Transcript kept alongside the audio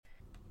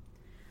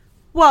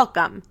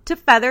Welcome to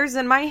Feathers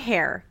in My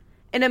Hair,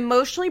 an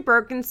Emotionally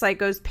Broken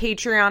Psycho's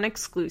Patreon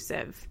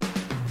exclusive.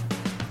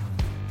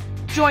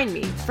 Join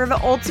me for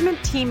the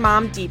ultimate teen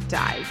mom deep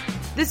dive.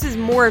 This is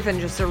more than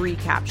just a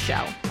recap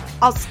show.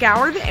 I'll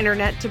scour the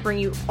internet to bring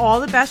you all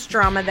the best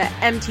drama that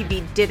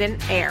MTV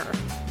didn't air.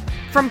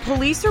 From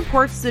police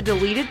reports to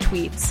deleted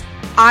tweets,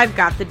 I've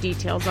got the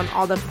details on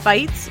all the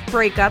fights,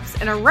 breakups,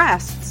 and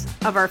arrests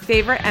of our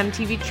favorite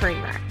MTV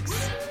train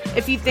wrecks.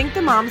 If you think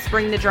the moms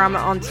bring the drama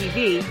on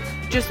TV,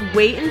 just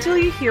wait until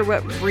you hear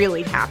what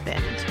really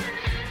happened.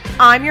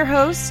 I'm your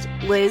host,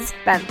 Liz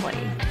Bentley.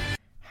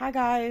 Hi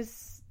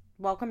guys,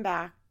 welcome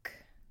back.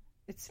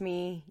 It's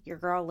me, your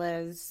girl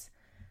Liz.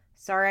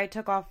 Sorry I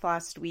took off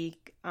last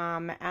week.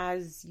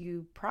 As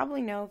you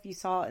probably know if you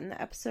saw it in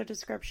the episode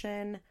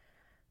description,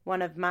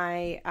 one of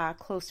my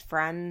close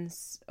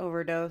friends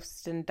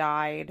overdosed and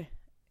died.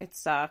 It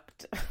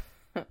sucked.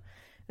 It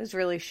was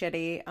really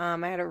shitty.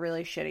 I had a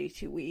really shitty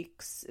 2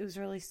 weeks. It was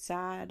really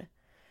sad.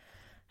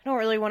 I don't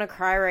really want to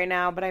cry right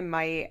now, but I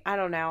might. I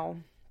don't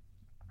know.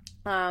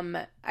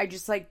 I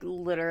just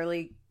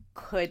literally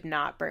could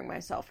not bring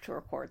myself to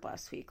record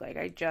last week.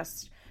 I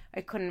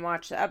couldn't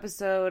watch the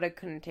episode. I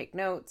couldn't take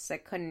notes. I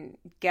couldn't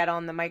get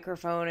on the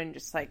microphone and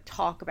just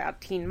talk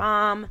about Teen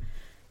Mom.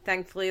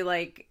 Thankfully,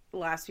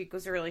 last week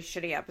was a really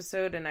shitty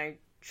episode and I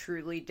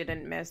truly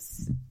didn't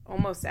miss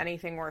almost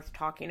anything worth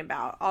talking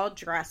about. I'll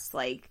address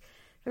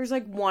there's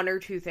one or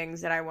two things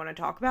that I want to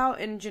talk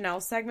about in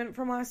Janelle's segment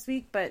from last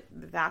week, but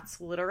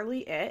that's literally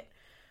it.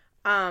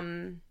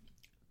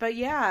 But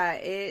yeah,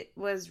 it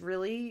was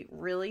really,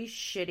 really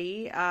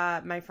shitty.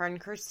 My friend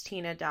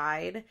Christina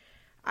died.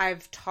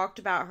 I've talked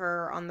about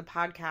her on the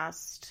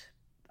podcast.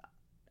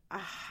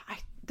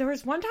 There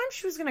was one time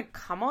she was going to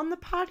come on the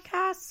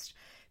podcast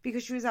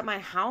because she was at my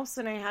house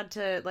and I had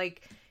to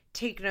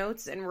take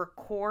notes and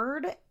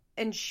record,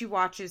 and she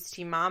watches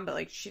Teen Mom,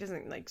 but she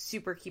doesn't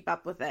super keep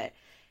up with it.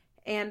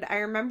 And I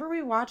remember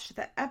we watched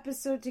the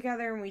episode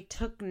together and we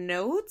took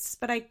notes,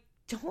 but I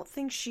don't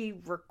think she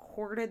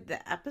recorded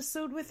the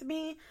episode with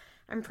me.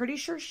 I'm pretty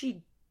sure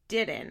she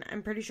didn't.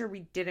 I'm pretty sure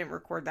we didn't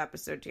record the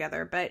episode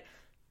together, but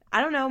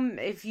I don't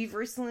know if you've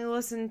recently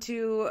listened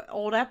to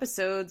old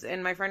episodes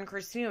and my friend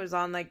Christina was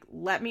on,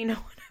 let me know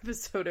what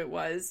episode it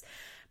was.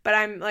 But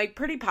I'm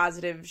pretty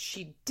positive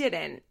she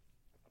didn't.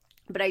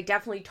 But I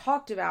definitely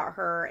talked about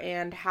her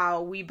and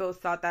how we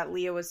both thought that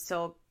Leah was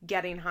still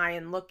getting high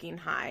and looking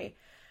high.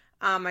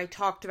 I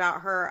talked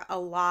about her a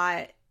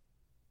lot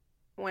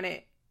when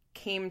it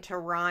came to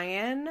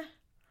Ryan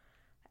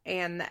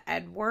and the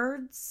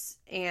Edwards,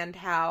 and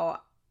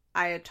how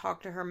I had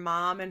talked to her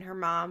mom, and her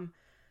mom,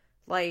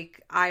 I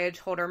had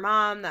told her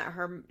mom that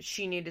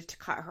she needed to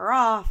cut her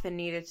off and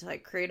needed to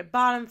create a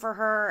bottom for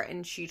her,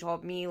 and she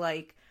told me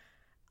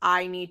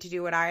I need to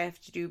do what I have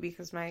to do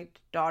because my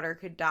daughter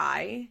could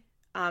die.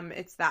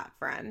 It's that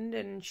friend,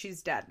 and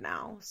she's dead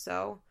now,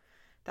 so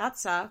that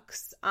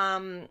sucks.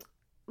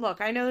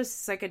 Look, I know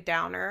this is a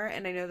downer,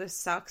 and I know this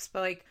sucks,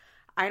 but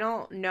I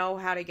don't know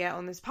how to get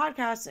on this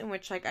podcast in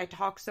which I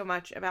talk so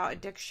much about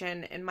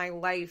addiction in my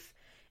life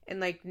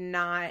and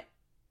not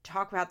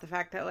talk about the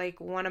fact that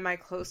one of my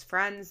close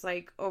friends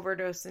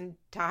overdosed and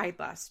died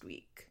last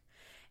week.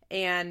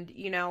 And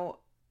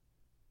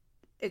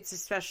it's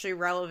especially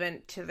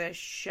relevant to this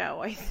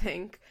show, I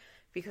think,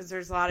 because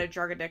there's a lot of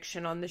drug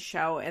addiction on the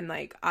show, and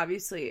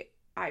obviously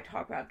I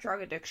talk about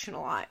drug addiction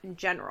a lot in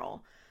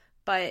general,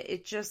 but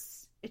it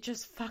just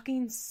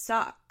fucking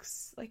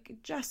sucks.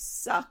 It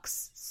just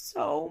sucks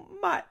so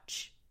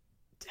much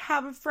to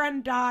have a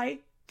friend die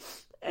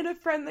and a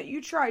friend that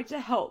you tried to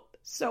help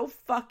so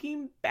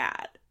fucking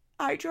bad.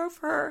 I drove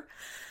her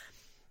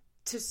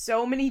to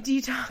so many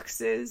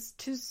detoxes,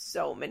 to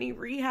so many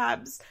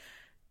rehabs,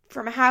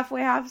 from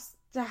halfway house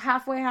to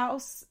halfway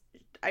house.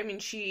 I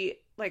mean,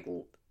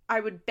 I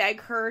would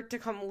beg her to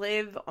come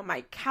live on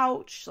my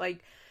couch,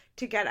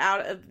 to get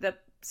out of the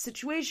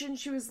situation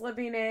she was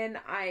living in.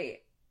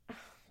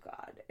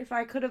 God, if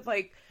I could have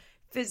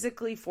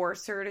physically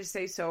forced her to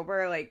stay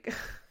sober,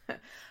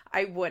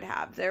 I would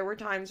have. There were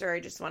times where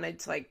I just wanted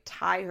to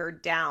tie her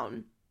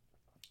down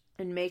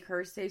and make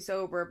her stay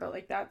sober,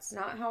 but that's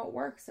not how it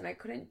works, and I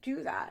couldn't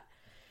do that.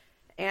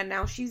 And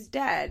now she's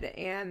dead,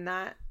 and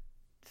that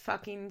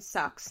fucking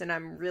sucks, and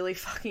I'm really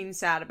fucking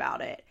sad about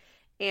it.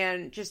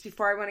 And just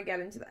before I want to get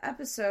into the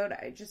episode,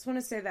 I just want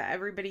to say that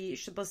everybody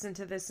should listen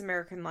to This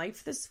American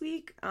Life this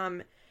week.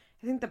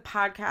 I think the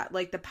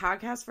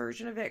podcast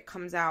version of it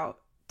comes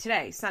out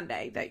today,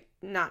 Sunday,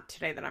 not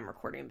today that I'm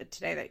recording, but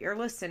today that you're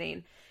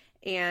listening.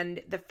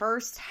 And the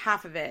first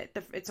half of it,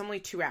 it's only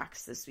 2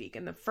 acts this week.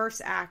 And the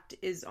first act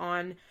is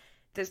on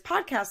this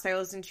podcast I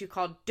listen to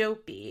called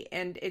Dopey.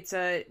 And it's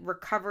a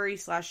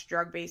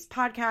recovery/drug-based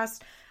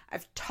podcast.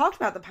 I've talked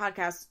about the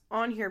podcast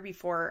on here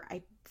before.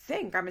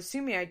 I'm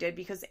assuming I did,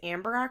 because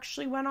Amber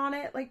actually went on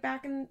it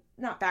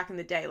not back in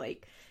the day,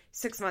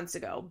 6 months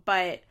ago.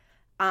 But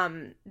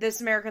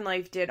This American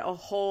Life did a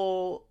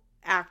whole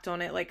act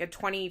on it, a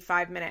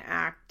 25-minute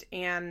act,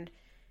 and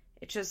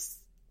it just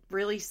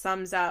really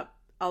sums up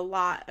a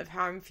lot of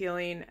how I'm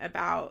feeling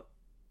about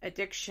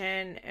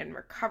addiction and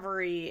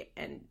recovery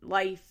and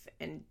life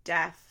and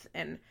death.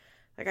 And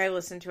like, I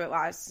listened to it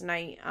last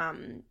night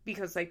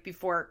because like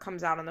before it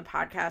comes out on the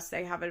podcast,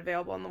 they have it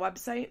available on the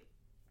website,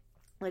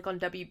 like on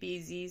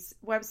WBZ's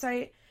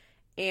website.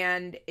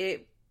 And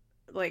it,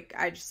 like,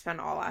 I just spent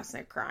all last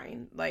night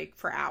crying, like,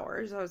 for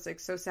hours. I was, like,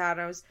 so sad.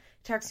 I was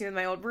texting with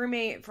my old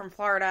roommate from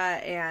Florida,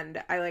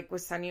 and I, like,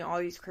 was sending all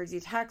these crazy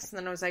texts, and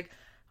then I was like,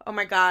 oh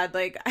my God,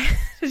 like,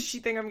 does she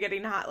think I'm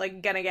getting high,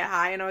 like, gonna get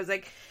high? And I was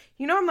like,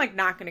 you know, I'm, like,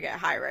 not gonna get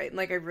high, right? And,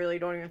 like, I really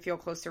don't even feel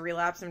close to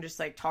relapse. I'm just,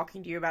 like,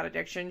 talking to you about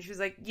addiction. She was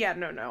like, yeah,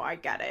 no, I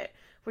get it.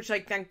 Which,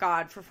 like, thank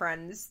God for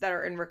friends that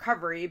are in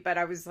recovery. But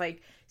I was,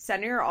 like,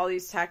 sending her all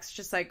these texts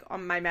just, like,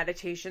 on my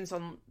meditations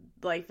on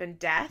life and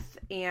death.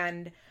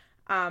 And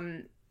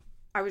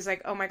I was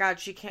like, oh my God,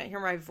 she can't hear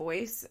my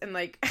voice. And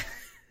like,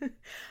 I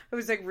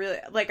was like, really,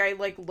 like, I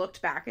like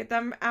looked back at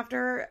them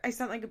after I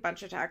sent like a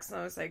bunch of texts, and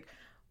I was like,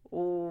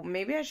 oh,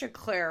 maybe I should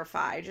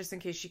clarify just in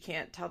case she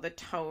can't tell the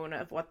tone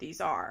of what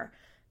these are.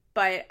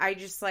 But I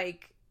just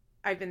like,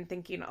 I've been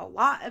thinking a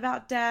lot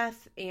about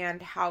death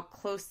and how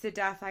close to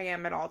death I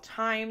am at all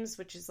times,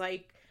 which is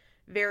like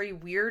very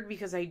weird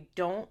because I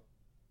don't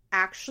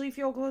actually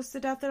feel close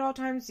to death at all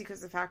times, because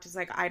the fact is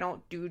like, I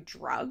don't do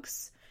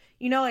drugs.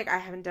 You know, like, I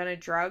haven't done a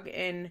drug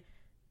in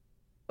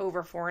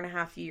over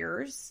 4.5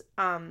 years.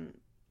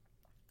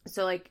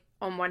 So, like,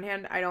 on one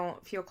hand, I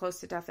don't feel close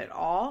to death at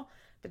all.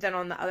 But then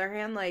on the other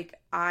hand, like,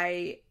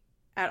 I,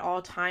 at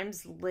all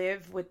times,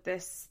 live with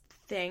this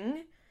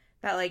thing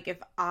that, like,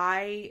 if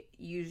I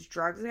use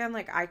drugs again,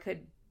 like, I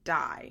could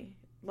die,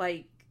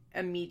 like,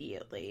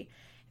 immediately.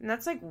 And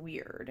that's, like,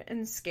 weird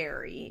and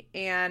scary.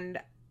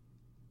 And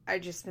I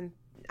just been,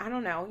 I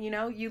don't know, you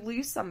know, you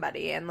lose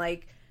somebody and,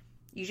 like,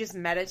 you just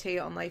meditate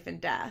on life and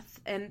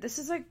death. And this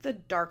is like the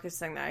darkest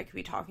thing that I could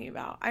be talking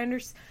about.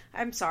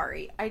 I'm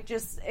sorry.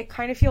 It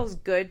kind of feels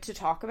good to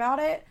talk about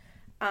it.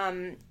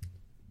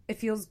 It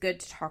feels good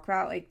to talk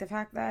about like the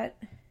fact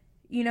that,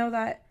 you know,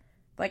 that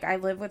like I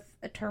live with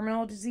a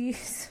terminal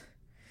disease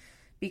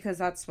because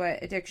that's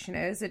what addiction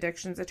is.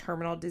 Addiction's a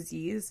terminal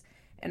disease.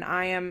 And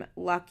I am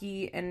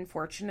lucky and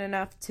fortunate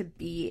enough to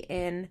be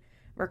in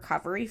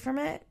recovery from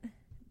it.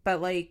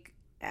 But like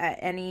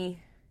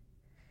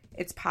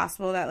it's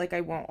possible that, like,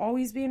 I won't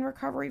always be in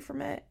recovery from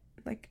it.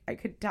 Like, I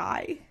could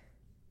die.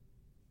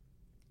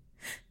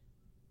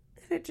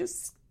 And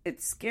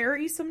it's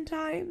scary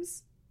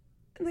sometimes.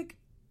 And, like,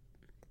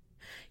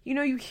 you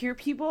know, you hear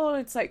people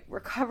and it's like,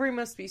 recovery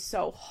must be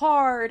so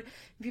hard.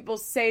 And people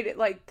say it,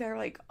 like, they're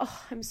like,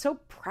 oh, I'm so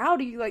proud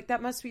of you. Like,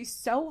 that must be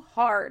so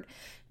hard.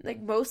 And,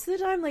 like, most of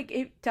the time, like,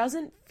 it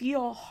doesn't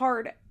feel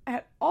hard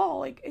at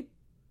all. Like, it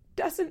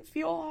doesn't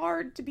feel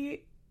hard to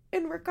be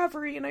in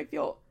recovery. And I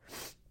feel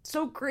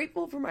so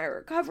grateful for my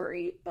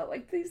recovery, but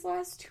like these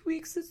last 2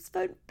 weeks it's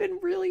been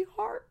really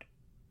hard,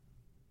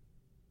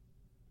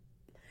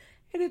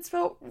 and it's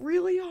felt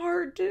really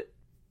hard to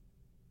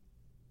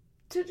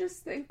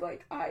just think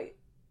like I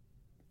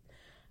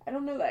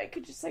don't know, that I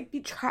could just like be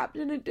trapped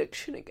in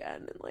addiction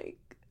again, and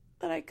like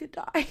that I could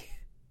die.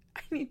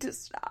 I need to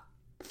stop.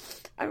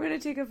 I'm gonna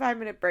take a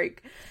 5-minute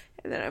break,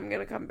 and then I'm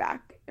gonna come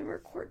back and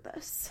record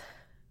this.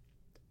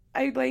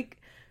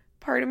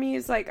 Part of me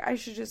is like, I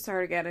should just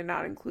start again and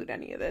not include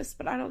any of this,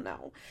 but I don't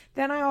know.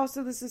 Then I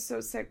also, this is so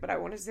sick, but I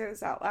want to say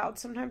this out loud.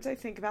 Sometimes I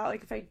think about,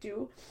 like,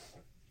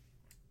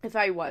 if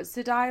I was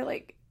to die,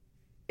 like,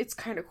 it's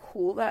kind of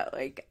cool that,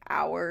 like,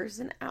 hours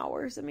and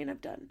hours, I mean, I've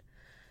done,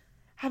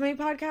 how many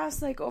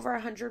podcasts? Like, over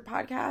 100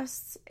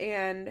 podcasts,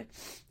 and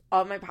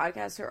all of my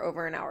podcasts are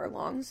over an hour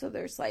long, so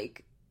there's,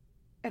 like,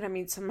 and I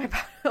mean,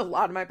 a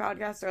lot of my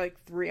podcasts are, like,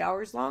 3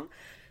 hours long,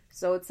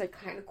 so it's, like,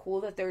 kind of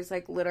cool that there's,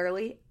 like,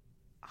 literally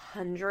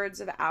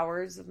hundreds of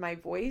hours of my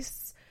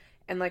voice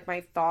and like my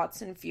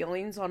thoughts and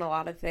feelings on a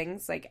lot of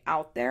things like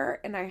out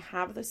there, and I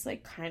have this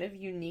like kind of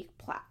unique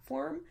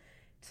platform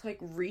to like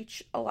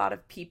reach a lot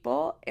of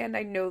people. And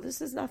I know this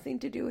has nothing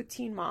to do with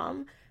Teen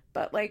Mom,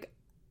 but like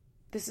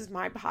this is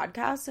my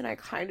podcast, and I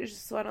kind of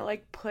just want to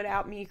like put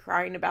out me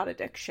crying about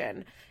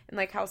addiction and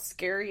like how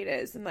scary it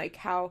is, and like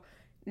how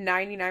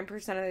 99%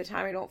 of the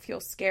time I don't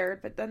feel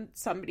scared, but then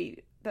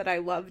somebody that I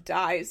love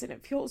dies and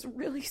it feels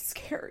really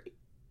scary.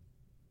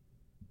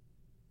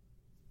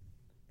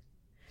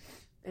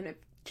 And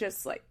it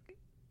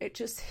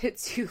just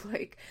hits you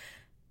like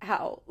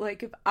how,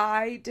 like, if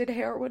I did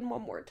heroin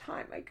one more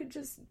time, I could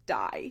just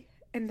die.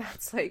 And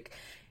that's like,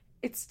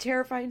 it's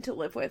terrifying to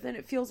live with, and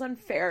it feels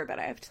unfair that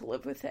I have to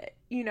live with it.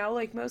 You know,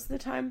 like most of the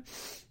time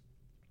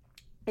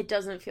it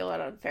doesn't feel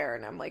that unfair,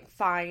 and I'm like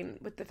fine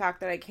with the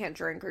fact that I can't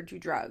drink or do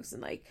drugs,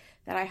 and like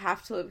that I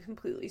have to live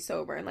completely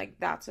sober, and like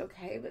that's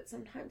okay. But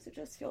sometimes it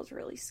just feels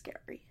really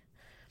scary.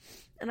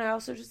 And I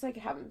also just like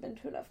haven't been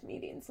to enough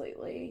meetings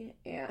lately,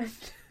 and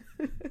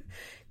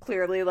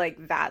clearly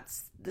like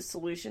that's the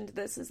solution to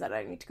this, is that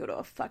I need to go to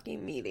a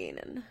fucking meeting.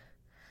 And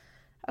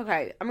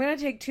okay, I'm gonna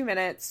take 2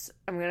 minutes,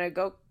 I'm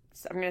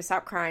gonna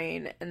stop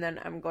crying, and then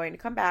I'm going to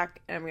come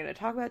back and I'm gonna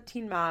talk about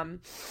Teen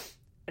Mom,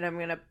 and I'm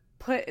gonna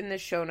put in the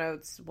show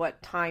notes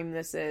what time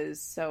this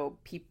is so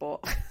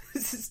people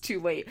this is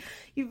too late.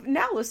 You've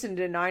now listened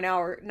to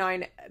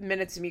 9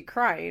 minutes of me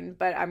crying,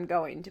 but I'm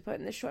going to put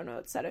in the show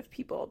notes that if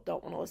people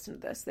don't want to listen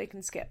to this, they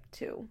can skip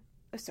to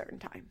a certain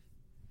time.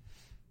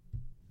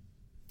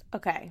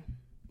 Okay,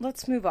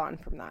 let's move on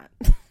from that.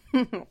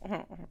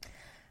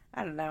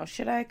 I don't know.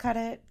 Should I cut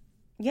it?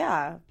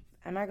 Yeah.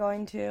 Am I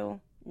going to?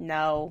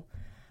 No.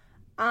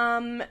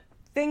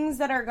 Things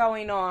that are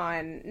going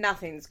on.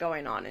 Nothing's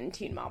going on in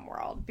Teen Mom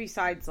World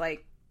besides,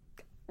 like,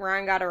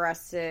 Ryan got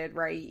arrested,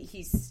 right?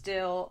 He's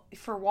still,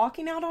 for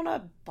walking out on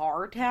a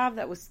bar tab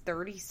that was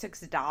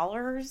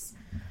 $36.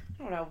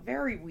 I don't know,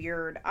 very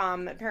weird.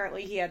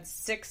 Apparently he had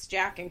 6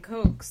 Jack and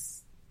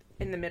Cokes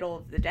in the middle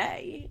of the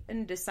day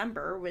in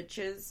December, which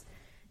is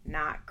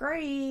not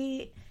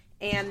great.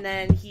 And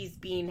then he's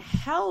being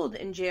held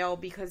in jail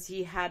because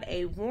he had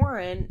a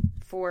warrant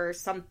for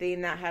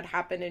something that had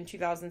happened in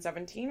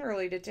 2017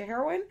 related to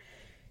heroin.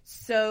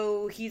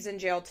 So he's in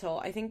jail till,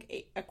 I think,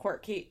 a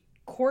court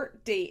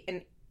date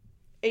in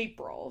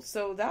April.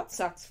 So that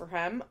sucks for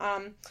him.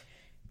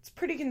 It's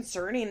pretty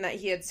concerning that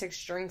he had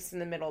 6 drinks in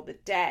the middle of the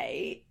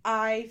day.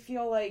 I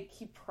feel like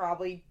he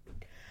probably,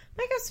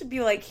 my guess would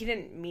be like he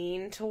didn't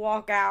mean to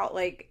walk out.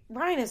 Like,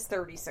 Ryan is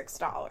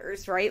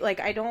 $36, right? Like,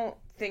 I don't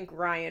think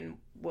Ryan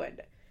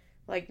would,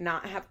 like,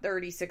 not have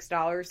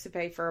 $36 to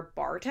pay for a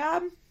bar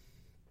tab.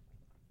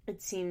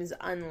 It seems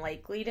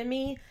unlikely to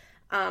me.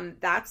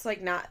 That's,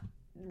 like, not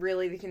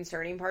really the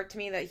concerning part to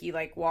me, that he,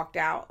 like, walked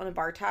out on a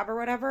bar tab or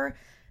whatever.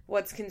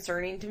 What's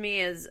concerning to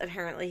me is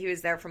apparently he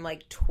was there from,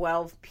 like,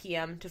 12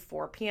 p.m. to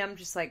 4 p.m.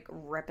 just, like,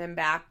 ripping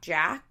back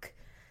Jack.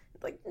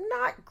 Like,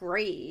 not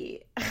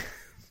great.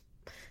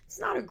 It's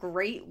not a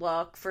great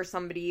look for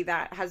somebody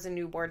that has a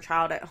newborn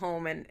child at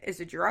home and is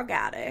a drug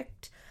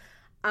addict.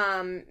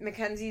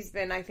 Mackenzie's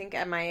been, I think,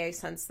 MIA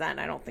since then.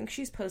 I don't think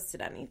she's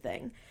posted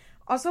anything.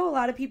 Also, a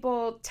lot of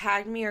people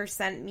tagged me or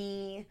sent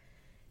me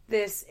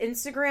this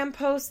Instagram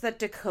post that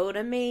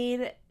Dakota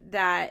made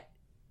that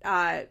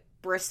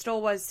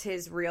Bristol was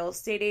his real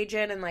estate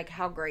agent and, like,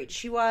 how great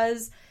she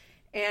was.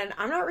 And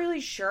I'm not really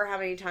sure how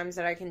many times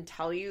that I can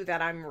tell you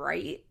that I'm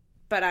right,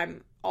 but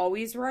I'm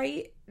always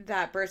right,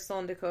 that Bristol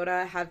and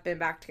Dakota have been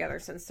back together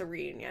since the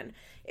reunion.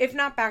 If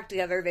not back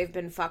together, they've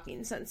been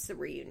fucking since the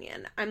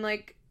reunion. I'm,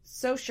 like,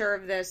 so sure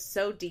of this,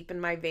 so deep in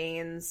my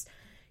veins.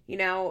 You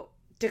know,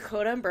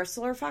 Dakota and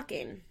Bristol are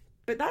fucking.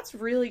 But that's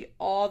really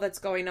all that's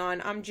going on.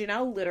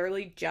 Janelle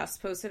literally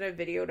just posted a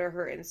video to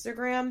her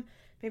Instagram.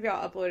 Maybe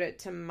I'll upload it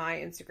to my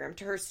Instagram,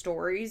 to her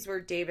stories, where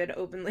David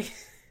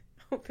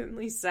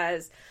openly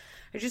says,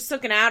 I just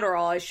took an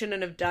Adderall. I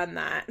shouldn't have done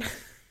that.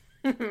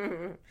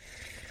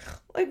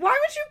 Like, why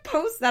would you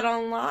post that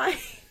online?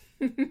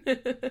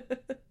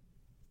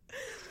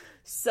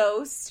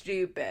 So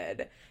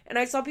stupid. And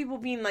I saw people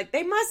being like,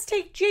 they must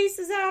take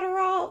Jace's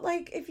Adderall.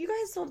 Like, if you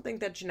guys don't think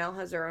that Janelle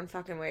has her own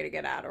fucking way to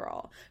get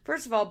Adderall.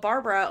 First of all,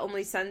 Barbara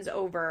only sends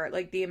over,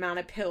 like, the amount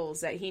of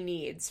pills that he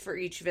needs for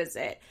each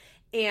visit.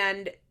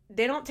 And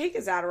they don't take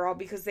his Adderall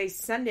because they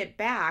send it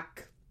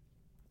back.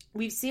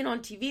 We've seen on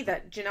TV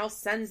that Janelle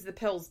sends the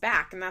pills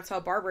back. And that's how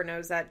Barbara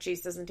knows that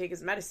Jace doesn't take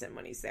his medicine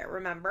when he's there,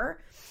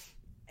 remember?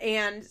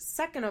 And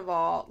second of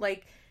all,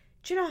 like,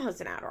 Janelle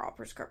has an Adderall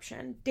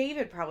prescription.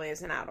 David probably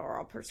has an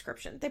Adderall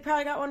prescription. They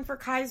probably got one for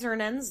Kaiser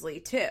and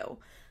Ensley, too.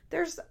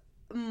 There's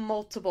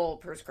multiple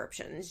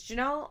prescriptions.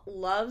 Janelle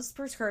loves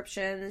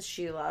prescriptions.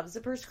 She loves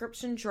a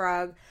prescription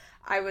drug.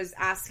 I was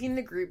asking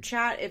the group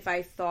chat if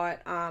I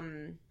thought,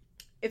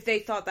 if they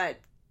thought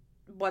that,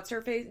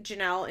 what's-her-face,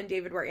 Janelle and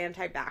David were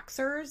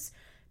anti-vaxxers,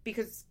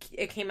 because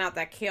it came out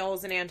that Kale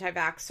is an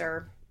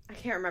anti-vaxxer. I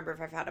can't remember if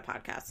I've had a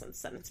podcast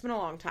since then. It's been a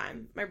long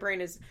time. My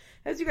brain is,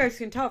 as you guys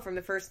can tell from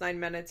the first 9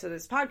 minutes of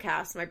this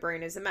podcast, my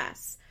brain is a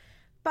mess.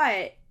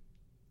 But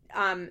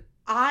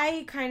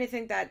I kind of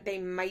think that they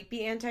might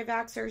be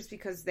anti-vaxxers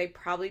because they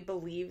probably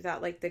believe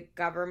that, like, the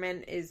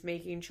government is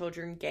making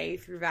children gay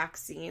through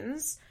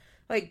vaccines.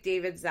 Like,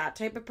 David's that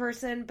type of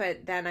person.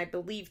 But then I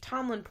believe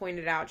Tomlin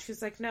pointed out, she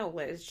was like, no,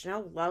 Liz,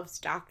 Janelle loves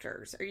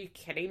doctors. Are you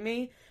kidding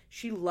me?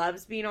 She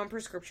loves being on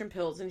prescription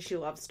pills and she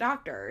loves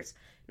doctors.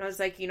 And I was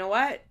like, you know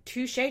what?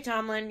 Touche,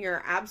 Tomlin.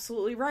 You're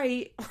absolutely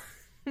right.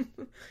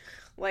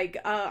 Like,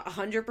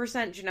 100%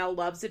 Janelle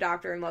loves a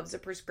doctor and loves a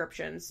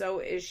prescription. So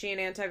is she an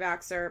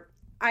anti-vaxxer?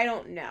 I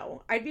don't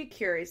know. I'd be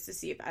curious to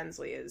see if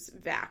Ensley is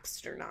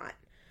vaxxed or not.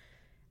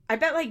 I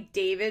bet, like,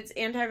 David's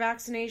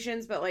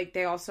anti-vaccinations, but, like,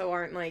 they also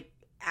aren't, like,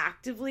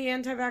 actively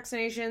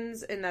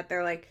anti-vaccinations in that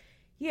they're like,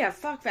 yeah,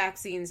 fuck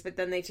vaccines, but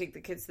then they take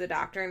the kids to the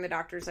doctor and the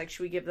doctor's like,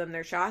 should we give them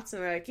their shots?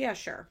 And they're like, yeah,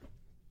 sure.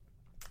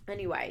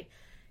 Anyway,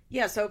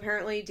 yeah, so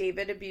apparently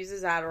David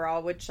abuses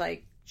Adderall, which,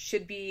 like,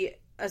 should be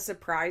a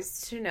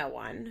surprise to no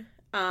one.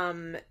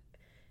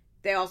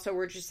 They also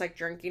were just, like,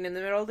 drinking in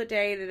the middle of the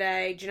day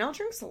today. Janelle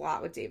drinks a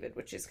lot with David,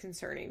 which is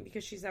concerning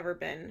because she's never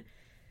been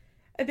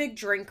a big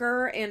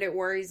drinker, and it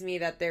worries me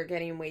that they're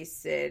getting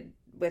wasted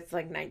with,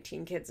 like,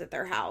 19 kids at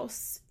their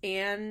house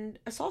and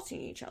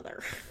assaulting each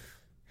other.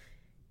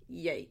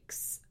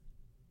 Yikes.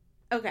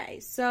 Okay,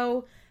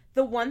 so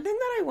The one thing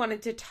that I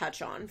wanted to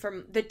touch on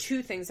from the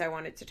two things I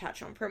wanted to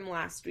touch on from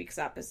last week's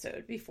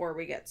episode before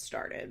we get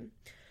started.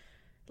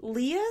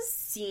 Leah's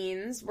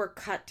scenes were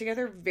cut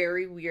together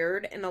very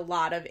weird in a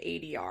lot of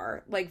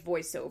ADR, like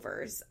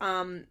voiceovers.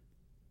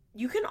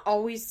 You can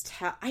always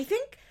tell. I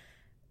think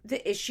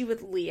the issue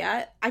with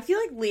Leah, I feel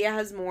like Leah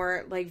has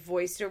more like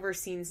voiced over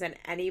scenes than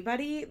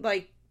anybody,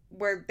 like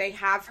where they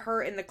have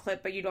her in the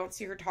clip, but you don't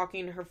see her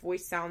talking. Her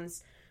voice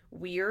sounds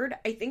weird.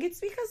 I think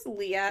it's because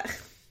Leah,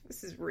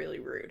 this is really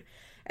rude.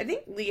 I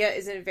think Leah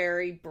isn't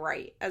very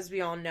bright, as we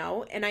all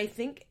know. And I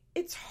think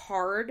it's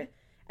hard.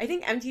 I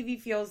think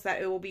MTV feels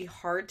that it will be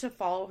hard to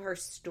follow her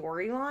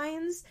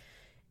storylines.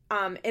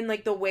 And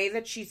like the way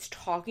that she's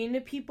talking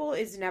to people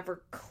is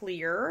never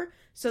clear.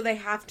 So they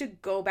have to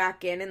go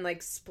back in and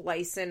like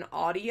splice in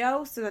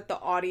audio so that the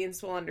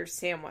audience will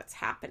understand what's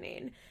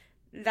happening.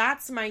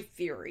 That's my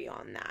theory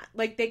on that.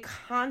 Like, they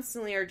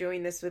constantly are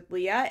doing this with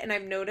Leah, and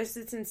I've noticed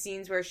it's in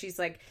scenes where she's,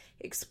 like,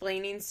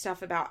 explaining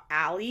stuff about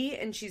Allie,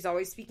 and she's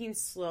always speaking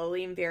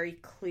slowly and very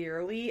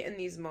clearly in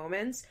these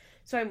moments.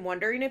 So I'm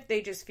wondering if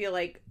they just feel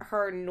like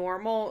her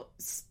normal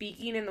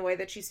speaking in the way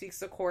that she speaks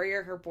to Corey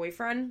or her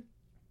boyfriend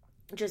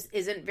just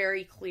isn't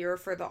very clear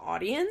for the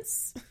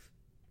audience.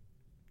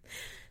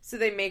 So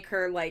they make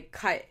her, like,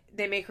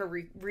 they make her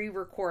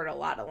re-record a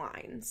lot of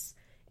lines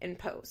in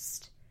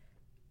post.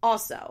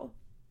 Also,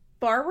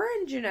 Barbara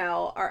and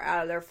Janelle are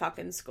out of their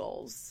fucking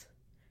skulls.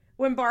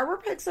 When Barbara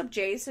picks up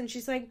Jace and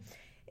she's like,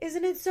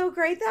 isn't it so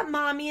great that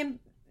me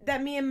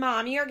and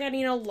mommy are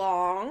getting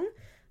along?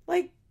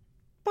 Like,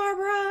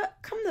 Barbara,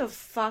 come the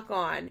fuck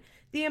on.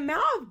 The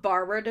amount of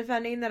Barbara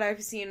defending that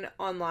I've seen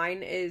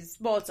online is,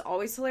 well, it's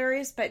always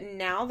hilarious, but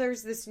now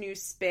there's this new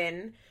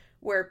spin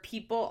where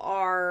people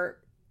are,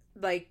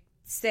 like,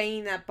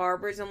 saying that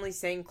Barbara's only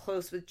staying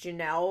close with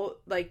Janelle,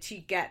 like, to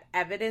get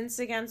evidence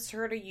against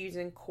her to use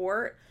in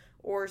court,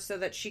 or so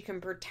that she can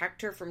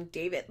protect her from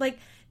David. Like,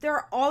 there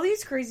are all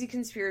these crazy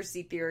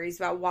conspiracy theories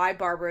about why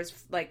Barbara's,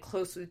 like,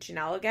 close with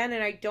Janelle again,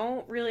 and I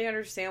don't really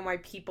understand why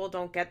people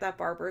don't get that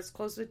Barbara's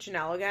close with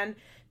Janelle again,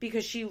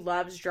 because she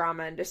loves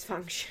drama and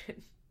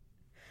dysfunction.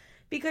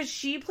 Because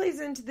she plays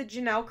into the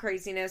Janelle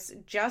craziness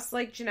just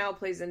like Janelle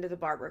plays into the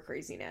Barbara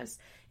craziness.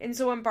 And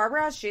so when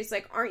Barbara asks Jace,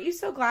 like, aren't you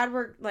so glad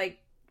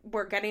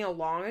we're getting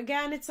along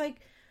again? It's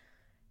like,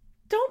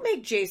 don't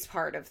make Jace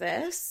part of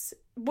this.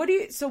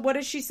 So what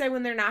does she say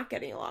when they're not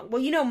getting along?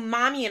 Well, you know,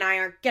 mommy and I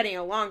aren't getting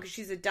along because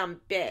she's a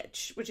dumb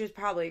bitch, which is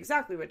probably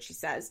exactly what she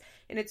says.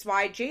 And it's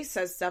why Jace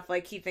says stuff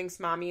like he thinks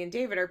mommy and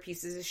David are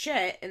pieces of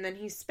shit, and then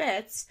he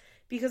spits,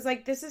 because,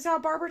 like, this is how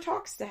Barbara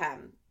talks to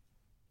him.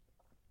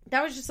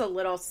 That was just a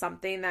little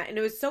something and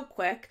it was so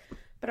quick,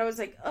 but I was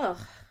like, ugh.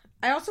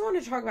 I also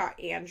want to talk about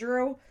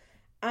Andrew.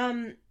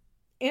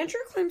 Andrew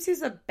claims he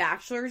has a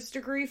bachelor's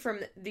degree from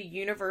the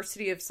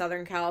University of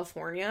Southern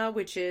California,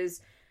 which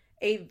is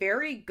a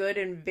very good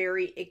and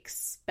very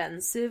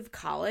expensive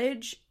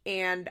college,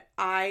 and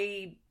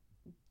I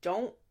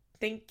don't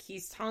think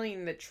he's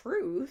telling the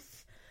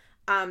truth.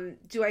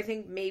 Do I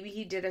think maybe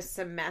he did a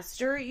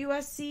semester at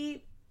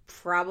USC?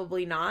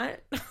 Probably not.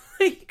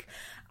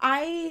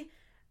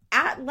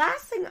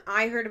 Last thing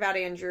I heard about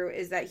Andrew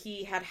is that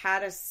he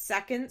had a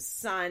second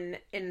son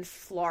in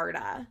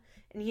Florida,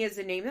 and he has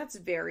a name that's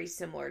very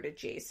similar to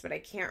Jace, but I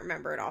can't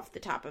remember it off the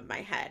top of my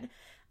head.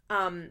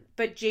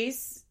 But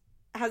Jace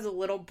has a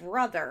little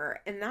brother,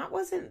 and that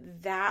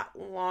wasn't that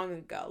long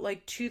ago,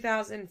 like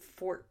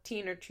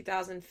 2014 or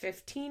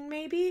 2015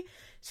 maybe.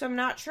 So I'm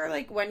not sure,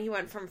 like, when he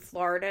went from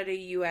Florida to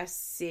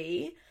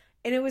USC,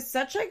 and it was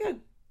such like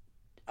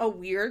a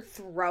weird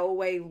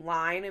throwaway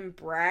line and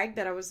brag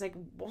that I was like,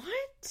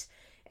 what?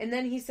 And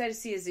then he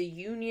says he has a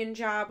union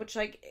job, which,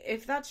 like,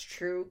 if that's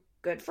true,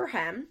 good for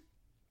him.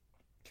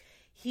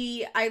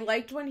 I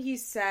liked when he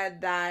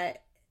said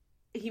that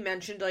he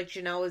mentioned, like,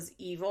 Janelle was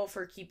evil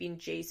for keeping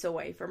Jace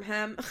away from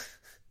him.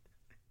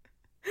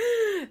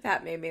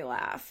 That made me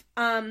laugh.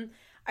 I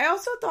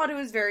also thought it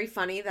was very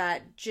funny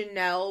that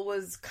Janelle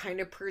was kind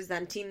of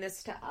presenting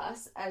this to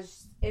us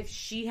as if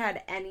she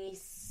had any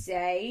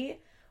say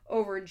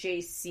over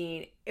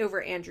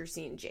Andrew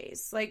seeing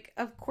Jace. Like,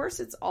 of course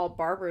it's all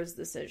Barbara's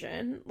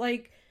decision.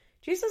 Like,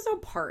 Jace has no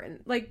part in,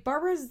 like,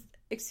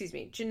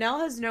 Janelle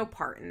has no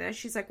part in this.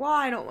 She's like, well,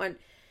 I don't want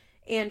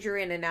Andrew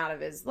in and out of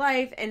his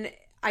life. And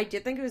I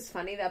did think it was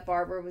funny that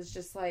Barbara was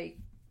just, like,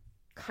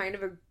 kind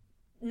of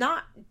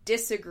not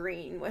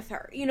disagreeing with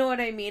her. You know what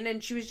I mean?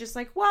 And she was just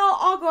like, well,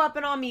 I'll go up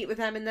and I'll meet with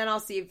him and then I'll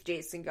see if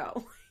Jason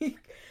go.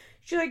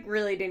 She, like,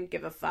 really didn't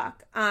give a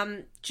fuck.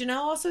 Janelle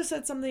also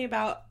said something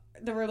about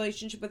the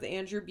relationship with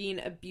Andrew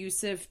being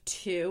abusive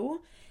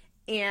too,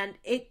 and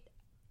it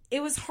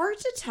was hard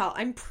to tell.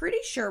 I'm pretty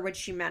sure what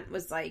she meant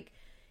was, like,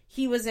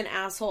 he was an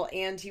asshole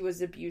and he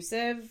was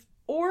abusive,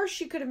 or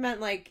she could have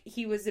meant, like,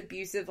 he was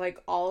abusive,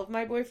 like, all of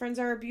my boyfriends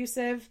are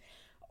abusive,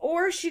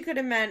 or she could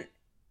have meant,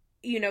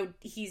 you know,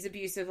 he's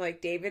abusive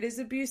like David is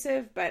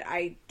abusive, but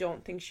I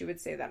don't think she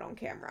would say that on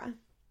camera.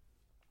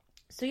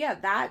 So yeah,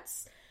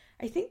 that's,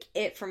 I think,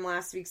 it from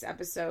last week's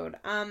episode.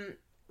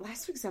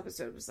 last week's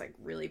episode was, like,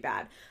 really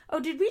bad. Oh,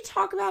 did we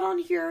talk about on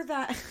here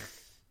that...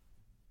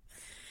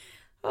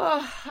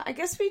 Oh, I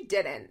guess we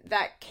didn't.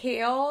 That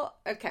Kale...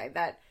 Okay,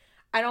 that...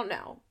 I don't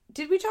know.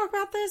 Did we talk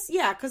about this?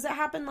 Yeah, because it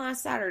happened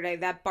last Saturday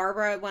that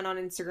Barbara went on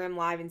Instagram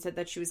Live and said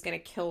that she was going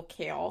to kill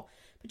Kale.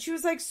 But she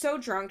was, like, so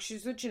drunk. She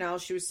was with Janelle.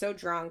 She was so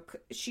drunk.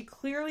 She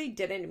clearly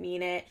didn't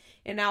mean it.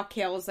 And now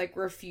Kale is, like,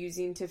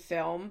 refusing to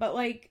film. But,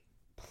 like,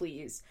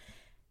 please.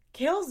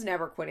 Kale's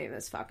never quitting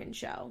this fucking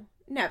show.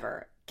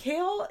 Never.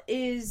 Kale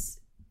is...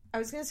 I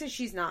was going to say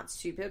she's not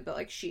stupid, but,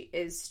 like, she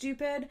is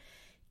stupid.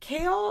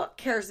 Kale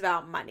cares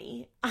about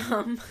money.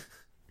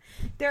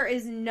 There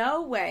is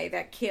no way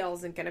that Kale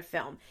isn't going to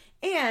film.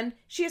 And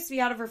she has to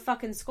be out of her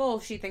fucking skull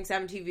if she thinks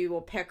MTV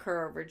will pick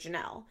her over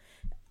Janelle.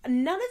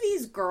 None of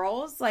these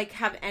girls, like,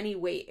 have any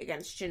weight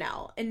against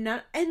Janelle.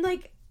 And,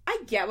 like, I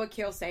get what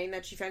Kale's saying,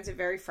 that she finds it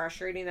very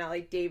frustrating that,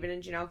 like, David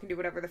and Janelle can do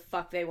whatever the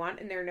fuck they want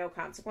and there are no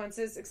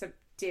consequences, except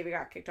David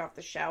got kicked off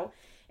the show.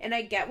 And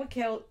I get what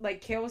Kale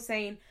was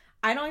saying,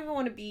 I don't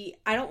want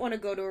to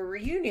go to a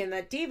reunion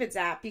that David's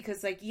at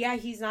because, like, yeah,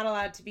 he's not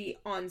allowed to be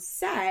on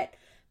set,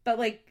 but,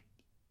 like,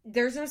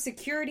 there's no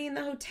security in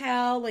the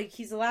hotel. Like,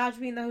 he's allowed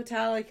to be in the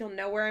hotel. Like, he'll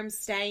know where I'm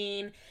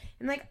staying.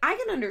 And, like, I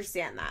can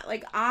understand that.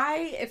 Like,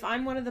 if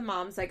I'm one of the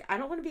moms, like, I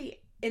don't want to be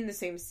in the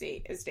same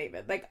state as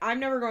David. Like, I'm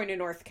never going to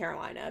North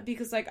Carolina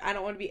because, like, I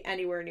don't want to be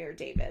anywhere near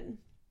David.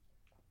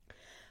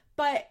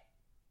 But,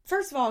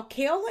 first of all,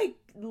 Kale, like,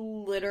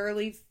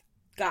 literally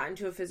got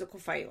into a physical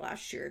fight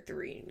last year at the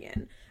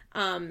reunion.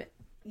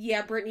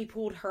 Yeah, Brittany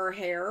pulled her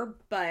hair,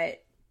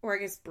 or I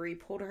guess Brie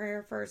pulled her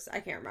hair first. I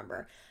can't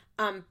remember.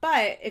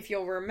 But if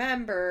you'll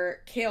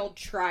remember, Kale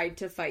tried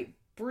to fight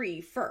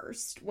Brie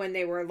first when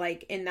they were,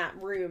 like, in that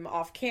room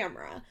off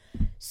camera.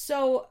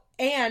 So,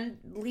 and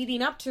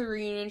leading up to the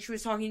reunion, she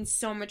was talking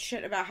so much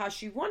shit about how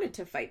she wanted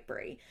to fight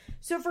Brie.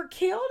 So for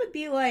Kale to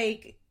be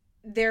like,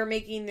 they're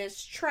making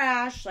this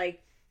trash,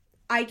 like,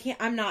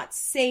 I'm not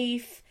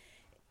safe,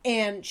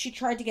 and she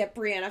tried to get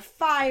Brianna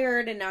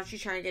fired, and now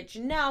she's trying to get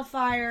Janelle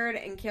fired,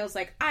 and Kale's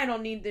like, I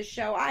don't need this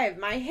show, I have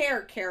my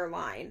hair care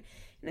line.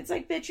 And it's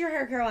like, bitch, your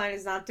hair care line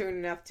is not doing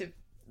enough to,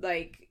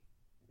 like,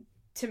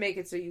 to make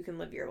it so you can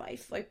live your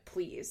life. Like,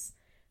 please.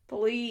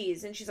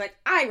 Please. And she's like,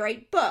 I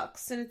write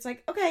books. And it's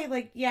like, okay,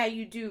 like, yeah,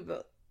 you do,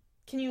 but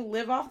can you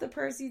live off the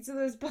proceeds of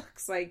those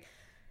books? Like,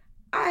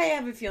 I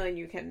have a feeling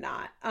you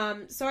cannot.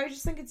 So I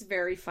just think it's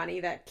very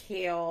funny that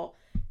Kale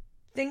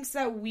thinks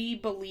that we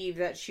believe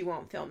that she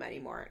won't film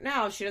anymore.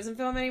 Now, if she doesn't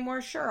film anymore,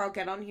 sure, I'll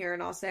get on here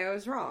and I'll say I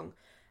was wrong.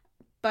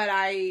 But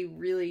I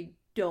really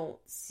don't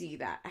see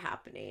that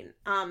happening.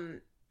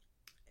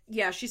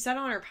 Yeah, she said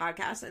on her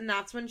podcast, and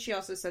that's when she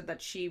also said that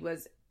she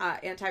was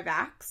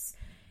anti-vax,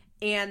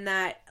 and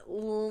that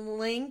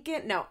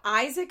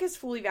Isaac is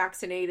fully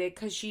vaccinated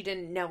because she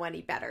didn't know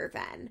any better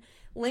then.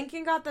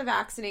 Lincoln got the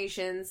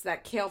vaccinations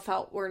that Kale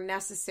felt were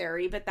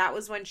necessary, but that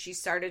was when she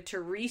started to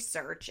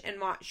research, and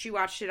she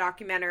watched a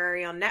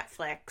documentary on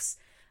Netflix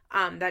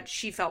that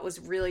she felt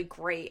was really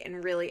great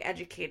and really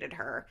educated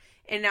her,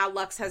 and now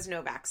Lux has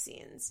no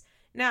vaccines.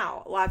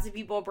 Now, lots of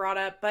people brought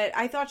up, but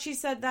I thought she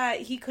said that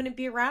he couldn't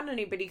be around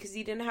anybody because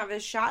he didn't have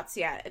his shots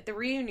yet at the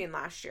reunion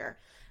last year.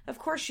 Of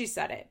course she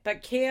said it,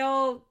 but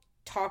Kale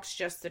talks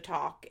just to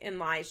talk and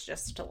lies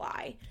just to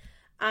lie.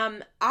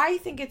 I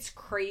think it's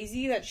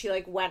crazy that she,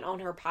 like, went on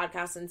her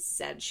podcast and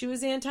said she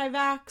was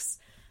anti-vax.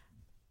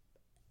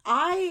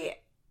 I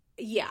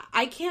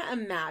can't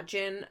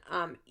imagine,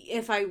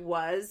 if I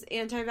was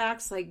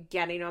anti-vax, like,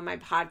 getting on my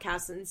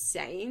podcast and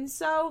saying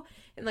so,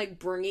 and, like,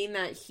 bringing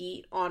that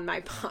heat on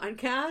my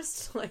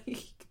podcast.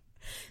 Like,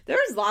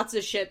 there's lots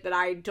of shit that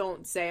I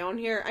don't say on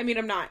here. I mean,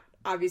 I'm not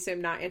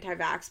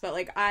anti-vax, but,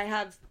 like, I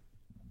have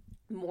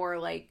more,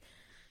 like,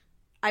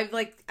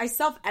 I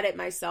self-edit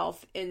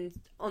myself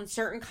on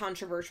certain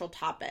controversial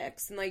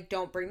topics, and, like,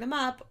 don't bring them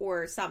up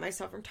or stop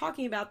myself from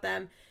talking about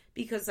them,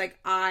 because, like,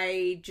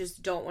 I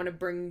just don't want to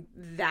bring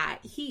that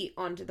heat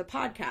onto the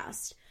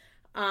podcast.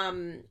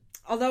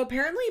 Although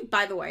apparently,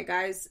 by the way,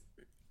 guys,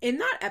 in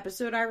that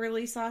episode I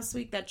released last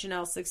week, that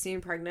Janelle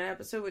 16 pregnant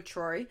episode with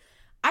Troy,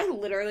 I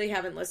literally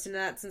haven't listened to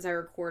that since I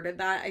recorded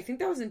that. I think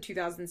that was in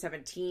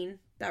 2017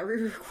 that we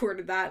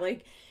recorded that.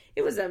 Like,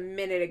 it was a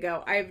minute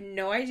ago. I have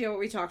no idea what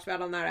we talked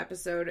about on that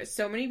episode.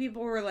 So many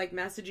people were, like,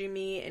 messaging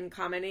me and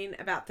commenting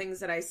about things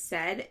that I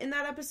said in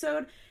that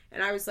episode,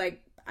 and I was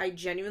like, I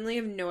genuinely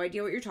have no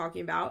idea what you're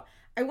talking about.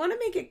 I want to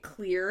make it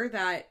clear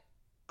that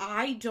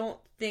I don't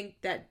think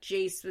that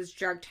Jace was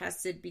drug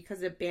tested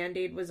because a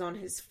Band-Aid was on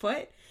his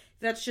foot.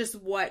 That's just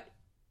what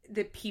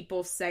the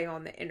people say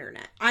on the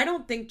internet. I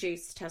don't think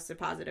Jace tested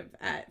positive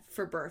at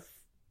birth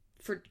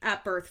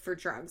for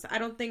drugs. I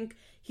don't think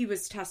he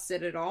was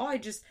tested at all.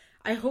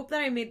 I hope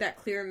that I made that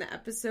clear in the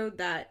episode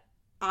that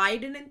I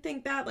didn't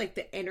think that, like,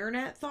 the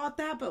internet thought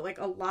that, but, like,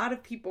 a lot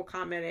of people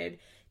commented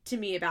to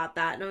me about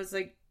that, and I was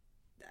like,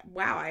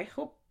 wow, I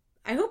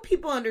hope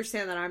people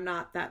understand that I'm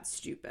not that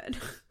stupid.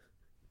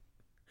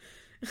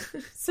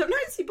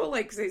 Sometimes people,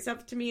 like, say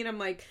stuff to me and I'm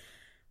like,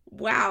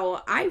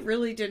 wow, I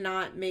really did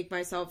not make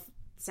myself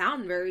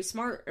sound very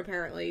smart,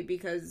 apparently,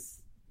 because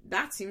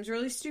that seems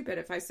really stupid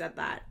if I said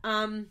that.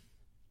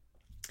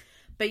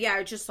 But yeah,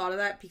 I just thought of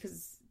that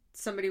because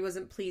somebody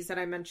wasn't pleased that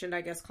I mentioned,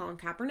 I guess, Colin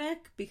Kaepernick,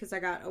 because I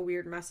got a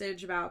weird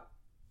message about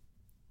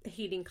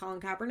hating Colin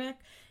Kaepernick.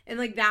 And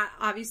like that,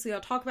 obviously,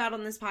 I'll talk about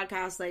on this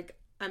podcast. Like,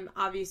 I'm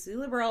obviously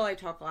liberal. I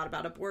talk a lot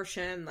about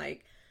abortion.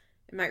 Like,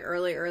 in my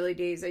early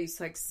days, I used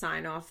to like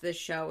sign off this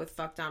show with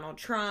 "fuck Donald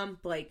Trump."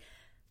 Like,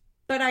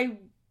 but I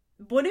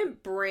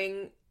wouldn't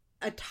bring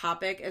a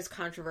topic as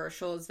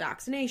controversial as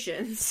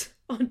vaccinations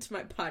onto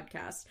my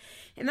podcast.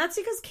 And that's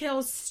because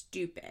Kale's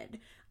stupid.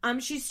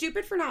 She's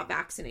stupid for not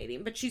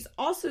vaccinating, but she's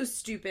also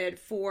stupid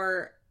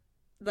for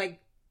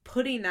like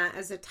putting that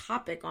as a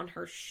topic on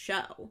her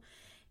show.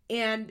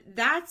 And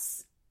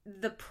that's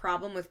the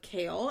problem with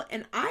Kale.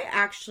 And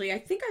I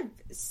think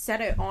I've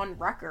said it on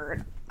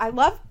record. I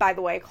love, by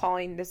the way,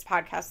 calling this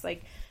podcast,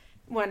 like,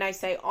 when I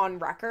say on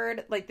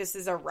record, like, this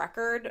is a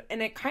record.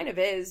 And it kind of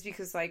is,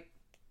 because like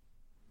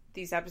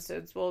these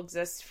episodes will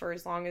exist for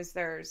as long as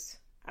there's,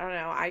 I don't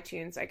know,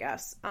 iTunes, I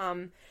guess.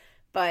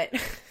 But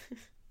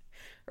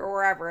or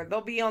wherever.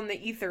 They'll be on the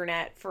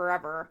Ethernet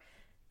forever.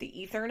 The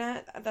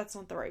Ethernet? That's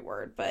not the right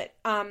word. But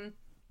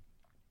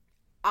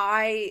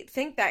I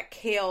think that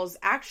Kale's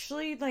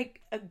actually like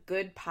a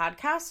good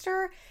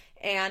podcaster.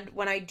 And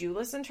when I do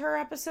listen to her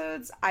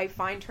episodes, I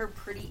find her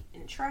pretty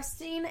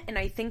interesting. And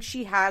I think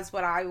she has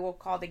what I will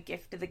call the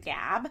gift of the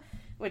gab,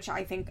 which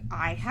I think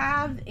I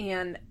have.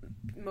 And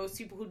most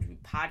people who do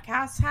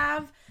podcasts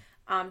have.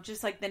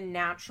 Just like the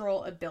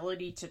natural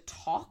ability to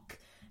talk.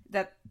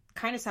 That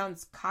kind of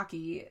sounds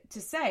cocky to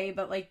say,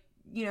 but like,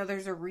 you know,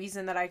 there's a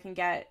reason that I can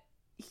get,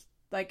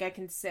 like, I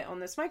can sit on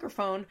this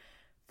microphone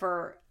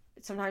for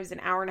sometimes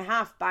an hour and a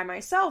half by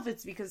myself.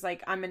 It's because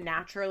like I'm a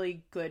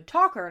naturally good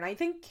talker. And I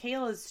think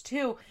Kale is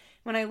too.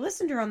 When I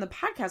listen to her on the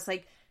podcast,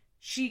 like,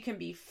 she can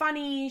be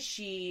funny.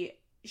 She's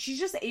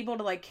just able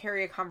to like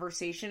carry a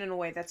conversation in a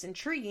way that's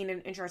intriguing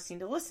and interesting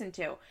to listen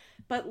to.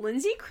 But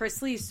Lindsay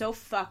Chrisley is so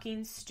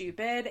fucking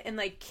stupid and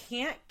like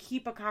can't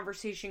keep a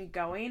conversation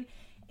going.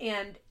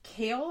 And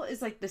Kale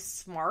is like the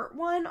smart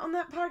one on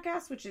that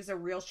podcast, which is a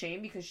real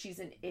shame because she's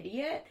an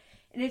idiot.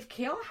 And if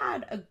Kale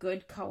had a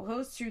good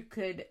co-host who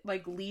could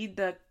like lead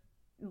the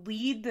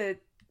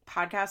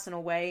podcast in a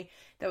way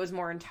that was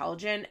more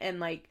intelligent, and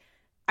like,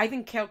 I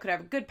think Kale could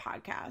have a good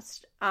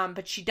podcast.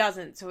 But she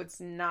doesn't, so it's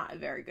not a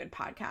very good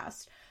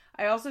podcast.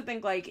 I also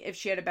think like if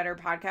she had a better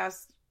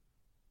podcast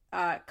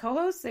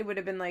co-host, they would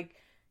have been like,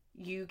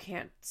 you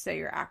can't say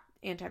you're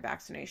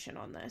anti-vaccination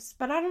on this.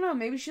 But I don't know,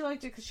 maybe she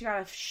liked it because she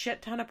got a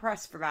shit ton of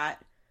press for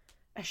that.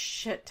 A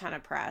shit ton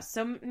of press.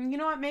 So, you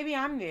know what? Maybe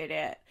I'm the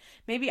idiot.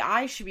 Maybe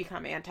I should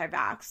become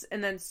anti-vax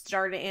and then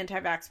start an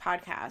anti-vax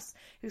podcast.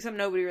 Except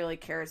nobody really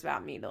cares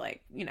about me to,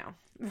 like, you know,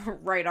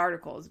 write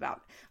articles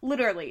about.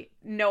 Literally,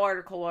 no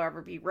article will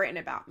ever be written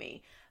about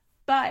me.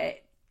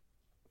 But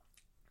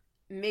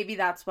maybe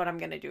that's what I'm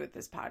going to do with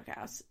this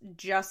podcast.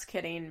 Just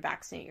kidding.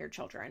 Vaccinate your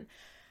children.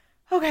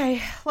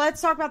 Okay, let's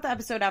talk about the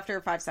episode after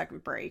a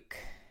 5-second break.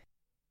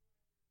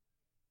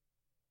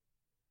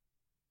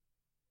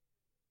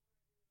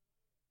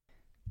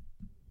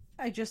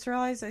 I just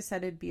realized I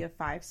said it'd be a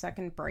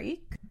 5-second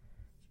break,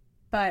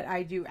 but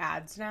I do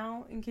ads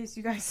now, in case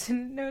you guys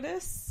didn't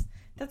notice.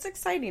 That's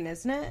exciting,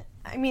 isn't it?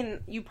 I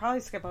mean, you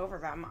probably skip over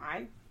them.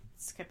 I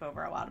skip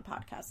over a lot of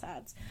podcast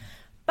ads.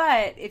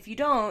 But if you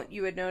don't,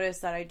 you would notice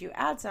that I do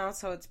ads now,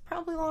 so it's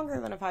probably longer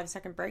than a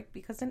 5-second break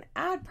because an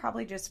ad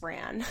probably just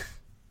ran.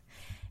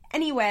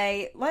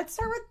 Anyway, let's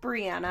start with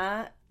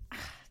Brianna.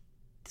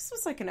 This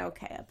was like an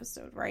okay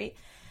episode, right?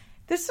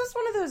 This was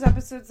one of those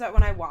episodes that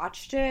when I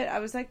watched it, I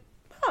was like,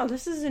 oh,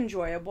 this is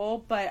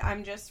enjoyable, but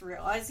I'm just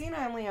realizing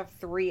I only have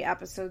 3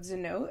 episodes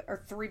in note,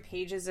 or 3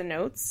 pages of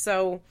notes,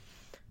 so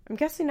I'm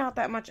guessing not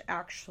that much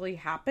actually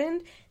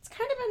happened. It's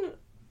kind of been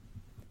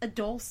a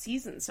dull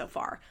season so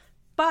far,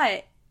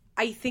 but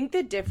I think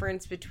the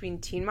difference between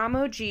Teen Mom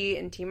OG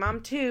and Teen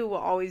Mom 2 will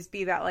always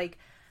be that, like,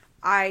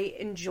 I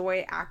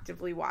enjoy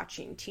actively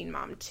watching Teen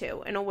Mom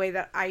 2 in a way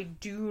that I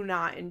do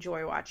not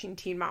enjoy watching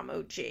Teen Mom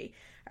OG.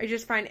 I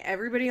just find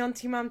everybody on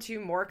Teen Mom 2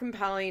 more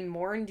compelling,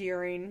 more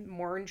endearing,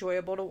 more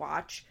enjoyable to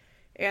watch.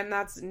 And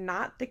that's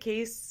not the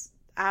case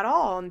at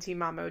all on Teen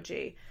Mom OG.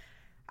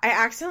 I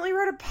accidentally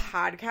read a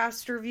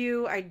podcast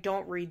review. I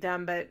don't read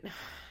them, but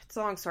it's a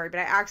long story.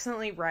 But I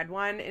accidentally read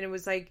one, and it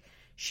was like,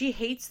 she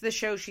hates the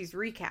show she's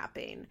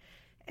recapping.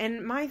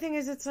 And my thing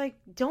is, it's like,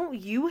 don't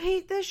you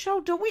hate this show?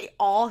 Don't we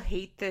all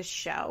hate this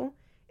show?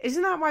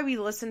 Isn't that why we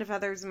listen to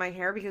Feathers in My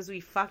Hair? Because we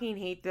fucking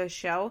hate this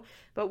show,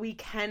 but we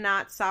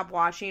cannot stop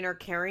watching or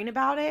caring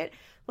about it.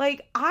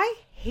 Like, I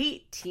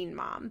hate Teen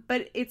Mom,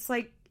 but it's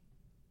like,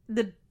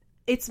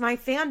 it's my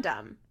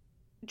fandom.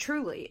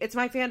 Truly, it's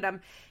my fandom,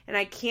 and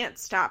I can't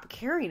stop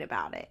caring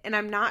about it. And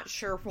I'm not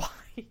sure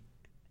why.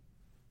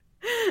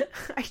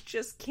 I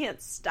just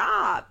can't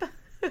stop.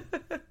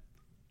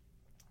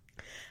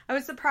 I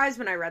was surprised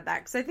when I read that,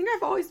 because I think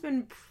I've always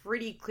been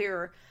pretty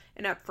clear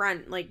and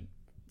upfront, like,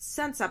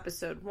 since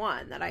episode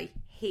 1, that I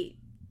hate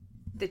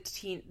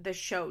the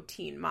show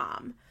Teen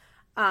Mom.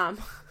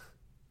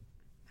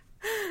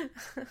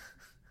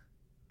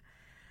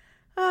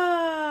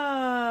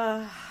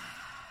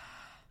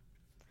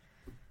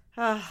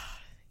 Uh,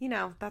 you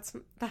know,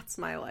 that's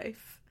my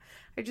life.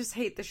 I just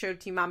hate the show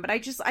Teen Mom, but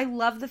I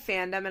love the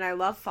fandom and I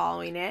love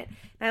following it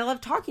and I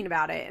love talking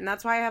about it, and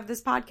that's why I have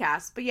this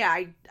podcast. But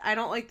yeah, I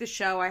don't like the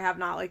show. I have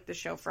not liked the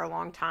show for a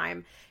long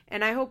time,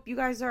 and I hope you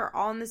guys are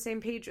all on the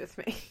same page with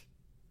me.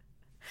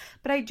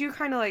 But I do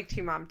kind of like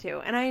Teen Mom too,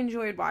 and I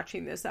enjoyed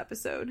watching this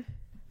episode.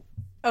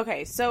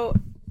 Okay, so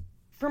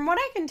from what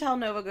I can tell,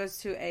 Nova goes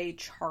to a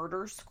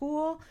charter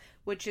school,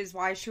 which is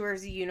why she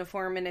wears a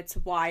uniform, and it's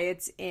why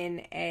it's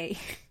in a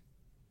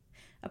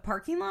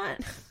parking lot.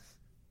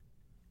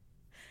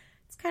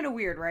 Kind of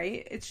weird,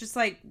 right? It's just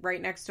like right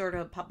next door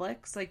to a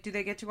Publix. Like, do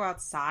they get to go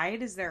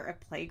outside? Is there a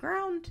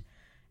playground?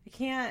 I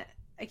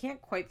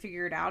can't quite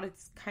figure it out.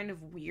 It's kind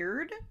of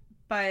weird,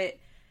 but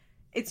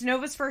it's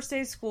Nova's first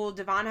day of school.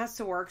 Devon has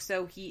to work,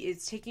 so he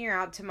is taking her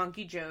out to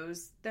Monkey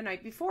Joe's the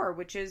night before,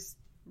 which is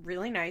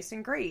really nice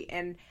and great.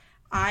 And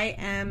I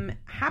am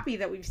happy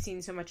that we've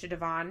seen so much of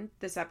Devon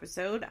this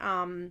episode.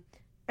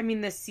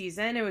 This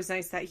season. It was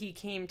nice that he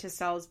came to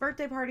Stella's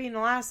birthday party in the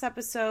last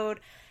episode.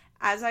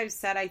 As I've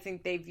said, I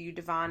think they view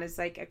Devon as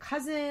like a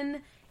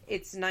cousin.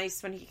 It's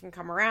nice when he can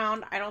come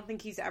around. I don't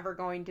think he's ever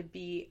going to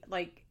be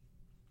like,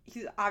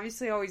 he's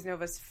obviously always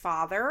Nova's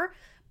father,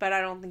 but I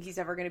don't think he's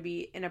ever going to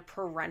be in a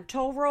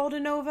parental role to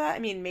Nova. I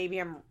mean, maybe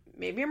I'm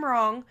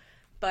wrong,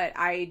 but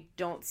I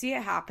don't see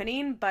it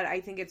happening. But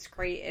I think it's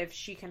great if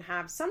she can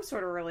have some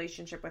sort of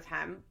relationship with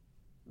him,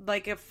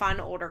 like a fun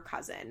older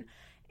cousin.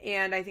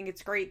 And I think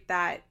it's great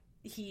that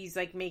he's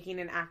like making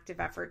an active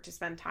effort to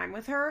spend time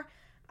with her.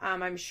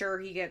 I'm sure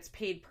he gets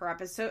paid per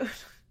episode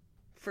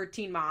for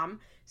Teen Mom,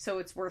 so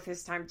it's worth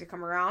his time to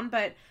come around.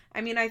 But,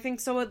 I mean, I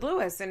think so with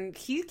Lewis, and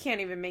he can't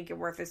even make it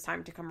worth his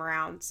time to come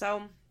around.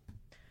 So,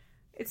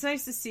 it's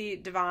nice to see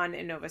Devon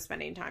and Nova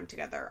spending time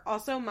together.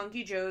 Also,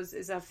 Monkey Joe's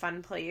is a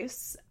fun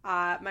place.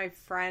 My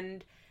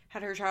friend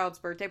had her child's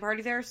birthday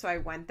party there, so I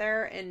went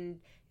there.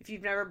 And if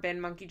you've never been,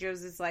 Monkey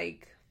Joe's is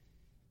like...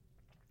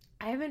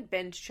 I haven't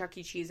been to Chuck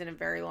E. Cheese in a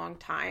very long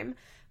time,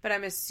 but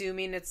I'm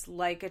assuming it's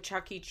like a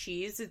Chuck E.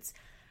 Cheese.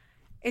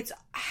 It's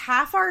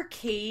half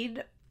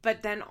arcade,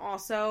 but then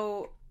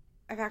also,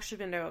 I've actually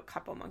been to a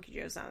couple Monkey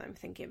Joe's now that I'm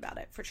thinking about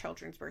it for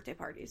children's birthday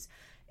parties.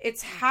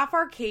 It's half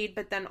arcade,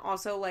 but then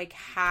also like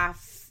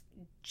half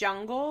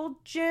jungle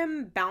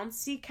gym,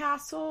 bouncy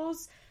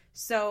castles.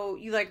 So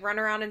you like run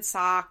around in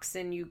socks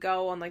and you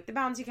go on like the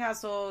bouncy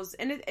castles,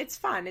 and it's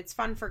fun. It's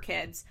fun for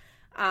kids.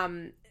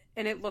 And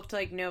it looked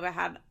like Nova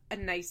had a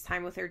nice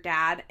time with her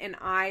dad, and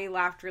I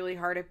laughed really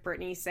hard at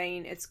Brittany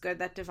saying it's good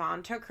that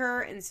Devon took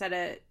her instead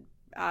of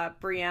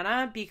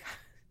Brianna,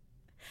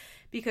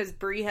 because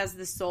Bri has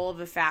the soul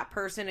of a fat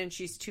person and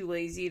she's too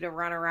lazy to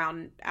run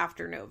around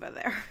after Nova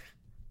there.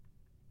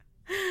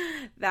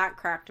 That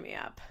cracked me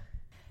up.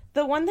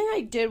 The one thing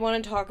I did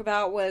want to talk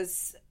about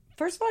was,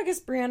 first of all, I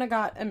guess Brianna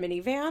got a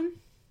minivan.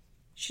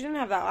 She didn't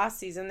have that last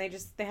season. They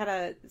had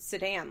a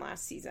sedan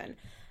last season.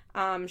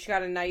 She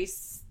got a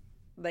nice,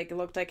 like, it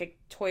looked like a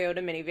Toyota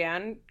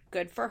minivan.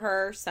 Good for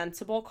her.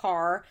 Sensible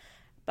car.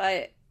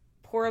 But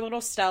poor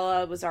little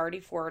Stella was already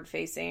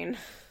forward-facing.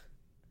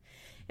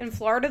 In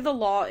Florida, the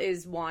law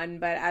is one,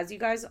 but as you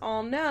guys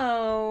all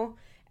know,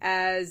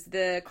 as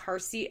the car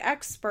seat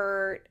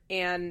expert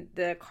and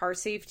the car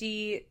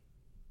safety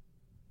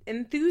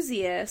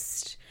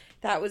enthusiast,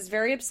 that was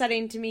very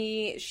upsetting to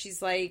me.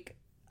 She's like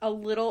a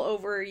little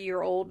over a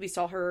year old. We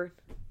saw her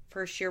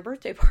for a sheer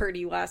birthday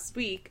party last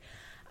week.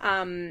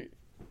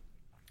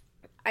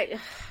 I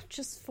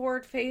just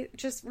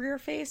rear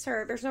face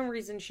her. There's no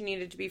reason she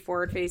needed to be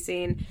forward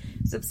facing.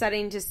 It's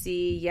upsetting to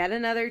see yet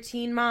another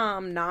teen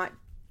mom not,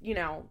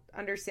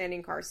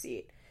 understanding car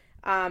seat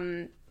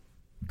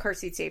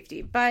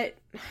safety. But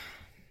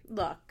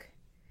look,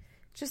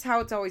 just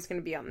how it's always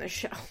going to be on this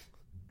show.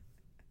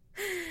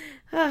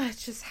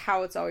 It's just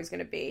how it's always going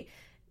to be.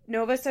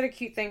 Nova said a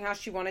cute thing how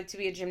she wanted to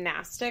be a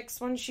gymnastics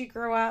when she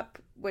grew up,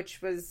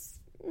 which was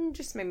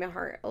just made my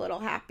heart a little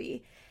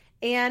happy.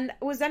 And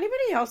was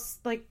anybody else,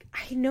 like,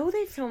 I know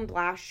they filmed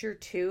last year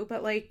too,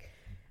 but, like,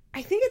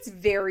 I think it's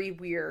very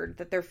weird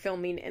that they're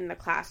filming in the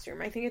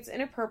classroom. I think it's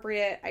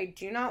inappropriate. I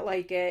do not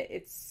like it.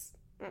 It's,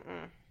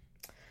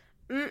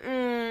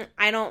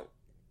 I don't,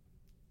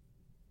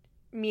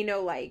 me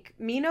no like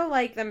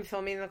them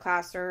filming in the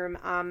classroom.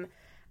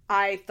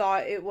 I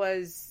thought it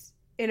was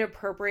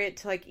inappropriate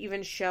to, like,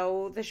 even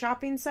show the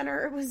shopping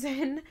center it was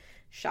in.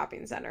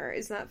 Shopping center,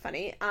 isn't that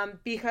funny?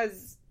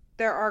 Because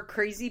there are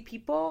crazy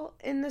people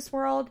in this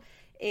world,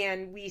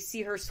 and we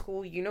see her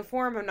school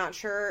uniform. I'm not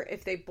sure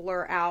if they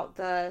blur out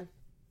the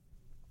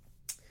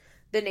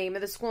name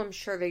of the school. I'm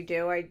sure they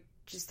do. I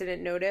just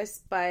didn't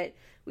notice, but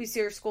we see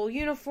her school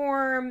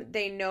uniform.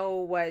 They know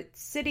what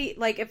city,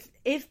 like,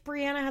 if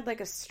Brianna had,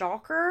 like, a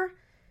stalker,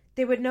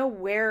 they would know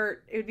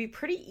where. It would be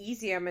pretty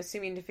easy, I'm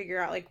assuming, to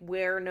figure out, like,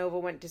 where Nova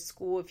went to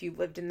school if you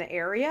lived in the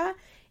area.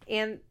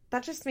 And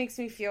that just makes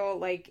me feel,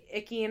 like,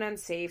 icky and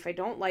unsafe. I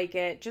don't like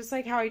it. Just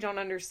like how I don't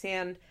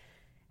understand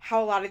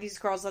how a lot of these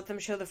girls let them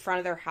show the front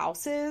of their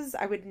houses.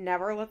 I would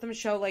never let them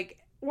show, like,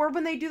 Or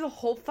when they do the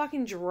whole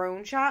fucking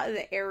drone shot of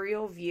the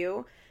aerial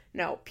view.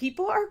 No,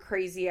 people are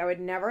crazy. I would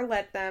never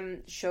let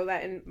them show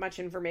that much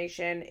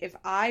information. If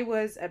I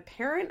was a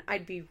parent,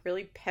 I'd be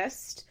really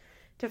pissed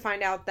to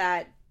find out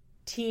that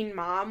Teen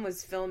Mom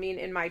was filming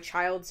in my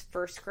child's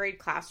first grade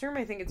classroom.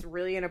 I think it's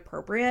really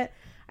inappropriate.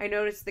 I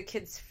noticed the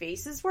kids'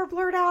 faces were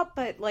blurred out,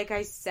 but like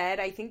I said,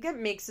 I think that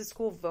makes the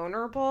school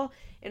vulnerable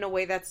in a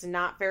way that's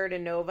not fair to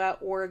Nova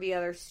or the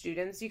other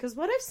students. Because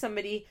what if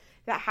somebody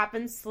that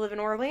happens to live in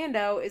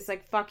Orlando is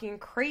like fucking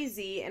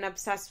crazy and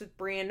obsessed with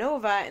Brie and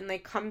Nova, and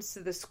like comes to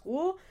the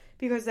school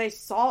because they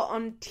saw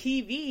on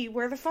TV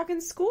where the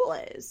fucking school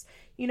is?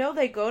 You know,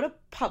 they go to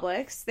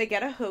Publix, they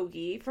get a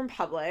hoagie from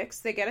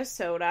Publix, they get a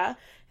soda,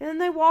 and then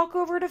they walk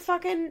over to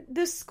fucking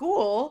the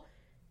school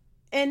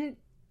and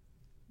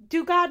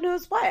do God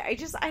knows what.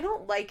 I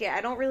don't like it.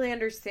 I don't really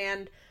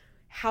understand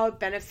how it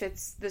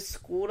benefits the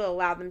school to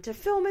allow them to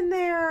film in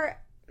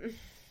there.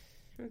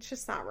 It's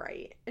just not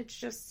right.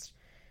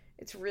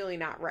 It's really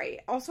not right.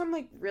 Also, I'm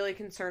like really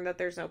concerned that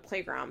there's no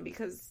playground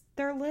because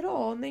they're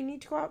little and they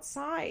need to go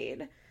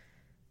outside.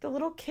 The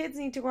little kids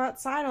need to go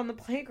outside on the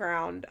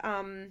playground.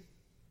 I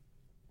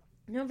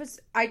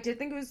did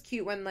think it was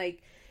cute when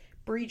like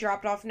Brie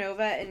dropped off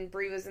Nova and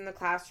Brie was in the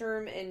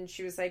classroom and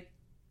she was like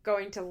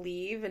going to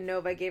leave and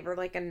Nova gave her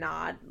like a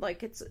nod,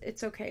 like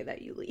it's okay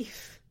that you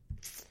leave.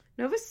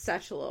 Nova's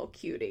such a little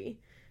cutie.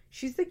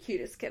 She's the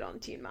cutest kid on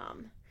Teen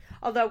Mom.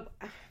 Although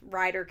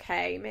Ryder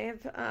K may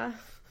have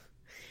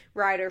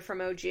Ryder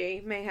from OG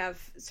may have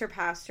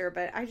surpassed her,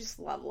 but I just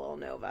love little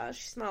Nova.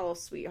 She's my little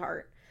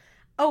sweetheart.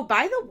 Oh,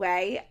 by the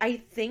way, I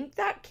think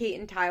that Kate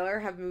and Tyler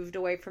have moved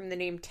away from the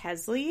name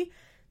Tesley.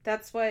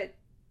 That's what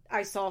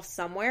I saw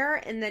somewhere.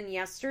 And then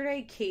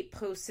yesterday, Kate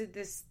posted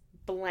this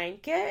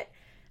blanket.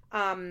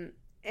 And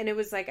it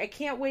was like, I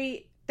can't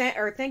wait.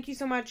 Thank you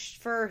so much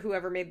for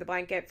whoever made the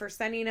blanket for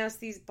sending us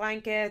these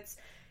blankets.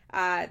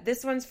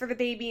 This one's for the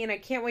baby, and I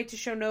can't wait to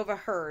show Nova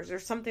hers, or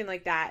something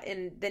like that.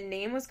 And the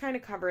name was kind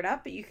of covered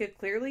up, but you could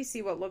clearly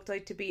see what looked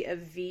like to be a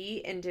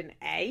V and an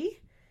A.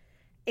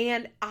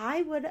 And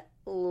I would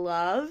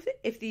love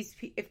if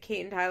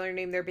Kate and Tyler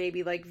named their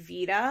baby like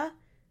Vita,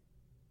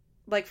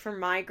 like from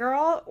My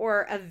Girl,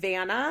 or a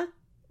Vanna,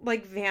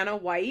 like Vanna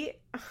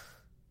White.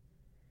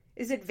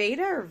 Is it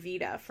Veda or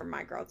Vita from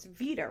My Girl? It's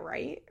Vita,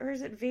 right? Or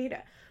is it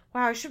Veda?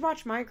 Wow, I should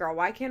watch My Girl.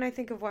 Why can't I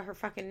think of what her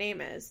fucking name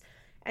is?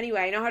 Anyway,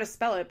 I know how to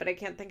spell it, but I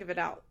can't think of it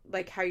out,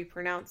 like how you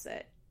pronounce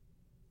it.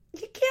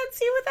 You can't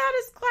see without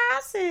his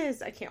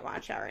glasses. I can't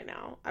watch that right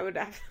now. I would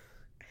have,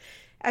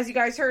 as you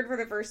guys heard for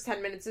the first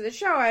 10 minutes of the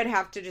show, I'd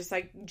have to just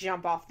like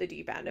jump off the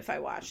deep end if I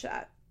watched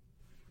that.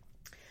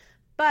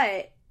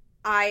 But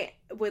I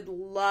would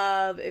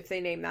love if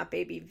they named that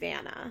baby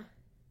Vanna.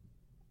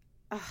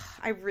 Ugh,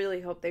 I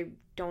really hope they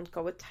don't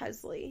go with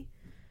Tesley.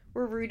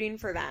 We're rooting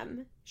for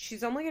them.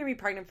 She's only going to be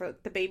pregnant for,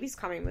 the baby's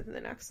coming within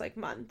the next like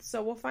month,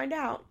 so we'll find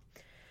out.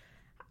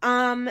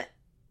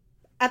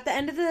 At the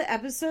end of the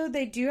episode,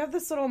 they do have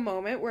this little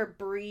moment where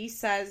Brie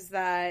says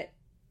that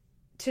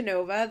to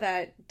Nova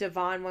that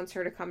Devon wants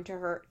her to come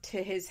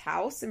to his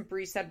house, and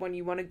Brie said, when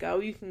you want to go,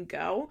 you can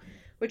go,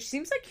 which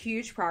seems like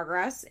huge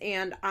progress,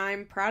 and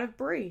I'm proud of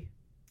Brie.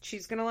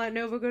 She's going to let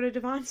Nova go to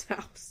Devon's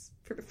house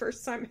for the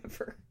first time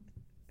ever.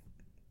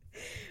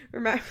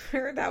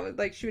 Remember, that was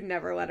like, she would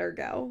never let her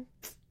go.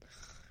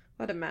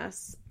 What a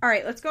mess. All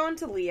right, let's go on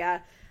to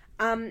Leah.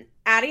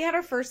 Addie had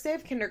her first day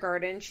of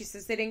kindergarten. She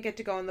says they didn't get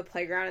to go on the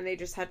playground and they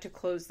just had to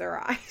close their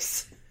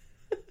eyes.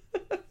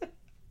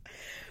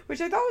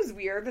 Which I thought was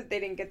weird that they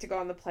didn't get to go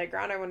on the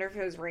playground. I wonder if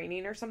it was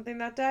raining or something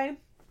that day.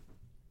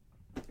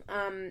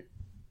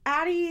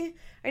 Addie,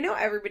 I know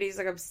everybody's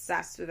like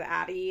obsessed with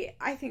Addie.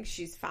 I think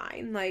she's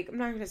fine. Like, I'm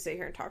not going to sit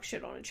here and talk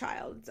shit on a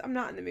child. I'm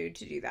not in the mood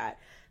to do that.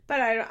 But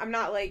I'm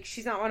not like,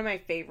 she's not one of my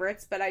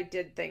favorites, but I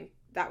did think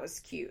that was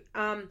cute.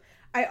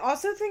 I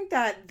also think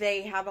that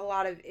they have a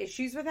lot of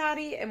issues with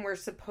Addie, and we're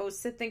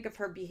supposed to think of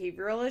her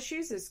behavioral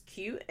issues as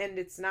cute, and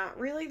it's not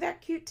really that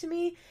cute to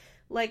me.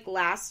 Like,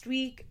 last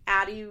week,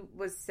 Addie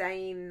was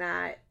saying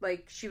that,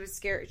 like, she was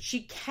scared.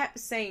 She kept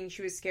saying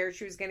she was scared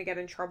she was going to get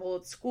in trouble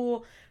at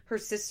school. Her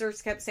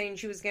sisters kept saying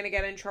she was going to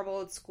get in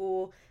trouble at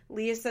school.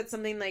 Leah said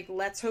something like,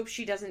 let's hope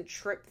she doesn't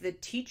trip the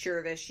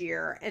teacher this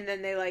year. And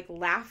then they, like,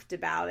 laughed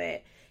about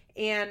it.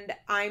 And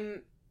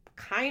I'm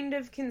kind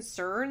of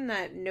concerned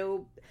that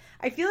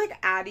I feel like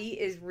Addie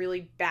is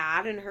really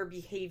bad and her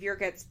behavior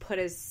gets put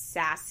as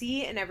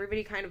sassy and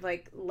everybody kind of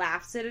like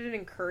laughs at it and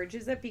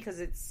encourages it because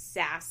it's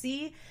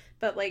sassy.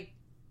 But like,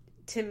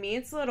 to me,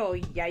 it's a little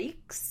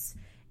yikes,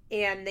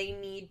 and they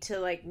need to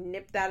like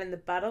nip that in the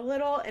bud a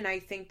little. And I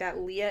think that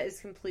Leah is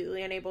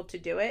completely unable to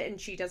do it, and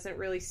she doesn't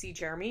really see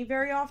Jeremy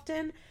very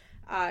often.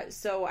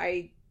 So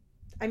I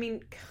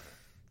mean,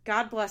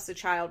 God bless the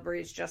child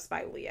raised just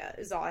by Leah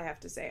is all I have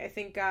to say. I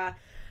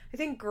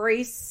think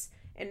Grace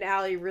and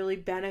Allie really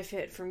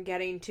benefit from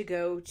getting to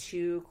go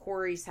to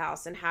Corey's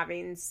house and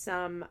having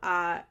some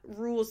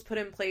rules put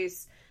in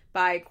place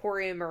by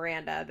Corey and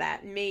Miranda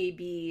that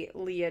maybe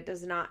Leah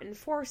does not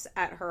enforce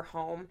at her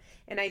home.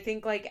 And I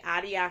think, like,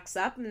 Addie acts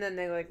up and then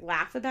they, like,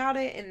 laugh about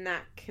it, and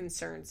that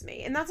concerns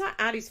me. And that's not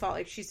Addie's fault.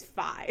 Like, she's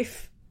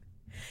 5.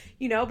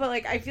 You know, but,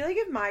 like, I feel like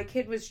if my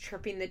kid was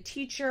tripping the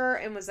teacher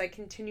and was, like,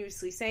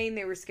 continuously saying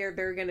they were scared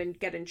they were going to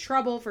get in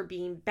trouble for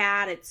being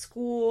bad at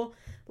school,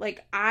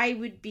 like, I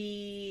would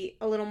be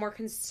a little more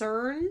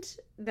concerned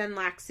than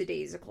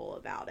lackadaisical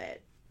about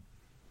it.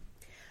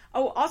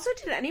 Oh, also,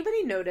 did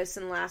anybody notice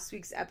in last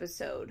week's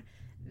episode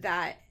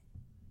that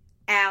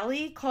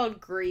Allie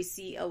called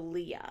Gracie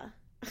Aaliyah?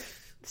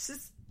 This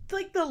is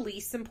like the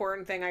least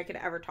important thing I could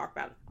ever talk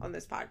about on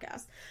this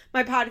podcast.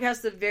 My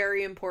podcast is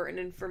very important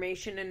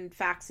information and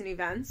facts and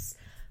events.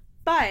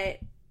 But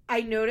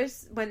I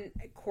noticed when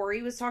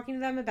Corey was talking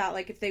to them about,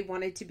 like, if they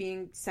wanted to be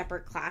in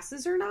separate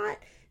classes or not,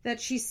 that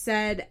she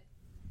said,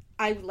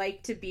 I would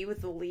like to be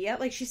with Aaliyah.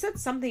 Like, she said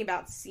something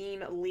about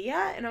seeing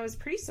Aaliyah, and I was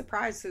pretty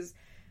surprised because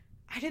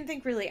I didn't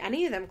think really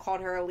any of them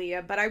called her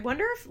Aaliyah, but I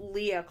wonder if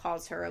Leah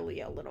calls her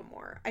Aaliyah a little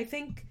more. I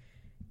think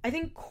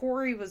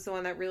Corey was the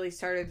one that really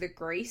started the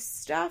Grace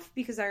stuff,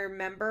 because I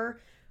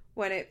remember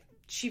when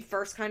she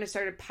first kind of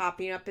started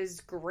popping up as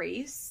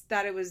Grace,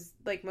 that it was,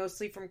 like,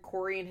 mostly from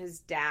Corey and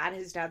his dad.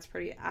 His dad's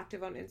pretty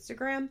active on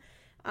Instagram.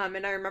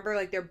 And I remember,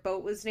 like, their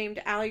boat was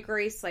named Allie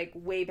Grace, like,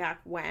 way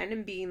back when,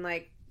 and being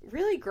like,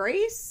 really,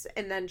 Grace?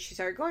 And then she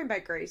started going by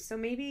Grace, so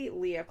maybe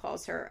Leah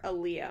calls her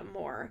Aaliyah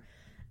more.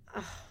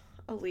 Ugh.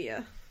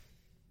 Aaliyah.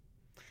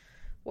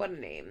 What a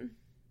name.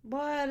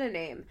 What a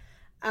name.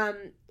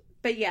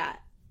 But yeah.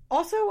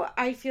 Also,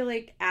 I feel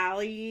like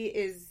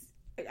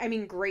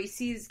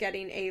Gracie's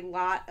getting a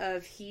lot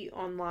of heat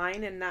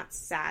online, and that's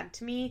sad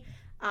to me.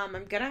 I'm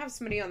going to have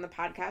somebody on the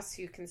podcast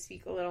who can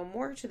speak a little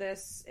more to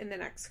this in the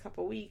next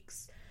couple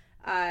weeks.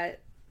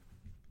 But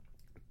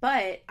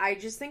I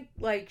just think,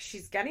 like,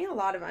 she's getting a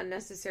lot of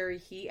unnecessary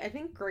heat. I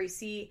think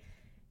Gracie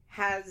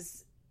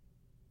has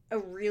a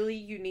really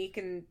unique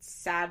and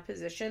sad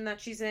position that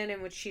she's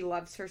in which she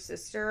loves her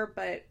sister,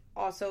 but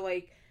also,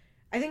 like,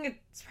 I think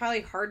it's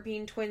probably hard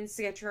being twins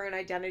to get your own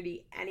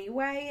identity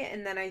anyway,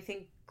 and then I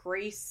think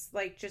Grace,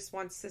 like, just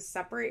wants to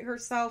separate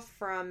herself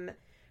from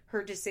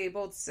her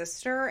disabled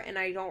sister, and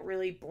I don't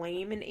really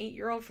blame an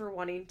 8-year-old for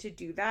wanting to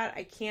do that.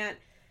 I can't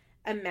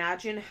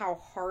imagine how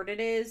hard it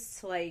is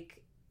to, like,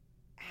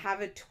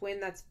 have a twin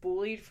that's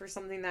bullied for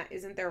something that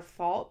isn't their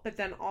fault, but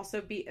then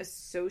also be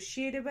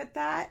associated with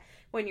that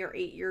when you're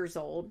 8 years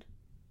old.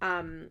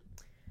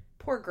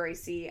 Poor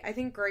Gracie. I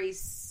think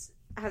Grace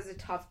has a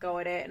tough go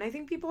at it, and I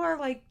think people are,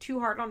 like, too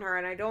hard on her,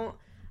 and I don't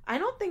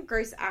think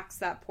Grace acts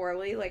that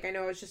poorly. Like, I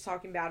know I was just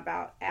talking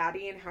about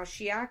Addie and how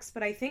she acts,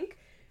 but I think,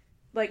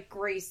 like,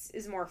 Grace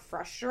is more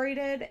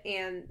frustrated,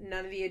 and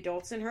none of the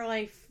adults in her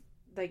life,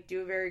 like,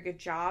 do a very good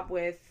job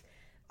with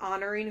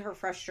honoring her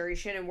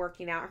frustration and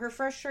working out her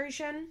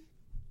frustration.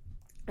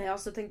 I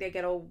also think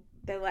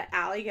they let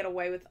Allie get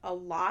away with a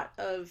lot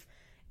of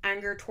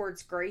anger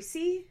towards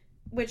Gracie,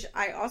 which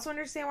I also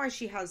understand why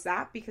she has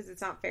that, because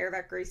it's not fair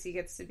that Gracie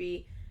gets to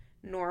be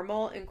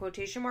normal in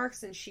quotation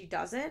marks and she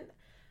doesn't.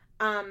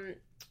 I'm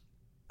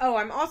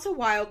also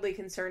wildly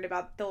concerned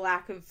about the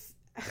lack of,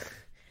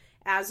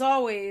 as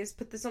always,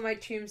 put this on my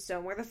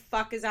tombstone, where the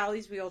fuck is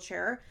Allie's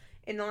wheelchair?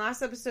 In the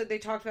last episode, they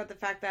talked about the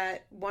fact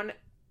that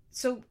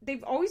so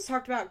they've always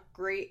talked about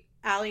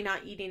Allie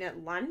not eating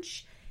at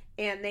lunch,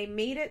 and they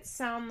made it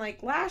sound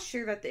like last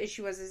year that the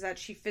issue is that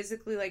she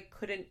physically, like,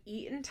 couldn't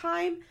eat in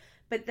time,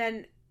 but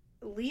then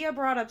Leah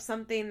brought up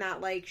something that,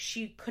 like,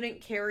 she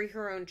couldn't carry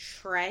her own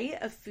tray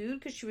of food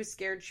because she was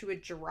scared she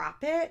would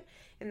drop it,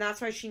 and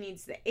that's why she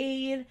needs the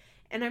aid.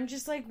 And I'm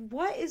just like,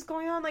 what is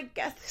going on? Like,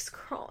 get this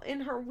girl in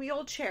her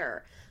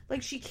wheelchair.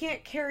 Like, she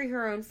can't carry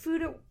her own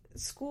food at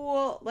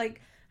school. Like,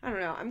 I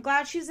don't know. I'm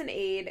glad she's an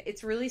aide.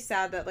 It's really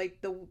sad that,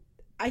 like,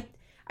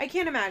 I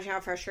can't imagine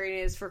how frustrating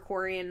it is for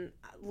Corey and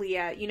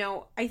Leah. You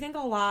know, I think a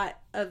lot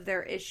of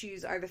their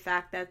issues are the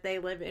fact that they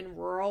live in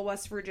rural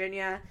West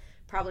Virginia,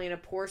 probably in a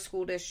poor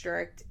school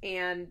district,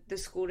 and the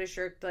school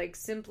district, like,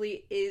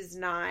 simply is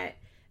not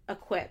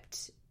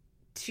equipped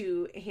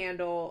to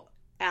handle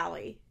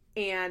Allie.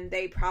 And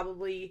they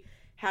probably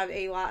have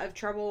a lot of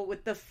trouble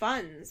with the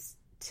funds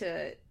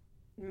to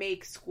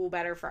make school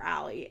better for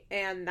Allie,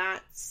 and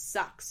that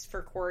sucks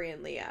for Corey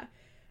and Leah.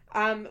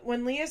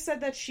 When Leah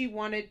said that she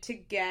wanted to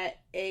get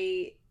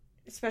a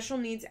special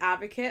needs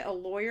advocate, a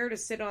lawyer, to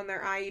sit on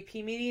their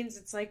IEP meetings,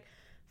 it's like,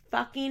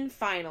 fucking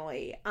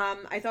finally.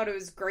 I thought it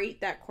was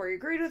great that Corey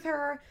agreed with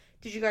her.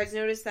 Did you guys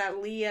notice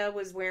that Leah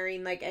was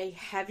wearing, like, a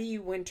heavy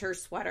winter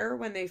sweater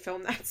when they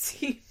filmed that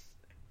scene?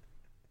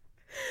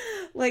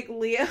 Like,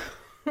 Leah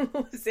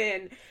was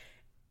in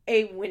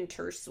a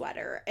winter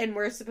sweater, and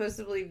we're supposed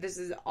to believe this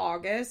is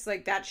August.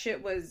 Like, that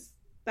shit was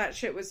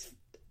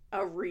a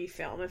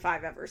refilm if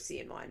I've ever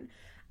seen one.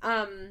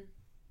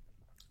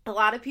 A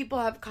lot of people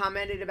have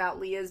commented about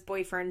Leah's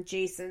boyfriend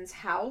Jason's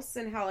house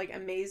and how, like,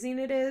 amazing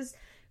it is.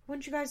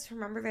 Wouldn't you guys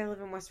remember they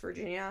live in West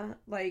Virginia?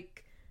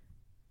 Like,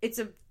 it's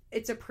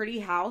a pretty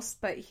house,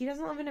 but he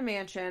doesn't live in a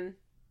mansion.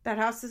 That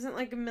house isn't,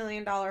 like, $1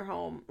 million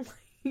home.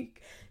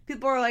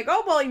 People are like,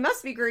 oh, well, he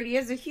must be great. He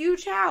has a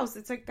huge house.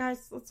 It's like,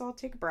 guys, let's all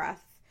take a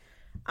breath.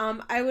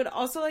 I would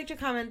also like to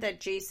comment that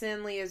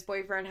Jason, Leah's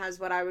boyfriend, has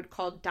what I would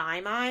call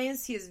dime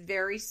eyes. He has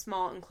very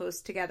small and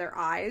close together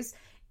eyes,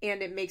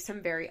 and it makes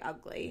him very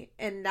ugly.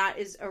 And that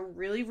is a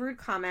really rude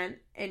comment.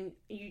 And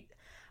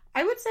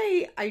I would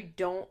say I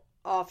don't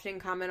often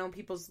comment on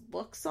people's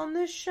looks on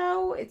this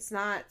show. It's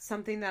not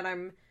something that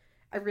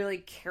I really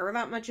care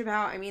that much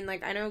about. I mean,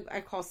 like, I know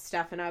I call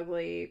Stefan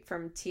ugly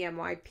from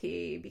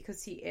TMYP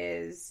because he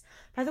is.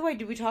 By the way,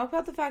 did we talk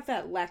about the fact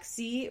that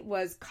Lexi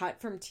was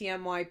cut from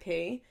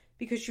TMYP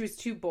because she was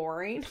too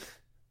boring?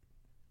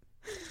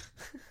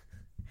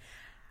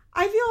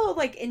 I feel,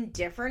 like,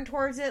 indifferent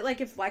towards it. Like,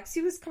 if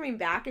Lexi was coming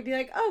back, I'd be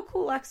like, oh,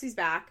 cool, Lexi's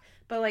back.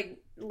 But, like,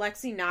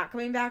 Lexi not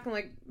coming back, I'm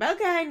like,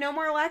 okay, no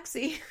more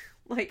Lexi.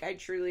 Like, I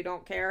truly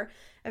don't care.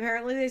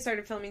 Apparently, they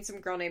started filming some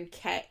girl named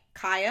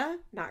Kaya,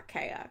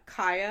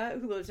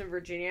 who lives in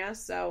Virginia.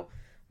 So,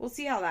 we'll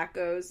see how that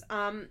goes.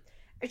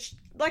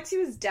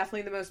 Lexi was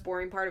definitely the most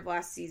boring part of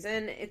last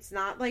season. It's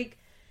not even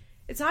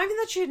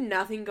that she had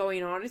nothing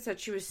going on. It's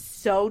that she was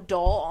so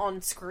dull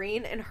on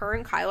screen. And her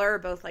and Kyler are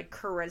both, like,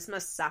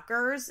 charisma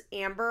suckers.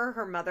 Amber,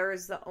 her mother,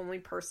 is the only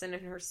person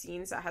in her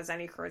scenes that has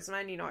any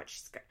charisma. And you know what?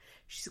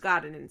 She's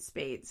got it in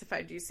spades, if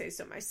I do say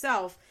so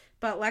myself.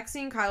 But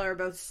Lexi and Kyler are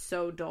both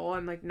so dull.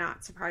 I'm, like,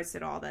 not surprised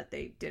at all that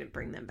they didn't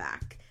bring them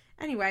back.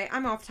 Anyway,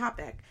 I'm off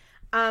topic.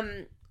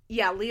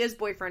 Yeah, Leah's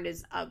boyfriend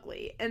is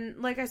ugly.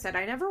 And like I said,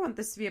 I never want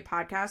this to be a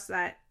podcast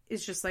that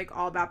is just, like,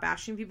 all about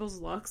bashing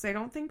people's looks. I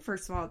don't think,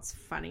 first of all, it's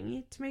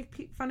funny to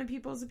make fun of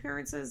people's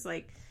appearances.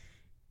 Like,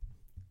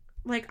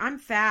 I'm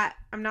fat.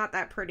 I'm not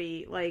that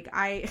pretty. Like,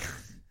 I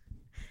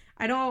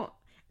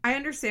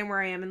understand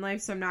where I am in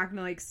life, so I'm not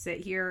gonna, like, sit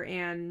here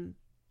and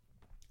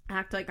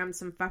act like I'm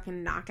some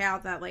fucking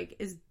knockout that, like,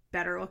 is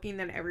better looking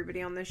than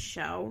everybody on this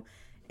show.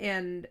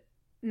 And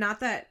not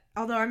that,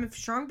 although I'm a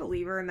strong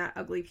believer in that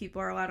ugly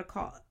people are allowed to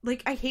call,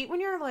 like, I hate when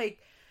you're like,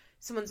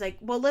 someone's like,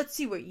 well, let's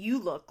see what you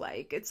look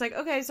like. It's like,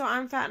 okay, so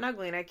I'm fat and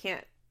ugly and I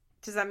can't,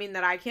 does that mean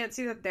that I can't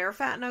see that they're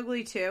fat and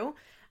ugly too?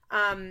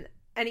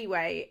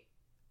 Anyway,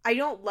 I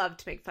don't love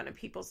to make fun of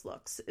people's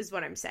looks, is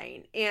what I'm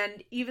saying.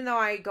 And even though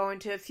I go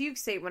into a fugue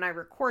state when I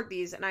record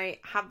these, and I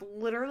have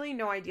literally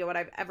no idea what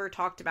I've ever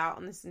talked about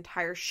on this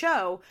entire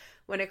show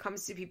when it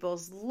comes to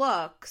people's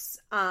looks,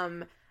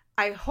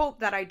 I hope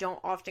that I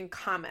don't often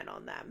comment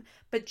on them.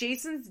 But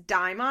Jason's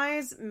dime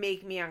eyes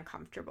make me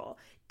uncomfortable.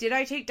 Did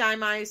I take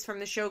dime eyes from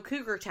the show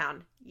Cougar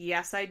Town?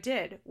 Yes, I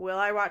did. Will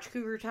I watch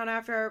Cougar Town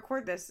after I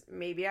record this?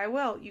 Maybe I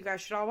will. You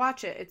guys should all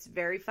watch it. It's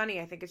very funny.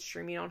 I think it's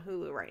streaming on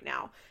Hulu right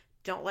now.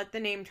 Don't let the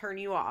name turn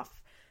you off.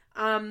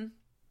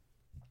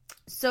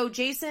 So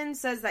Jason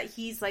says that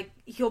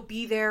he'll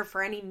be there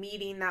for any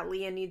meeting that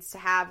Leah needs to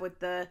have with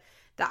the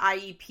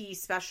IEP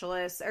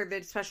specialist or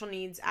the special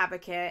needs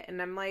advocate.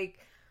 And I'm like,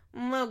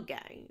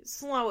 okay,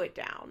 slow it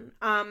down.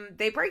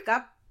 They break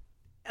up,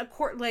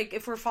 like,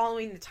 if we're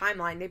following the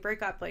timeline, they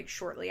break up, like,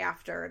 shortly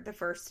after the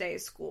first day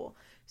of school.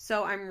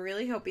 So I'm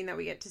really hoping that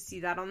we get to see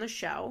that on the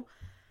show.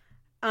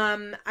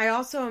 I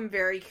also am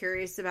very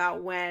curious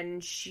about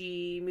when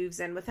she moves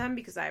in with him,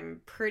 because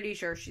I'm pretty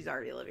sure she's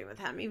already living with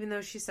him, even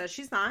though she says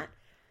she's not.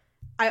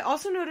 I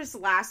also noticed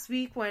last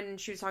week when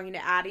she was talking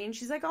to Addie, and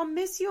she's like, I'll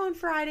miss you on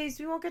Fridays.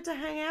 We won't get to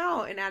hang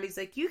out. And Addie's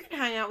like, you can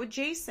hang out with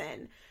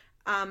Jason.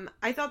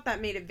 I thought that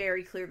made it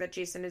very clear that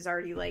Jason is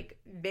already, like,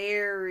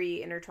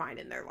 very intertwined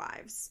in their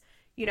lives.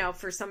 You know,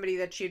 for somebody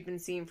that she had been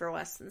seeing for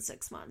less than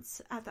 6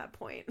 months at that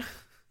point.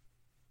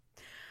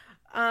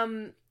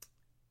 I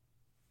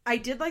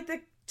did like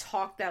the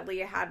talk that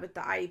Leah had with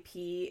the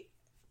IEP,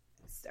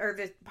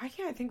 why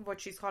can't I think of what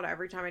she's called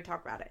every time I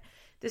talk about it?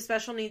 The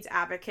special needs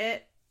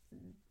advocate.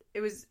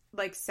 It was,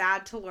 like,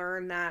 sad to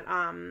learn that,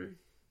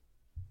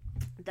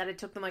 that it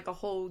took them, like, a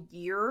whole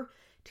year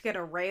to get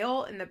a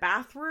rail in the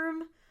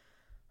bathroom.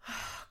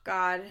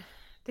 God,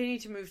 they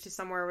need to move to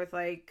somewhere with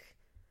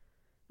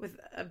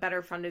a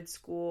better funded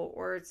school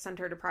or send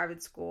her to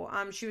private school.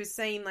 She was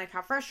saying, like,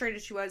 how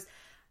frustrated she was.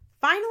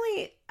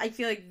 Finally, I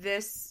feel like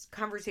this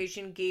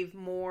conversation gave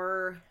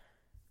more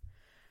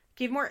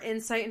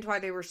insight into why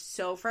they were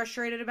so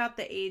frustrated about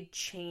the aide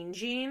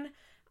changing.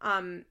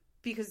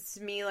 Because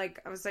to me, like,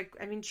 I was like,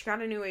 I mean, she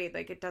got a new aide,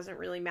 like, it doesn't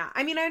really matter.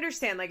 I mean, I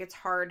understand, like, it's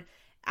hard.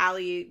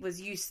 Allie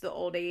was used to the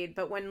old aide,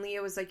 but when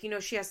Leah was like, you know,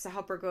 she has to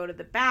help her go to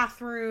the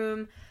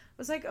bathroom, I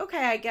was like,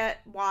 okay, I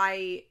get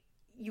why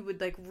you would,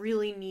 like,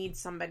 really need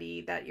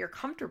somebody that you're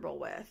comfortable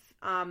with.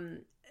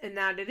 And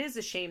that it is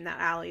a shame that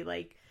Allie,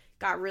 like,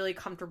 got really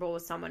comfortable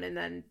with someone and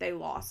then they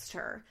lost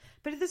her.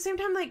 But at the same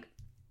time, like,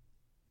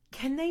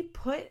 can they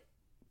put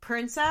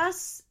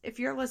Princess, if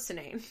you're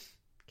listening,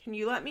 can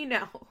you let me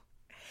know?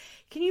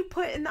 Can you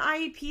put in the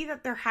IEP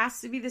that there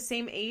has to be the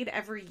same aide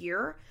every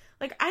year?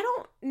 Like, I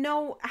don't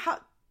know how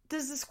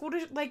does the school,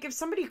 like, if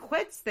somebody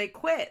quits, they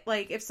quit.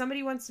 Like, if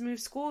somebody wants to move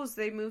schools,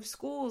 they move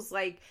schools.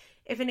 Like,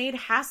 if an aide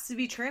has to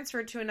be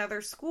transferred to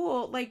another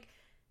school, like,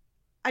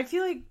 I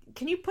feel like,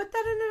 can you put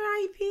that in an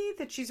IEP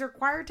that she's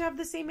required to have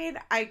the same aide?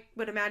 I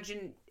would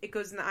imagine it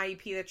goes in the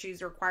IEP that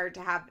she's required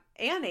to have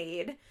an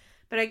aide,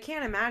 but I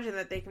can't imagine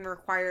that they can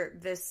require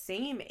the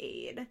same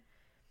aid.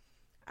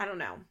 I don't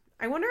know.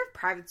 I wonder if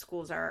private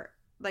schools are,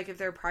 like, if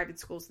there are private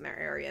schools in their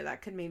area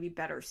that could maybe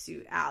better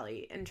suit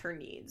Allie and her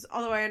needs.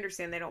 Although I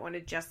understand they don't want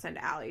to just send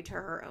Allie to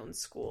her own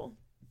school.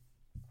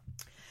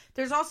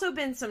 There's also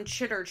been some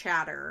chitter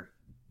chatter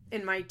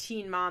in my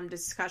teen mom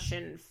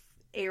discussion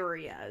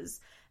areas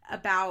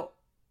about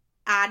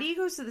Addie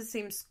goes to the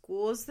same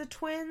school as the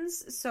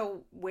twins.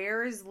 So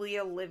where is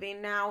Leah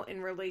living now in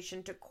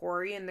relation to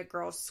Corey and the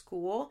girls'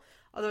 school?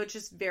 Although it's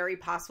just very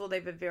possible they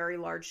have a very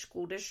large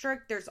school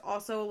district. There's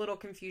also a little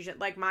confusion,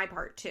 like my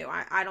part too.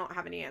 I don't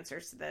have any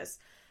answers to this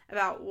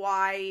about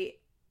why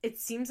it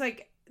seems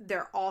like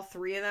all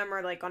three of them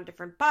are like on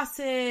different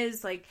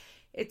buses. Like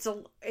it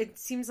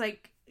seems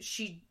like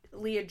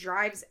Leah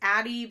drives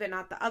Addie, but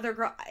not the other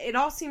girl. It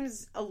all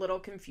seems a little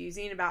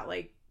confusing about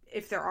like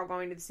if they're all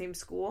going to the same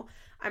school.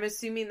 I'm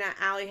assuming that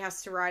Allie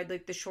has to ride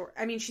like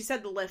she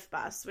said the Lyft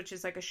bus, which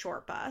is like a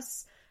short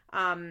bus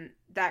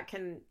that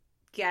can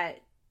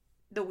get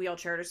the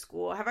wheelchair to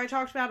school. Have I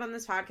talked about on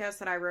this podcast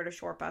that I rode a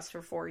short bus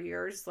for 4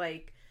 years?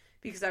 Like,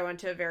 because I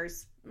went to very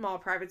small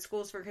private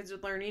schools for kids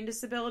with learning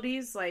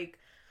disabilities. Like,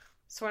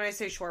 so when I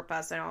say short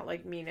bus, I don't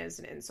like mean it as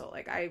an insult.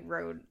 Like, I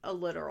rode a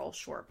literal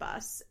short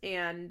bus,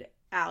 and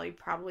Allie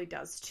probably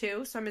does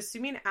too. So I'm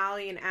assuming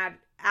Allie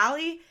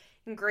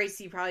and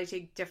Gracie probably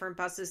take different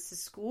buses to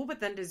school, but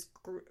then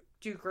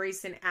do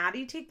Grace and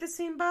Addie take the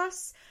same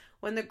bus?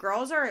 When the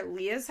girls are at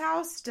Leah's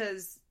house,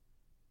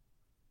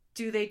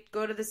 do they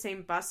go to the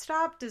same bus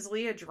stop? Does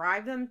Leah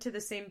drive them to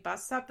the same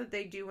bus stop that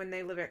they do when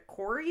they live at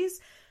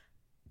Corey's?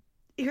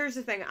 Here's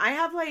the thing. I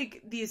have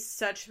like these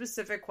such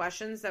specific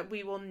questions that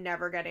we will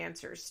never get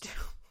answers to.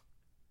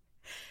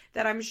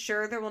 That I'm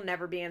sure there will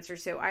never be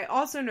answers to. I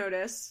also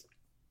noticed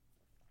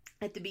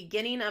at the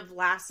beginning of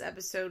last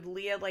episode,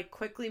 Leah like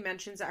quickly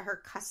mentions that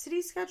her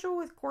custody schedule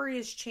with Corey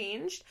has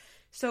changed.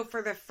 So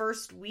for the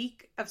first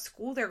week of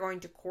school, they're going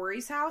to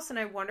Corey's house. And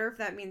I wonder if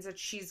that means that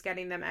she's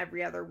getting them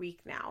every other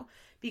week now.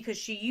 Because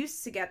she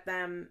used to get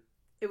them,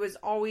 it was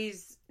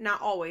always,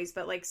 not always,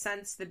 but like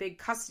since the big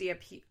custody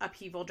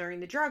upheaval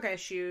during the drug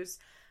issues,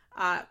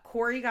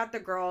 Corey got the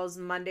girls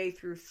Monday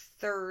through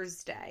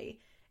Thursday.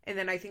 And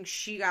then I think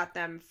she got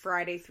them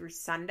Friday through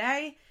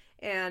Sunday.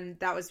 And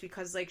that was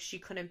because like she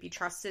couldn't be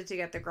trusted to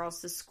get the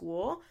girls to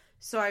school.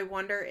 So I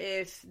wonder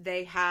if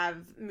they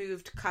have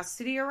moved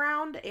custody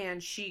around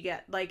and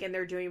and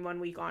they're doing 1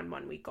 week on,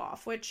 1 week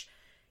off, which,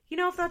 you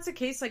know, if that's the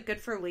case, like good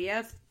for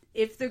Leah.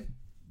 If the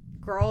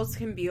girls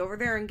can be over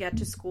there and get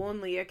to school and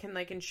Leah can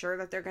like ensure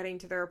that they're getting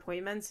to their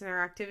appointments and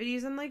their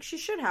activities, and like she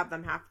should have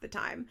them half the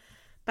time.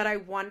 But I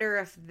wonder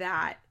if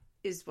that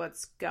is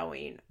what's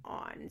going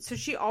on. So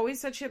she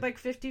always said she had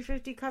like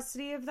 50-50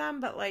 custody of them,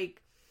 but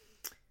like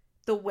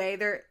the way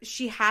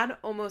she had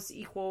almost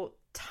equal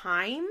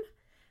time.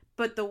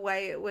 But the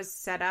way it was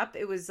set up,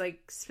 it was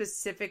like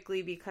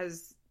specifically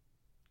because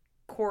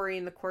Corey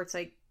and the courts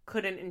like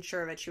couldn't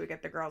ensure that she would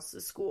get the girls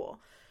to school.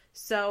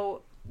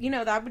 So, you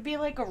know, that would be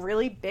like a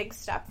really big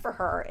step for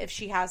her if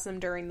she has them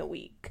during the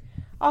week.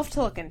 I'll have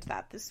to look into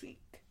that this week.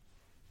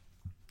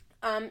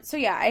 So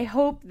yeah, I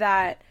hope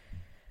that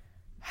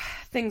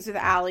things with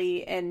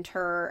Allie and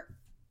her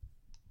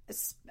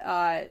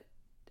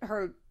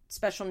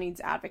special needs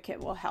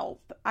advocate will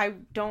help. I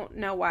don't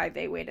know why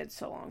they waited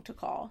so long to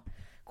call.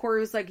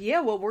 Corey was like,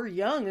 yeah, well, we're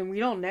young and we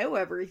don't know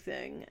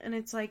everything. And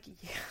it's like,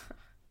 yeah.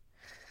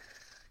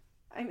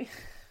 I mean,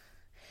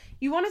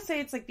 you want to say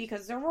it's like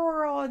because they're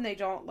rural and they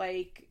don't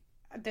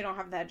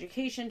have the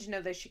education to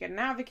know they should get an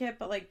advocate,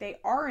 but like they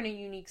are in a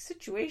unique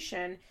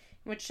situation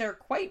in which they're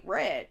quite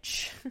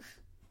rich.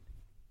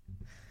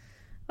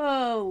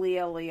 Oh,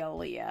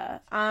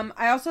 Leah.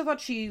 I also thought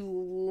she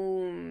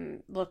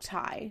looked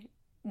high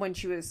when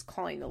she was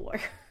calling the lawyer.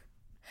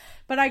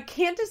 But I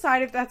can't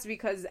decide if that's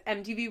because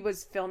MTV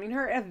was filming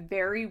her at a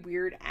very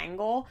weird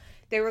angle.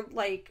 They were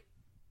like,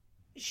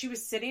 she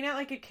was sitting at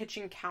like a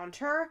kitchen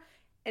counter,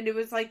 and it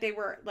was like they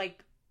were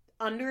like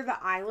under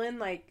the island,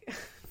 like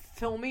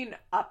filming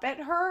up at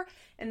her,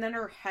 and then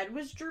her head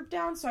was drooped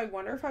down. So I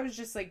wonder if I was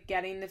just like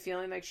getting the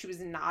feeling like she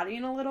was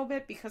nodding a little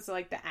bit because of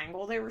like the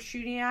angle they were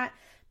shooting at.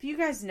 But you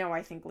guys know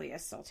I think Leah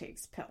still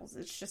takes pills.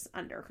 It's just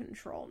under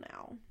control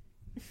now.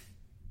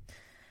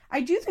 I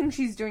do think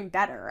she's doing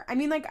better. I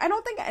mean, like, I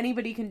don't think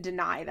anybody can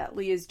deny that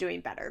Leah's doing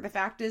better. The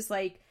fact is,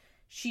 like,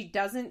 she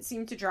doesn't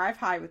seem to drive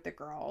high with the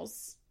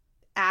girls.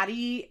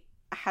 Addie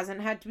hasn't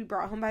had to be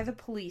brought home by the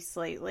police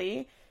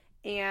lately.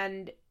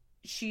 And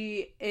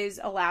she is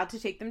allowed to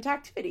take them to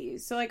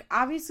activities. So, like,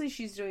 obviously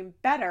she's doing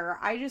better.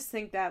 I just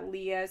think that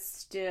Leah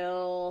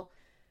still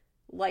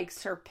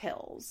likes her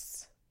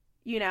pills,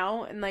 you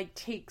know? And, like,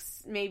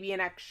 takes maybe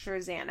an extra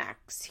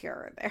Xanax here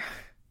or there.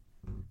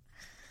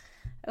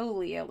 Oh,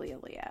 Leah.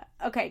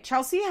 Okay,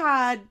 Chelsea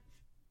had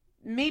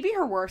maybe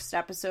her worst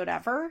episode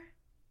ever.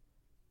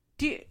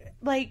 Is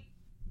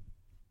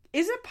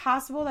it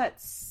possible that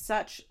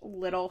such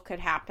little could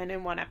happen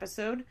in one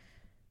episode?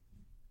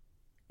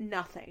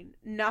 Nothing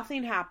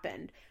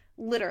happened.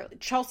 Literally,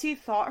 Chelsea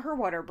thought her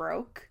water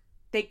broke.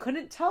 They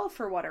couldn't tell if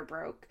her water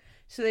broke.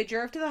 So they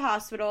drove to the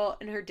hospital,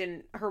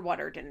 and her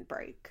water didn't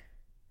break.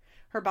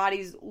 Her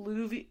body's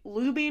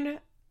lubing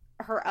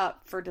her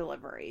up for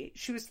delivery.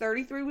 She was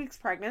 33 weeks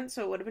pregnant,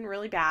 so it would have been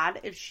really bad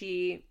if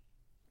she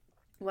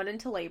went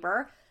into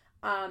labor.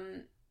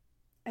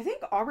 I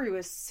think Aubrey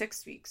was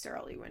 6 weeks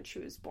early when she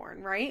was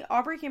born, right?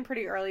 Aubrey came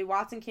pretty early.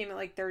 Watson came at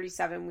like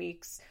 37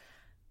 weeks.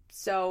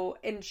 So,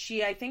 and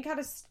she, I think, had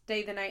to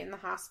stay the night in the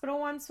hospital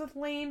once with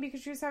Lane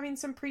because she was having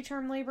some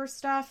preterm labor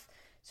stuff.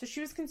 So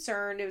she was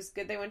concerned. It was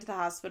good they went to the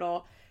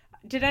hospital.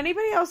 Did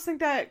anybody else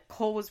think that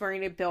Cole was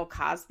wearing a Bill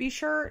Cosby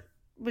shirt?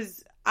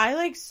 I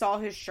like saw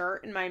his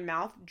shirt and my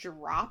mouth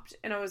dropped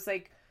and I was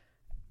like,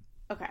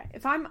 okay,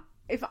 if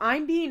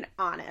I'm being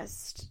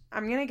honest,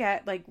 I'm going to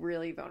get like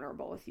really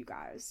vulnerable with you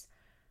guys.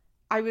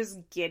 I was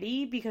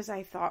giddy because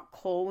I thought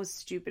Cole was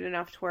stupid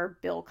enough to wear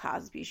a Bill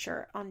Cosby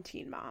shirt on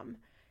Teen Mom.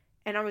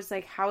 And I was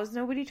like, how has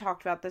nobody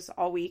talked about this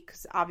all week?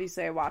 Because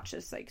obviously I watched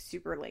this like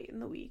super late in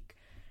the week.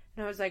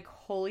 And I was like,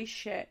 holy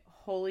shit,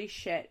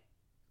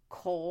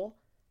 Cole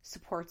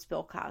supports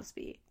Bill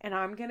Cosby. And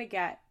I'm going to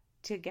get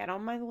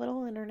on my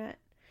little internet,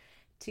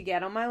 to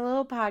get on my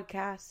little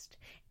podcast,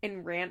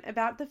 and rant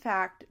about the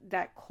fact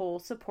that Cole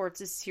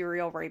supports a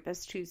serial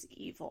rapist who's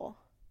evil.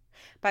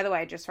 By the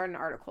way, I just read an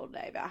article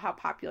today about how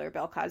popular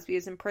Bill Cosby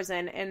is in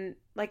prison, and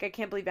like I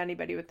can't believe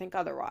anybody would think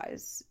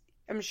otherwise.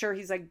 I'm sure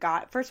he's like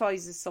first of all,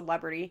 he's a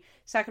celebrity.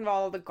 Second of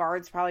all the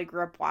guards probably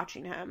grew up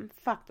watching him.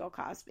 Fuck Bill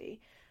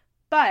Cosby.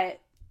 But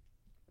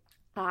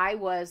I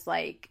was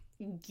like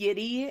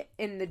giddy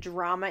in the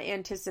drama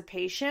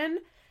anticipation,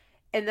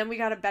 and then we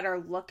got a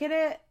better look at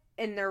it,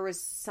 and there was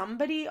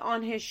somebody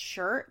on his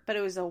shirt, but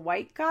it was a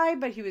white guy,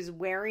 but he was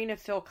wearing a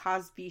Phil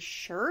Cosby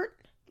shirt,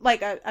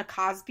 like a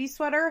Cosby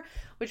sweater,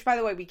 which, by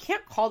the way, we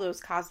can't call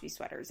those Cosby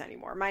sweaters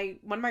anymore.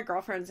 One of my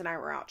girlfriends and I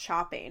were out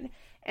shopping,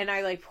 and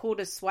I like pulled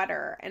a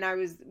sweater, and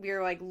we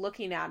were like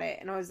looking at it,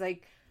 and I was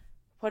like,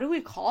 what do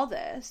we call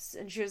this?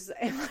 And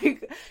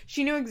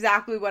she knew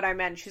exactly what I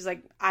meant. She's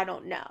like, I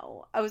don't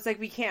know. I was like,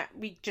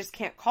 we just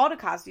can't call it a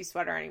Cosby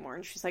sweater anymore.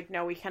 And she's like,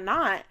 no, we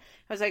cannot.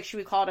 I was like, should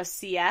we call it a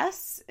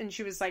CS? And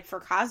she was like,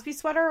 for Cosby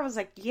sweater? I was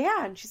like,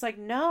 yeah. And she's like,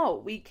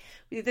 no,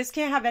 this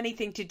can't have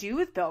anything to do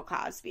with Bill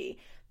Cosby.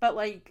 But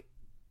like,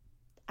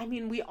 I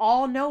mean, we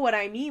all know what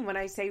I mean when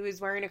I say he was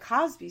wearing a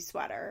Cosby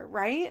sweater,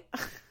 right?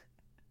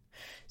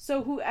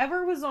 So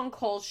whoever was on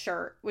Cole's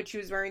shirt, which he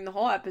was wearing the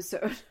whole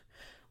episode,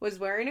 was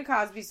wearing a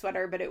Cosby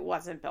sweater, but it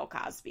wasn't Bill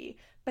Cosby.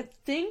 But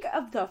think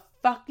of the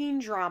fucking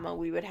drama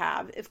we would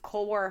have if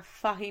Cole wore a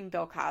fucking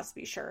Bill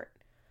Cosby shirt.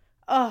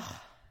 Ugh.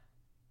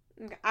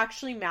 I'm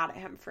actually mad at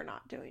him for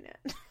not doing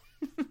it.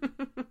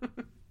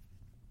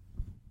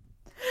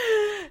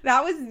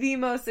 That was the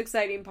most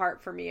exciting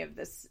part for me of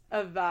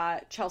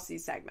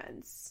Chelsea's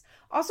segments.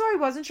 Also, I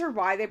wasn't sure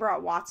why they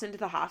brought Watson to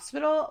the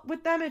hospital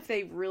with them if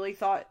they really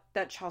thought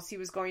that Chelsea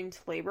was going to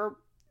labor,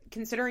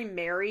 considering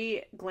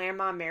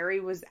Grandma Mary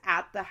was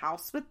at the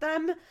house with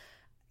them.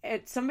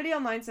 Somebody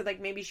online said,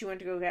 like, maybe she went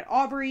to go get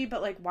Aubrey,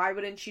 but, like, why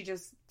wouldn't she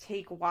just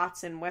take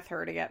Watson with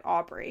her to get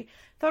Aubrey?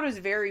 I thought it was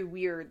very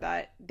weird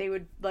that they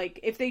would, like,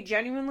 if they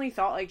genuinely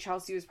thought, like,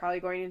 Chelsea was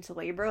probably going into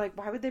labor, like,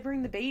 why would they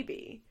bring the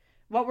baby?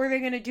 What were they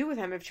going to do with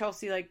him if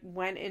Chelsea, like,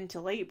 went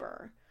into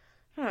labor?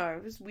 I don't know,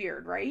 it was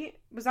weird, right?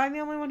 Was I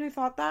the only one who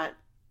thought that?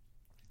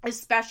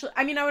 Especially,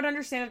 I mean, I would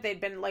understand if they'd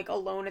been, like,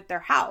 alone at their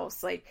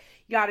house. Like,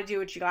 you gotta do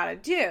what you gotta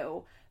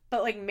do.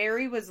 But, like,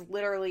 Mary was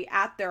literally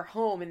at their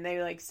home, and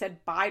they, like,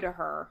 said bye to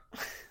her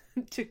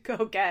to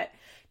go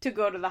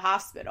to the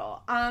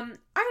hospital. I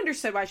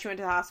understood why she went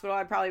to the hospital.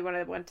 I probably would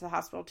have went to the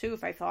hospital, too,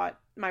 if I thought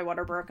my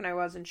water broke and I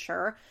wasn't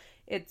sure.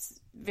 It's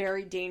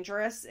very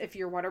dangerous if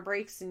your water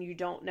breaks and you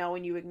don't know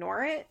and you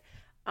ignore it.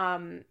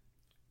 So,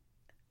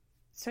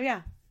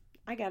 yeah,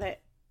 I get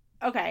it.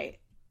 Okay.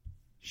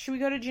 Should we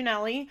go to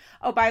Janelle?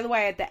 Oh, by the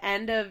way, at the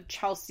end of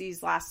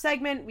Chelsea's last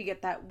segment, we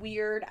get that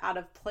weird,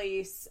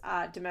 out-of-place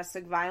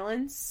domestic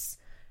violence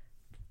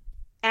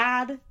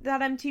ad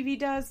that MTV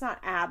does. Not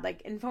ad,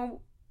 like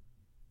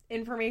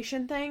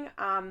information thing.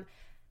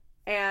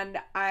 And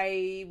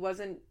I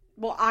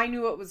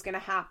knew it was going to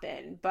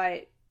happen,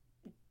 but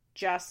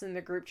Jess in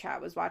the group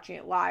chat was watching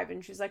it live,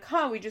 and she's like,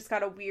 we just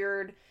got a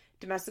weird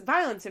domestic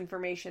violence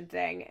information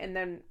thing, and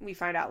then we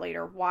find out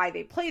later why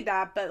they played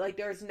that, but like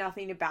there's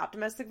nothing about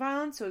domestic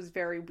violence, so it was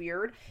very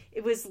weird.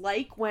 It was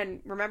like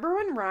remember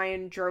when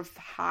Ryan drove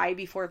high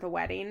before the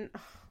wedding?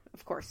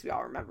 Of course we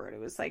all remember it. It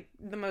was like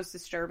the most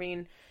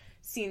disturbing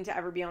scene to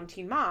ever be on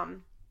Teen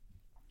Mom.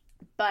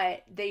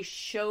 But they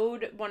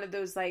showed one of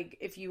those, like,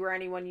 if you or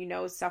anyone you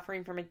know is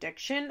suffering from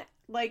addiction,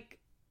 like,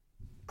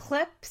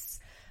 clips.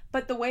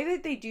 But the way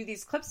that they do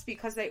these clips,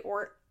 because they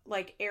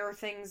air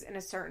things in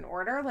a certain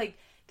order, like,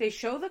 they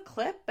show the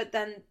clip, but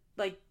then,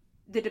 like,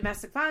 the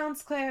domestic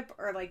violence clip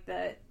or, like,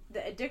 the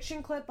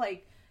addiction clip,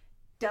 like,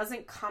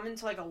 doesn't come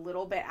until, like, a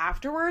little bit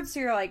afterwards. So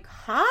you're like,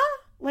 huh?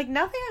 Like,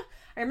 nothing.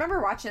 I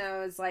remember watching it,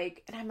 I was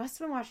like, and I must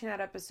have been watching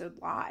that episode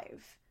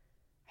live.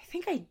 I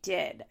think I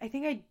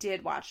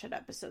did watch that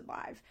episode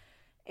live.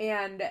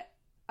 And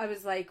I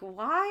was like,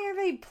 why are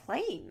they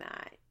playing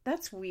that?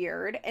 that's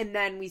weird. And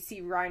then we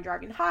see Ryan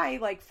Dragon High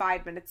like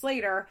 5 minutes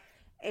later.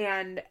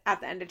 And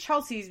at the end of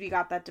Chelsea's, we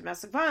got that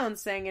domestic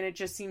violence thing. And it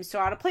just seems so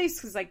out of place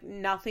because like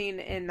nothing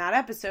in that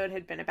episode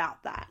had been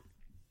about that.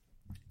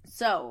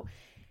 So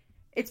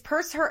it's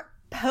post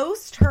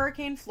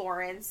Hurricane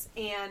Florence.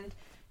 And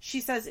she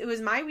says, it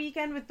was my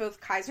weekend with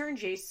both Kaiser and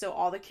Jace. So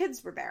all the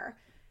kids were there.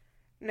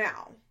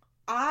 Now,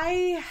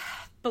 I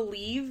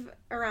believe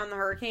around the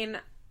hurricane,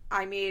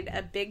 I made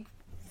a big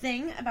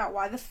thing about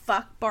why the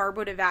fuck Barb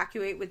would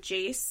evacuate with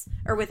Jace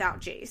or without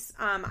Jace.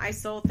 I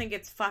still think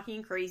it's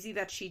fucking crazy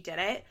that she did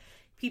it.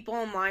 People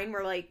online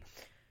were like,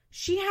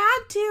 she had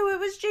to. It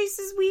was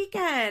Jace's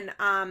weekend.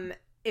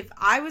 If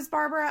I was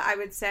Barbara, I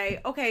would say,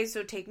 okay,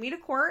 so take me to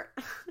court.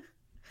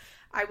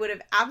 I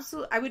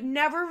would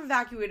never have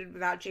evacuated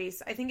without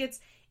Jace. I think it's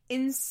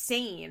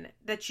insane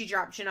that she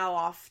dropped Janelle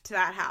off to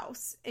that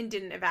house and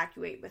didn't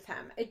evacuate with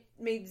him. It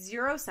made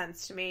zero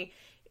sense to me.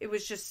 It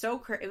was just so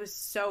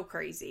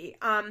crazy.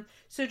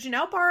 So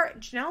Janelle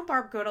and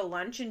Barb go to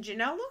lunch, and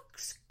Janelle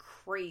looks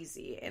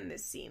crazy in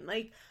this scene.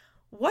 Like,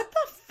 what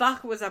the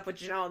fuck was up with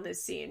Janelle in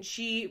this scene?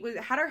 She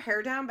had her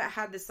hair down, but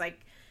had this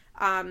like,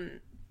 had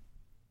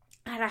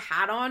a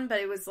hat on, but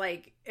it was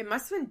like, it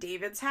must have been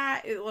David's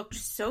hat. It looked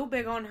so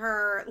big on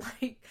her.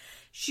 Like,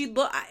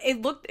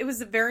 it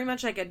was very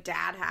much like a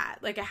dad hat,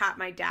 like a hat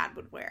my dad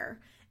would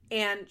wear.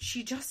 And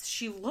she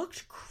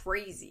looked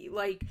crazy.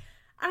 Like,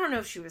 I don't know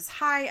if she was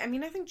high. I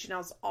mean, I think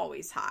Janelle's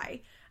always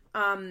high.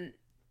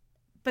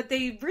 But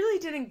they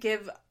really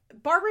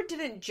Barbara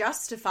didn't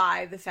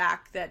justify the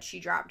fact that she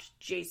dropped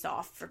Jace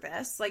off for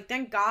this. Like,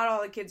 thank God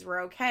all the kids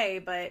were okay,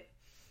 but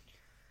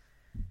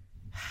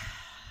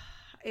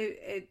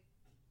it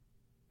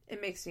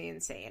makes me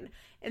insane.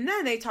 And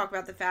then they talk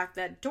about the fact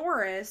that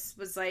Doris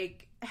was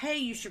like, hey,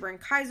 you should bring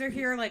Kaiser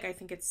here. Like, I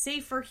think it's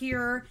safer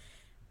here.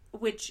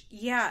 Which,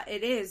 yeah,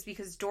 it is,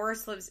 because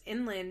Doris lives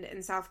inland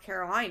in South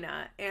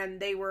Carolina, and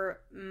they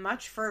were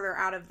much further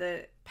out of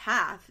the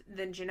path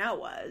than Janelle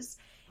was.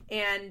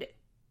 And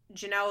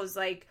Janelle was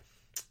like,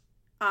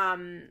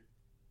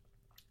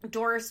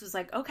 Doris was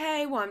like,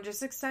 okay, well, I'm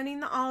just extending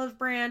the olive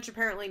branch.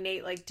 Apparently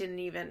Nate, like, didn't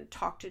even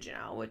talk to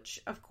Janelle,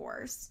 which, of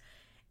course.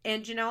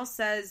 And Janelle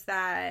says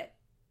that,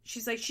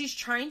 she's like, she's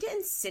trying to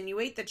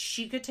insinuate that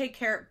she could take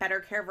better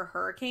care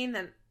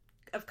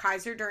of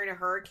Kaiser during a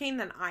hurricane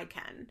than I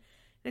can.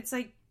 It's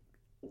like,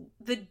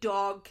 the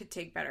dog could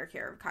take better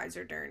care of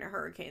Kaiser during a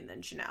hurricane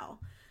than Janelle.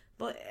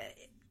 But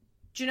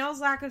Janelle's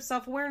lack of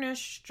self-awareness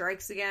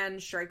strikes again,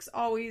 strikes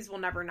always, will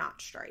never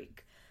not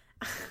strike.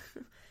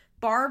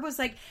 Barb was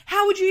like,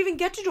 how would you even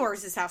get to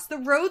Doris's house? The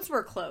roads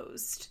were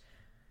closed.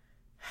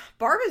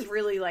 Barb is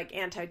really like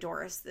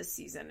anti-Doris this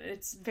season, and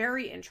it's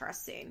very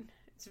interesting.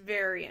 It's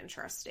very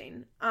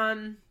interesting.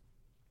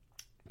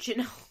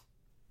 Janelle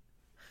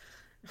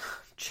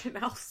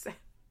said,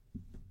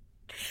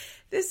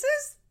 this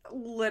is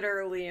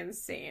literally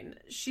insane.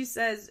 She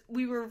says,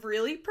 we were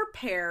really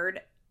prepared.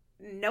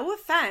 No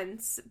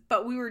offense,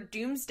 but we were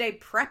doomsday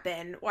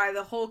prepping while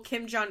the whole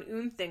Kim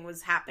Jong-un thing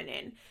was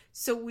happening.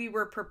 So we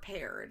were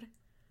prepared.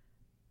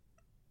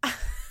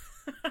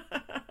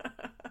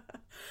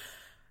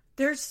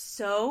 There's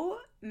so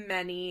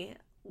many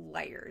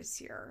layers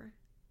here.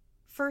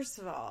 First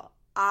of all,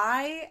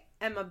 I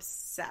am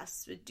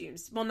obsessed with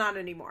doomsday. Well, not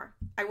anymore.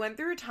 I went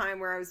through a time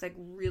where I was like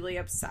really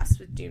obsessed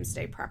with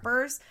doomsday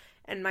preppers.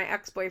 And my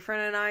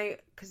ex-boyfriend and I,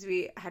 because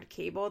we had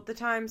cable at the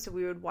time, so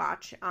we would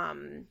watch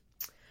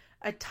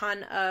a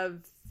ton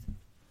of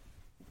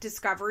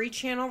Discovery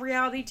Channel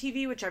reality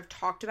TV, which I've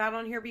talked about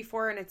on here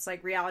before, and it's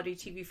like reality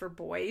TV for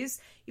boys.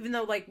 Even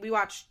though like we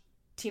watched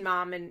Teen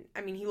Mom, and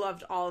I mean he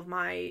loved all of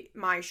my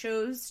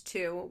shows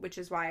too, which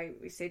is why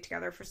we stayed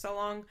together for so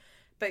long.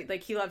 But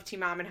like he loved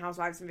Teen Mom and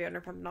Housewives and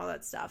Vanderpump and all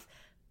that stuff.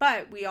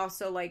 But we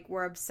also like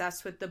were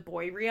obsessed with the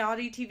boy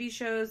reality TV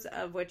shows,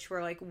 of which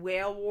were like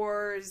Whale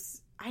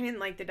Wars. I didn't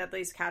like the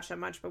Deadliest Catch that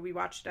much, but we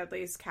watched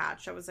Deadliest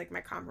Catch. That was like my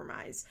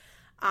compromise.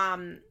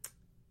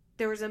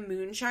 There was a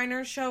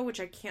Moonshiners show, which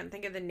I can't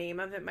think of the name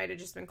of. It might have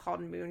just been called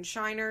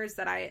Moonshiners,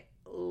 that I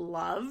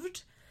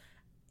loved.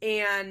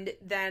 And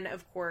then,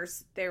 of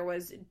course, there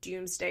was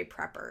Doomsday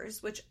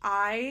Preppers, which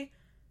I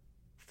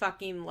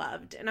fucking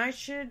loved. And I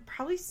should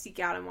probably seek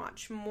out and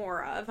watch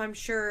more of. I'm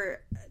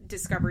sure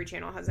Discovery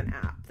Channel has an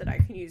app that I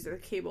can use with a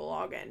cable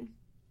login.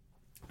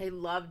 I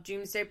loved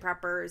Doomsday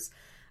Preppers.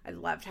 I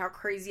loved how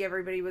crazy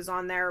everybody was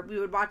on there. We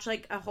would watch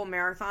like a whole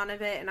marathon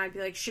of it, and I'd be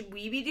like, should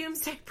we be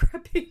doomsday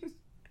prepping?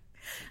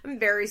 I'm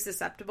very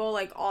susceptible.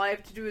 Like, all I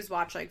have to do is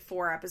watch like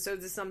 4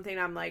 episodes of something.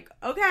 I'm like,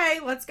 okay,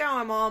 let's go.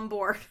 I'm all on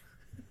board.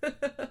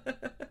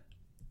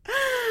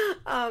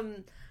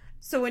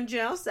 So when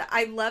Janelle said,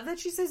 I love that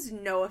she says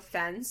no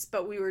offense,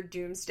 but we were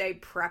doomsday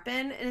prepping,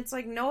 and it's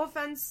like, no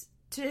offense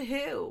to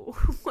who?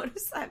 What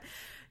is that?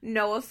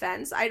 No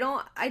offense. I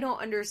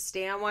don't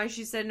understand why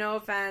she said no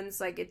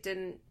offense. Like, it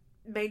didn't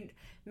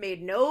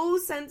made no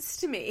sense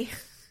to me.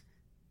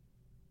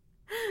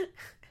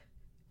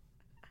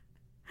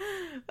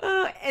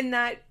 And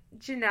that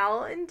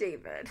Janelle and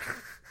David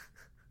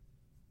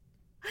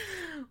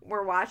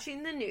were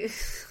watching the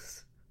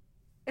news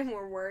and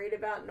we're worried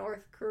about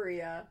North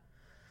Korea.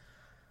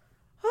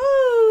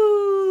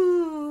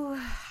 Ooh,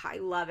 I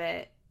love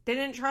it. They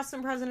didn't trust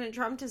in President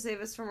Trump to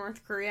save us from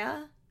North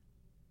Korea.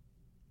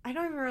 I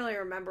don't even really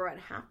remember what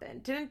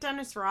happened. Didn't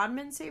Dennis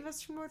Rodman save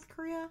us from North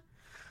Korea?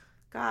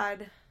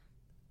 God.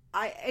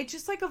 I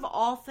just like, of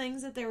all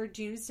things that they were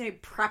doomsday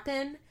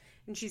prepping,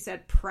 and she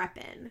said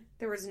prepping.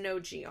 There was no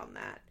G on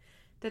that.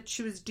 That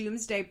she was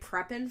doomsday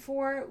prepping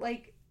for,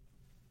 like,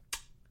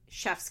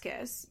 chef's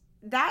kiss.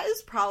 That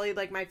is probably,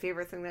 like, my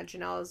favorite thing that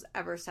Janelle has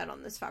ever said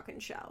on this fucking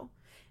show.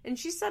 And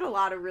she said a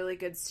lot of really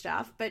good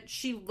stuff, but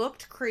she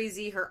looked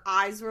crazy. Her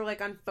eyes were, like,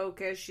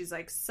 unfocused. She's,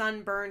 like,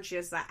 sunburned. She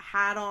has that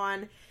hat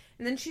on.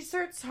 And then she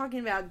starts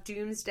talking about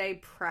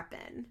doomsday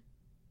prepping.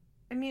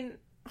 I mean...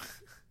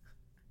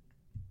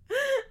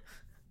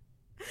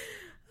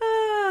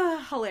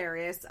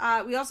 hilarious.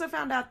 We also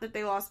found out that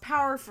they lost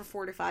power for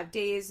 4 to 5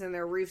 days and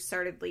their roof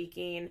started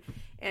leaking.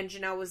 And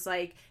Janelle was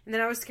like, and then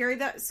I was scared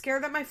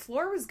that my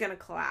floor was going to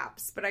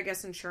collapse, but I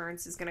guess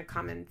insurance is going to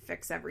come and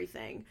fix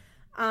everything.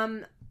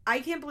 I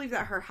can't believe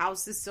that her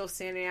house is still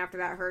standing after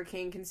that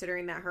hurricane,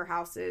 considering that her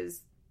house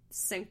is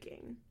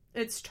sinking.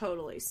 It's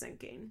totally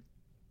sinking.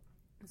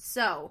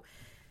 So,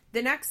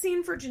 the next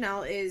scene for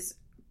Janelle is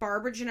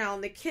Barbara, Janelle,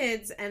 and the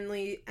kids,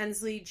 Ensley,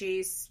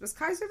 Jace, was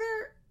Kaiser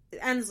there?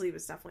 Ensley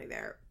was definitely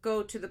there.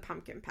 Go to the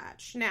pumpkin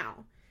patch.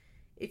 Now,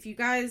 if you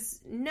guys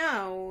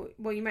know,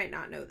 well, you might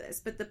not know this,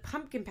 but the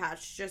pumpkin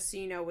patch, just so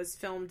you know, was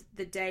filmed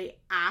the day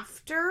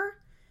after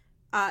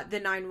the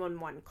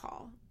 911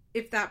 call.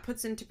 If that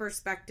puts into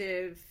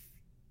perspective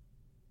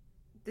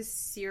the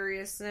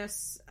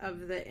seriousness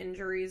of the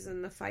injuries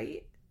in the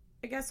fight,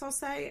 I guess I'll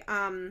say.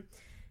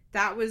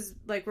 That was,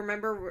 like,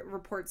 remember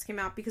reports came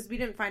out, because we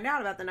didn't find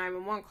out about the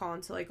 911 call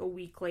until, like, a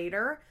week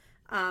later.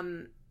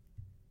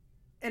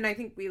 And I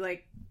think we,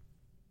 like,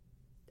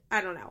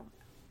 I don't know.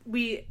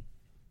 We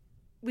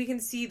can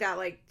see that,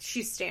 like,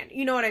 she's standing.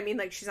 You know what I mean?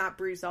 Like, she's not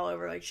bruised all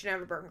over. Like, she didn't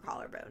have a broken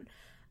collarbone.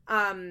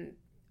 I'm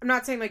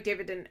not saying, like,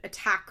 David didn't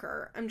attack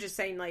her. I'm just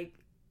saying, like,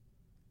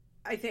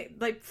 I think,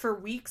 like, for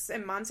weeks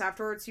and months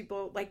afterwards,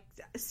 people, like,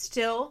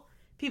 still,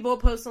 people will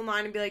post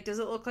online and be like, does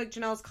it look like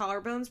Janelle's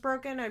collarbone's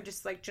broken? I'm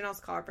just like,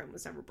 Janelle's collarbone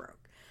was never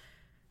broke.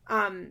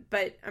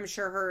 But I'm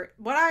sure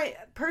what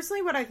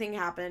I think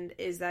happened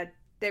is that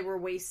they were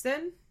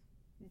wasted.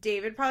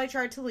 David probably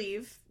tried to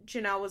leave.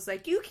 Janelle was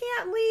like, you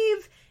can't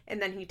leave. And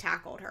then he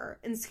tackled her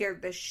and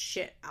scared the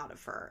shit out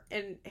of her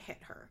and hit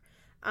her.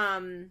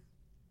 I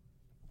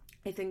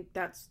think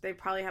they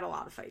probably had a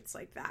lot of fights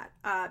like that.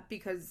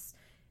 Because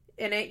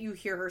in it, you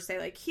hear her say,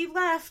 like, he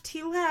left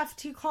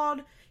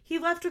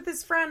with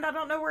his friend. I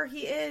don't know where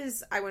he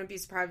is. I wouldn't be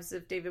surprised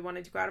if David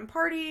wanted to go out and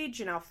party.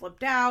 Janelle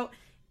flipped out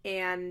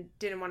and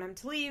didn't want him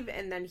to leave.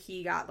 And then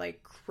he got,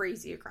 like,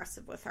 crazy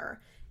aggressive with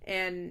her.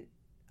 And,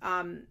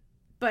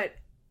 but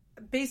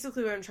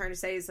basically what I'm trying to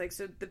say is, like,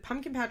 so the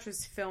pumpkin patch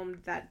was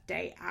filmed that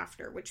day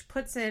after, which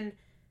puts in,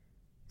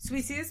 so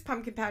we see this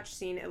pumpkin patch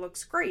scene, it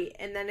looks great,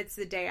 and then it's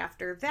the day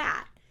after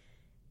that,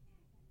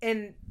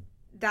 and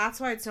that's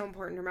why it's so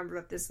important to remember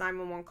that this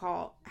 911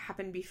 call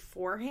happened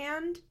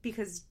beforehand,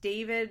 because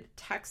David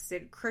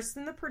texted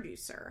Kristen, the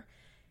producer,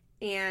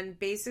 and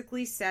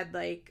basically said,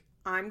 like,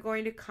 I'm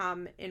going to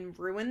come and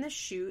ruin the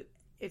shoot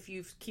if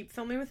you keep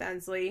filming with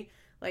Ensley.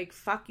 Like,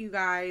 fuck you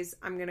guys.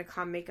 I'm going to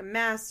come make a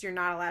mess. You're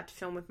not allowed to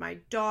film with my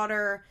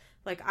daughter.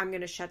 Like, I'm going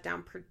to shut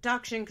down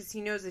production, because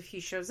he knows if he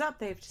shows up,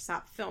 they have to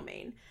stop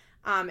filming.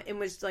 And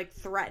was, like,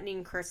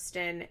 threatening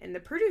Kristen and the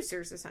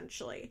producers,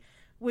 essentially.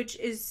 Which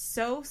is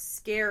so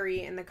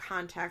scary in the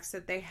context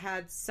that they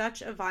had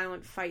such a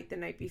violent fight the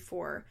night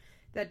before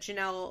that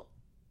Janelle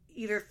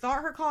either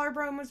thought her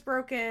collarbone was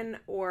broken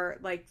or,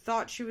 like,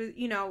 thought she was,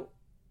 you know,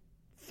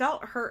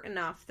 felt hurt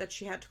enough that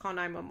she had to call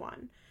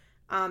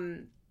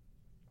 911.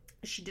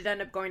 She did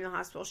end up going to the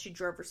hospital. She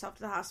drove herself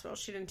to the hospital.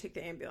 She didn't take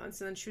the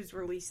ambulance, and then she was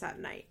released that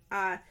night.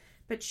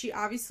 But she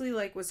obviously,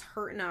 like, was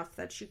hurt enough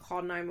that she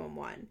called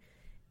 911.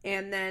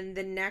 And then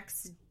the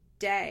next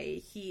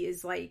day, he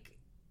is, like,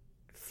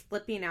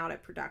 flipping out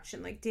at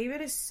production. Like,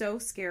 David is so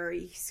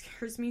scary. He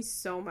scares me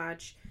so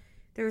much.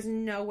 There's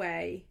no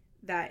way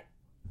that,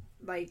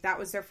 like, that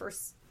was the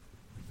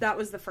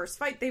first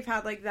fight they've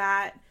had like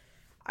that.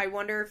 I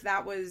wonder if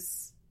that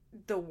was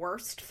the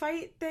worst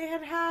fight they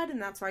had,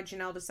 and that's why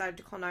Janelle decided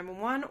to call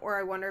 911, or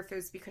I wonder if it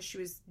was because she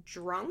was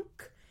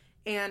drunk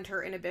and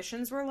her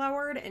inhibitions were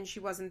lowered and she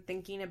wasn't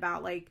thinking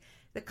about, like,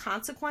 the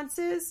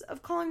consequences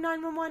of calling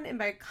 911, and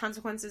by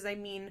consequences I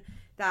mean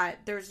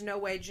that there's no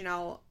way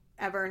Janelle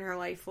ever in her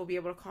life will be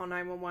able to call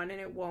 911 and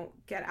it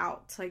won't get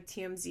out to, like,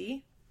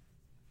 TMZ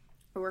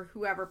or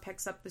whoever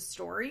picks up the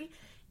story,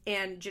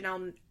 and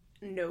Janelle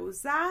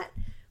knows that,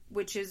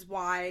 which is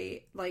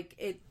why, like,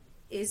 it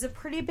is a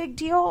pretty big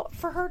deal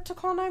for her to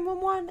call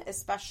 911,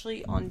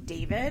 especially on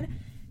David.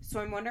 So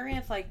I'm wondering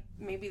if, like,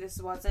 maybe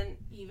this wasn't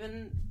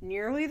even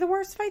nearly the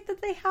worst fight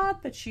that they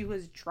had, but she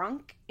was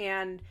drunk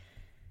and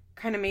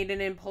kind of made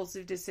an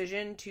impulsive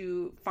decision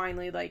to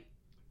finally, like,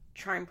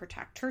 try and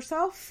protect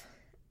herself.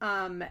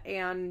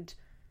 And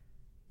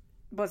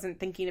wasn't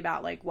thinking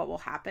about, like, what will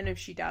happen if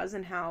she does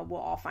and how we'll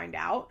all find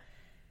out.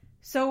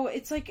 So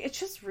it's, like, it's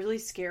just really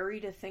scary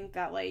to think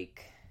that,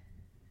 like,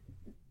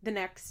 the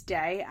next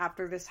day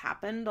after this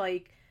happened,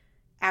 like,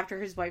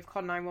 after his wife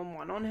called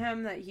 911 on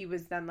him, that he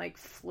was then, like,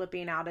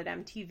 flipping out at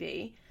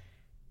MTV.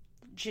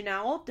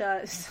 Janelle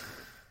does...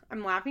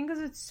 I'm laughing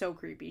because it's so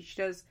creepy. She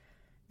does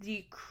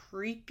the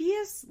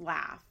creepiest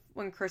laugh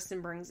when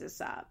Kristen brings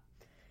this up.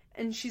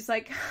 And she's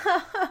like,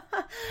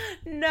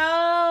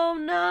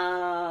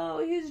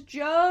 no, he's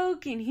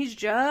joking.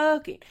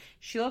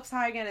 She looks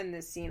high again in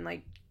this scene,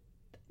 like,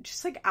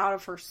 just, like, out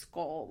of her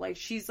skull. Like,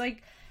 she's,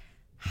 like,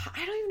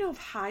 I don't even know if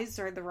highs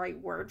are the right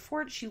word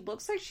for it. She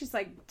looks like she's,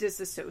 like,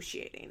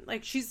 disassociating.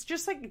 Like, she's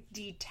just, like,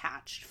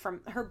 detached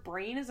from, her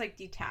brain is, like,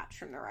 detached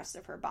from the rest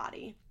of her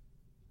body.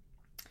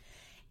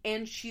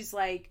 And she's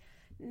like,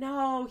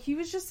 no, he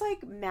was just,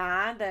 like,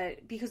 mad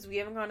that, because we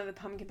haven't gone to the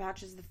pumpkin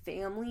patch as the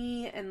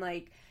family, and,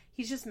 like,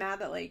 he's just mad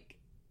that, like,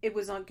 it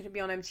was not going to be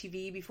on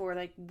MTV before,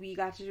 like, we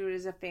got to do it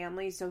as a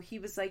family, so he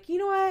was like, you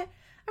know what,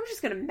 I'm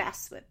just going to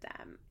mess with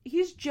them.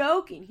 He's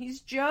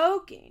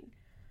joking.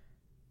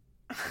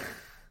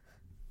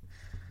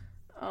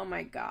 Oh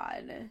my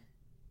god.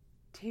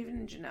 David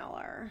and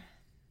Janelle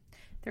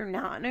they're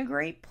not in a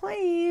great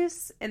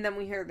place. And then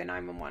we hear the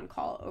 911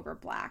 call over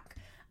Black.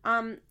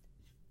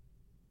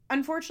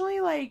 Unfortunately,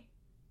 like,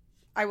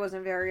 I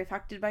wasn't very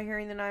affected by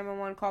hearing the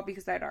 911 call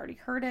because I'd already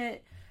heard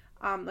it.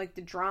 Like,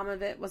 the drama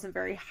of it wasn't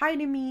very high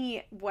to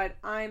me. What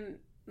I'm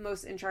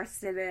most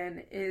interested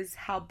in is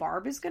how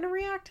Barb is going to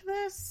react to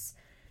this,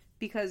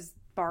 because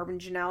Barb and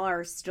Janelle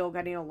are still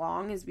getting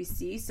along, as we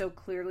see, so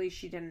clearly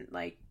she didn't,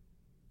 like,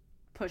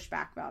 push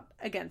back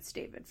against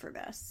David for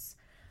this.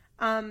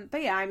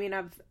 But yeah, I mean,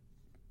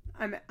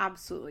 I'm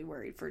absolutely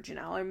worried for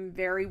Janelle. I'm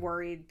very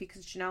worried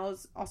because Janelle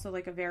is also,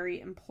 like, a very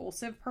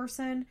impulsive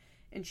person,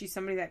 and she's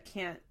somebody that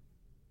can't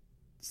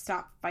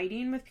stop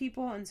fighting with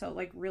people, and so it,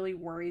 like, really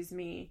worries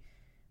me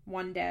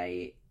one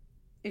day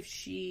if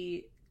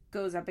she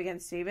goes up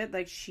against David,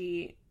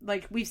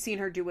 like we've seen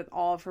her do with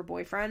all of her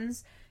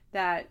boyfriends,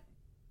 that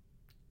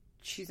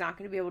she's not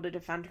going to be able to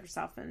defend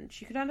herself, and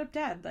she could end up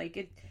dead. Like,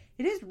 it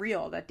is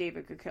real that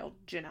David could kill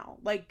Janelle.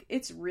 Like,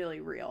 it's really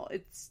real.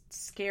 It's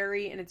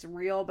scary and it's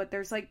real, but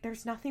there's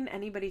nothing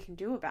anybody can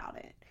do about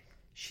it.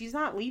 She's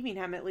not leaving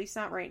him, at least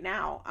not right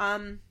now.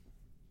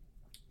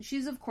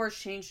 She's, of course,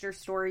 changed her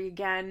story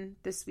again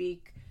this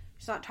week.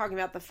 She's not talking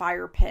about the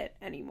fire pit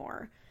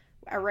anymore.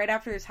 Right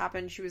after this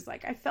happened, she was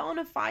like, I fell in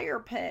a fire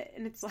pit.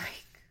 And it's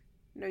like,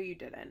 no, you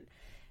didn't.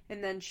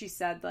 And then she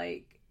said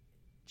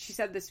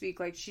this week,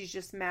 like, she's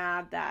just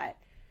mad that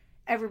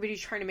everybody's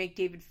trying to make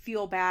David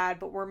feel bad,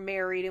 but we're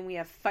married and we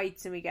have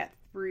fights and we get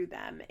through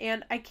them.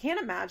 And I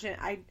can't imagine,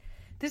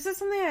 this is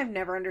something I've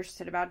never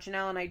understood about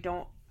Janelle,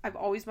 and I've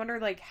always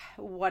wondered, like,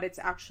 what it's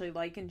actually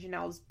like in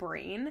Janelle's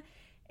brain,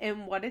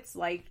 and what it's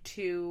like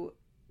to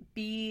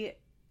be,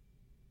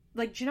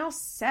 like, Janelle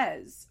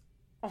says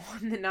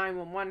on the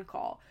 911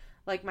 call,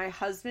 like, my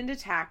husband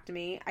attacked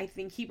me. I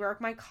think he broke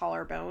my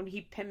collarbone.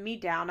 He pinned me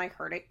down. I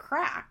heard it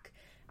crack.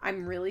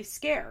 I'm really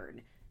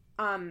scared.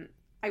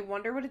 I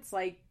wonder what it's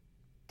like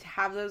to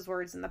have those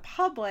words in the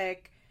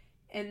public,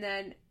 and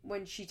then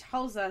when she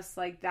tells us,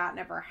 like, that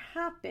never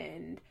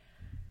happened,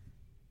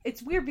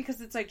 it's weird because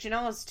it's like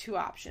Janelle has two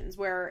options,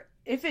 where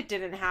if it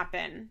didn't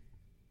happen,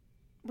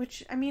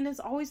 which, I mean,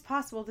 is always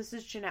possible, this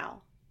is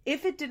Janelle.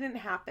 If it didn't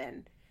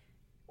happen,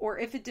 or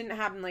if it didn't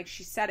happen like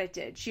she said it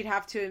did, she'd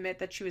have to admit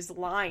that she was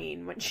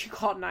lying when she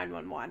called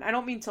 911. I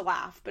don't mean to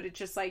laugh, but it's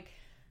just, like,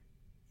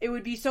 it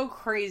would be so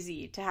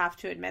crazy to have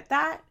to admit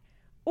that.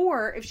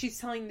 Or if she's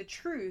telling the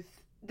truth,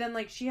 then,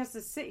 like, she has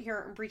to sit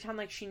here and pretend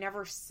like she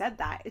never said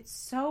that. It's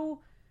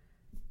so...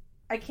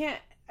 I can't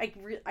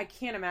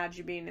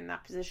imagine being in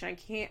that position.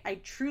 I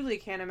truly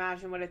can't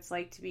imagine what it's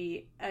like to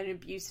be an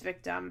abuse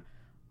victim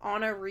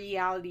on a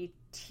reality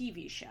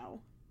TV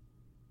show,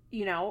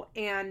 you know,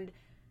 and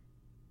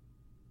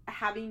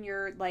having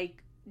your,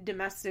 like,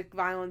 domestic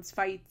violence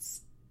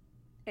fights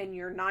and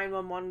your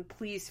 911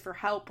 pleas for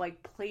help,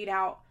 like, played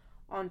out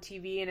on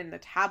TV and in the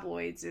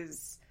tabloids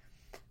is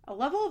a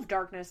level of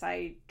darkness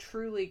I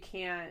truly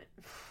can't,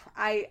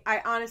 I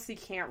honestly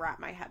can't wrap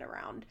my head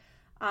around.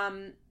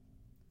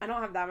 I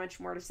don't have that much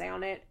more to say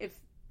on it.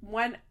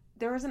 When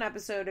there was an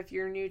episode, if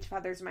you're new to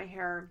Feathers in My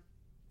Hair,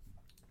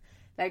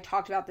 that I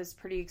talked about this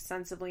pretty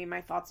extensively,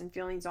 my thoughts and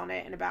feelings on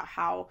it, and about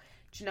how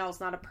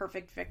Janelle's not a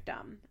perfect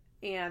victim,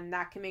 and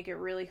that can make it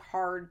really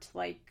hard to,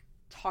 like,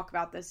 talk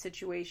about this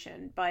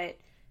situation. But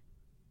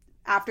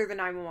after the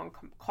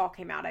 911 call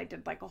came out, I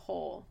did, like, a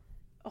whole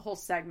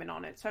segment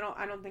on it. So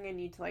I don't think I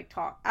need to, like,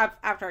 talk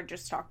after I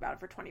just talked about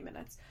it for 20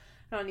 minutes.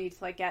 I don't need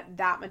to, like, get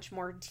that much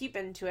more deep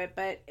into it,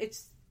 but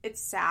it's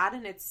sad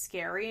and it's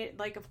scary.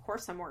 Like, of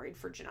course I'm worried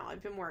for Janelle.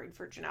 I've been worried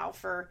for Janelle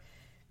for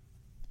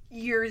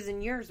years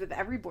and years with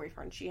every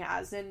boyfriend she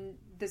has. And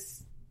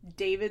this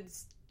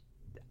David's,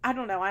 I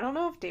don't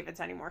know if David's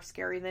any more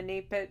scary than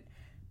Nate, but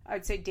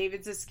I'd say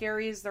David's as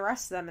scary as the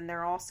rest of them, and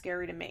they're all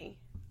scary to me.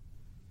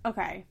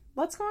 Okay,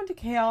 let's go on to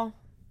Kale.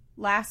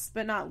 Last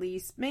but not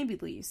least, maybe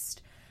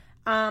least.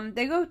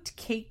 They go to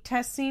cake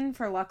testing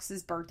for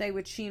Lux's birthday,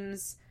 which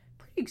seems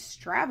pretty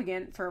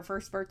extravagant for a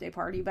first birthday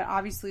party, but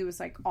obviously it was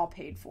like all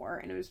paid for,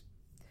 and it was,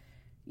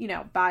 you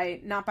know,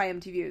 not by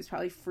MTV, it was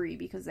probably free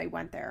because they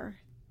went there.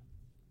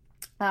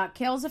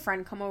 Kale's a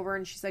friend come over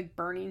and she's like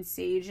burning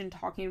sage and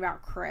talking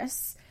about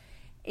Chris.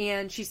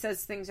 And she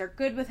says things are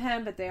good with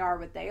him, but they are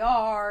what they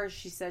are.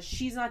 She says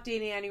she's not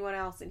dating anyone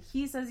else, and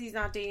he says he's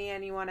not dating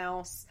anyone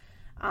else.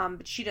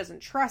 But she doesn't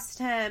trust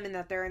him, and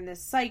that they're in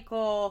this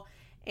cycle.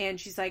 And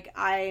she's like,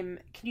 can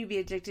you be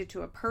addicted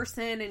to a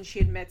person? And she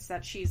admits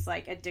that she's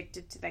like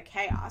addicted to the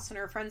chaos. And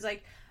her friend's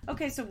like,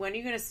 okay, so when are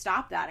you going to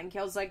stop that? And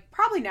Kale's like,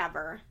 probably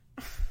never.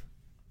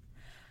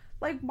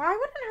 Like, why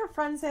wouldn't her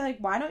friend say, like,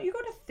 why don't you go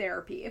to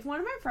therapy? If one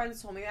of my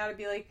friends told me that, I'd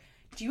be like,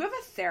 do you have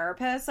a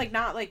therapist? Like,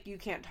 not like you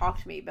can't talk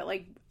to me, but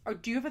like, or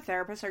do you have a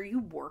therapist? Are you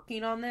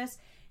working on this?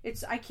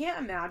 I can't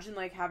imagine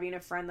like having a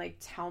friend like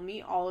tell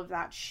me all of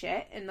that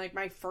shit. And like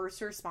my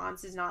first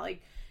response is not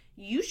like,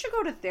 you should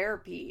go to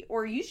therapy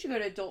or you should go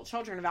to Adult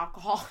Children of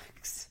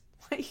Alcoholics.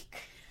 Like,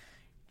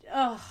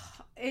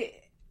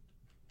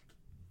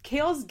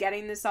 Kale's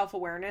getting the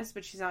self-awareness,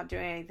 but she's not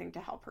doing anything to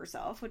help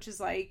herself, which is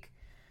like,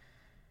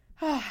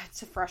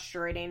 it's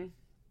frustrating.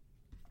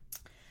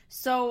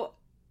 So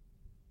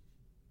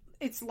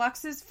it's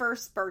Lux's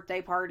first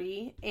birthday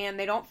party, and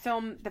they don't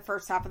film the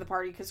first half of the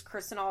party because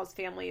Chris and all his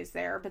family is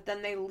there, but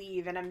then they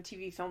leave and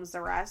MTV films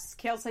the rest.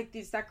 Kale's like,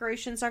 these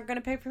decorations aren't going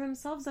to pay for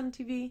themselves,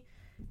 MTV.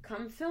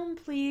 Come film,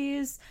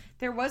 please.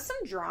 There was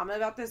some drama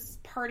about this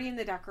party and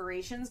the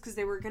decorations because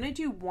they were going to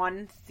do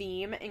one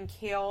theme, and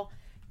Kale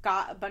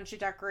got a bunch of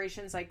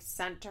decorations like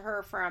sent to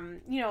her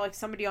from, you know, like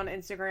somebody on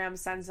Instagram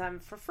sends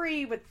them for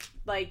free with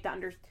like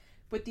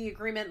with the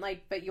agreement,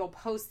 like, but you'll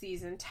post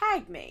these and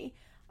tag me,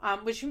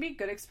 which can be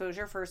good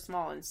exposure for a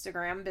small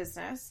Instagram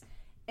business.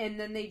 And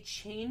then they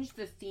changed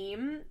the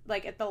theme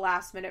like at the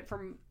last minute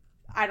from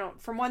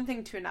one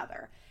thing to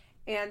another.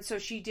 And so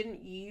she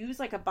didn't use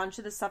like a bunch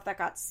of the stuff that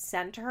got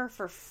sent to her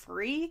for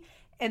free.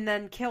 And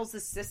then Kale's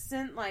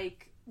assistant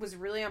like was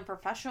really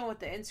unprofessional with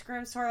the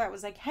Instagram store that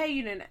was like, hey,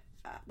 you didn't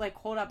like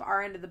hold up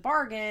our end of the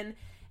bargain.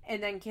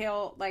 And then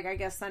Kale, like, I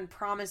guess then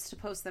promised to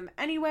post them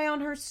anyway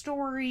on her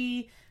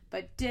story,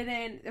 but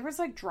didn't. There was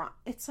like drama.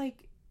 It's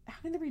like,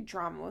 how can there be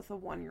drama with a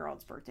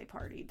 1-year-old's birthday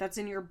party that's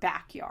in your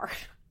backyard?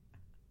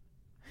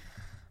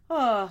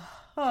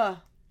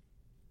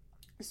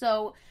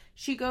 So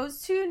she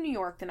goes to New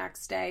York the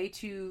next day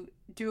to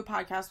do a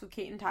podcast with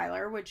Kate and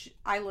Tyler, which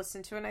I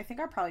listened to, and I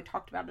think I probably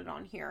talked about it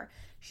on here.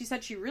 She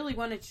said she really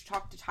wanted to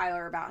talk to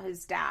Tyler about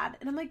his dad.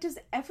 And I'm like, does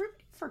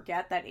everybody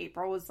forget that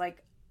April was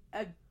like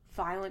a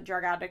violent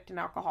drug addict and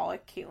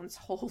alcoholic Caitlin's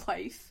whole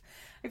life?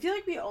 I feel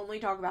like we only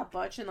talk about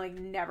Butch and like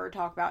never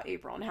talk about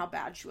April and how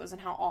bad she was and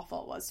how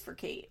awful it was for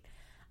Kate.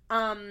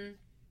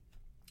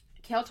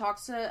 Kale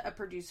talks to a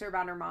producer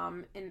about her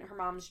mom and her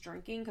mom's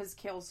drinking because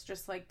Kale's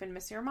just like been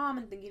missing her mom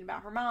and thinking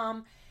about her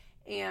mom,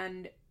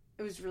 and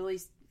it was really,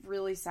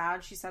 really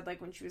sad. She said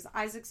like when she was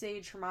Isaac's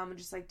age, her mom would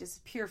just like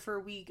disappear for a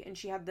week, and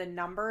she had the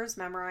numbers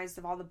memorized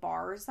of all the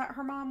bars that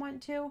her mom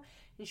went to,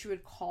 and she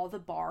would call the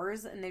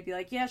bars and they'd be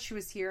like, yeah, she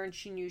was here, and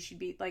she knew she'd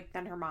be like,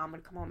 then her mom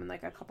would come home in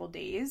like a couple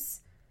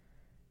days.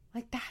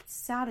 Like, that's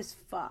sad as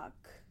fuck.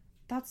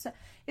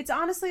 It's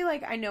honestly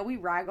like, I know we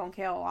rag on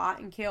Kale a lot,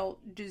 and Kale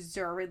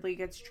deservedly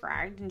gets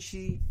dragged, and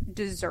she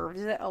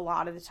deserves it a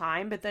lot of the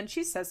time, but then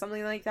she says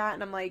something like that,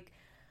 and I'm like,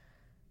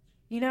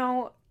 you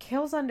know,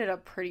 Kale's ended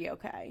up pretty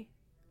okay,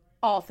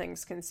 all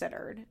things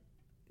considered.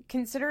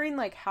 Considering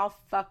like how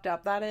fucked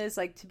up that is,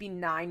 like to be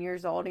 9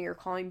 years old and you're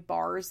calling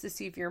bars to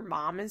see if your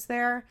mom is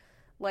there,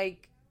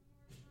 like,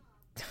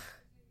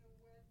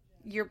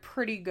 you're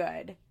pretty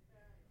good.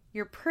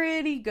 You're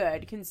pretty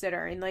good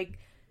considering, like,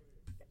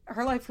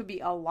 her life would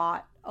be a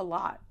lot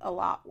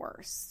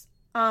worse.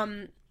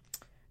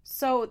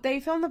 So they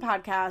filmed the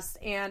podcast,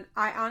 and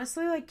I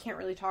honestly, like, can't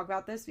really talk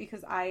about this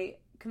because I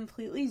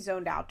completely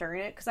zoned out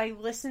during it because I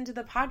listened to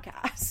the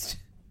podcast.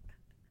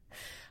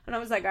 And I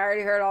was like, I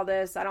already heard all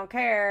this. I don't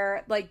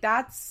care. Like,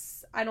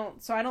 I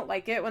don't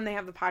like it when they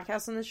have the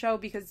podcast on the show,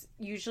 because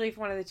usually if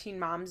one of the teen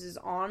moms is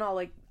on,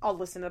 I'll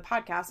listen to the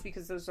podcast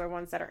because those are the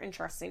ones that are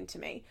interesting to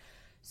me.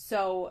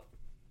 So,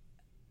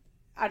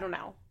 I don't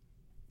know.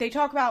 They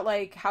talk about,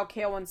 like, how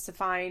Kale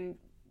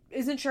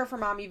isn't sure if her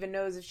mom even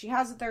knows if she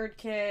has a third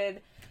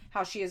kid,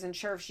 how she isn't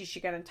sure if she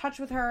should get in touch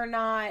with her or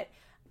not.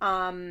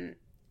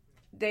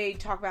 They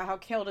talk about how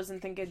Kale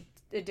doesn't think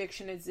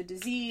addiction is a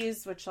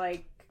disease, which,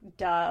 like,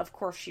 duh, of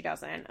course she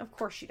doesn't. Of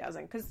course she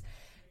doesn't, because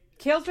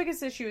Kale's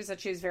biggest issue is that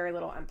she has very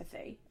little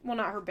empathy. Well,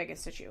 not her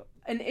biggest issue.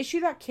 An issue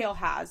that Kale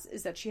has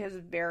is that she has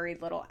very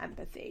little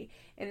empathy.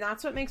 And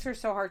that's what makes her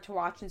so hard to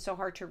watch and so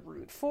hard to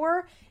root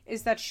for,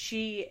 is that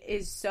she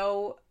is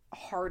so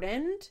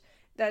hardened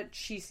that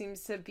she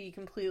seems to be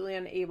completely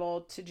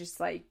unable to just,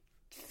 like,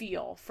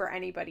 feel for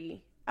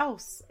anybody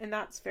else. And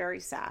that's very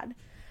sad.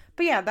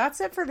 But yeah,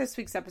 that's it for this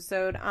week's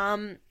episode.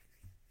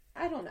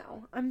 I don't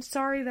know. I'm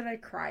sorry that I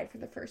cried for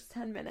the first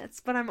 10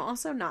 minutes, but I'm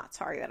also not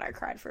sorry that I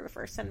cried for the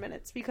first 10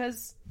 minutes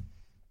because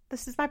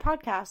this is my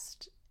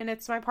podcast and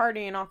it's my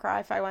party and I'll cry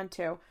if I want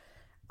to.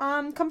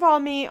 come follow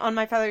me on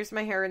my Feathers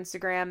My Hair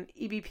Instagram,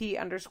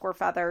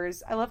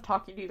 EBP_feathers. I love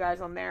talking to you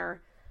guys on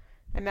there.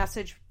 I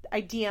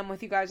DM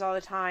with you guys all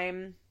the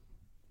time.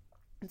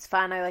 It's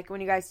fun. I like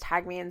when you guys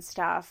tag me and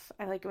stuff.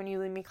 I like when you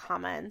leave me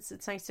comments.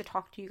 It's nice to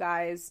talk to you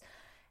guys.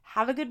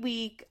 Have a good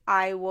week.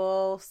 I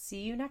will see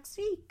you next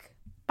week.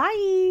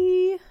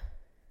 Bye.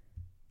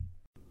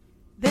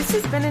 This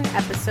has been an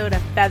episode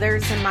of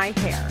Feathers in My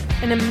Hair,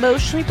 an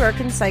Emotionally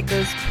Broken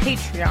Psycho's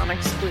Patreon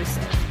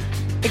exclusive.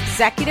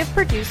 Executive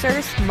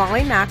producers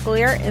Molly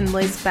McAleer and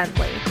Liz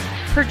Bentley.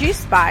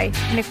 Produced by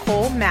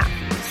Nicole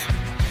Matthews.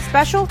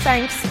 Special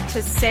thanks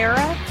to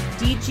Sarah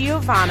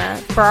DiGiovanna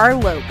for our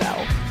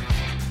logo.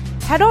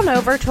 Head on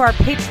over to our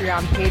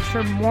Patreon page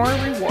for more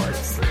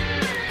rewards.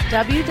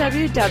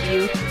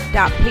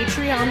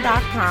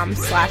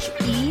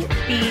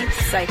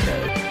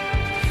 www.patreon.com/ebpsycho.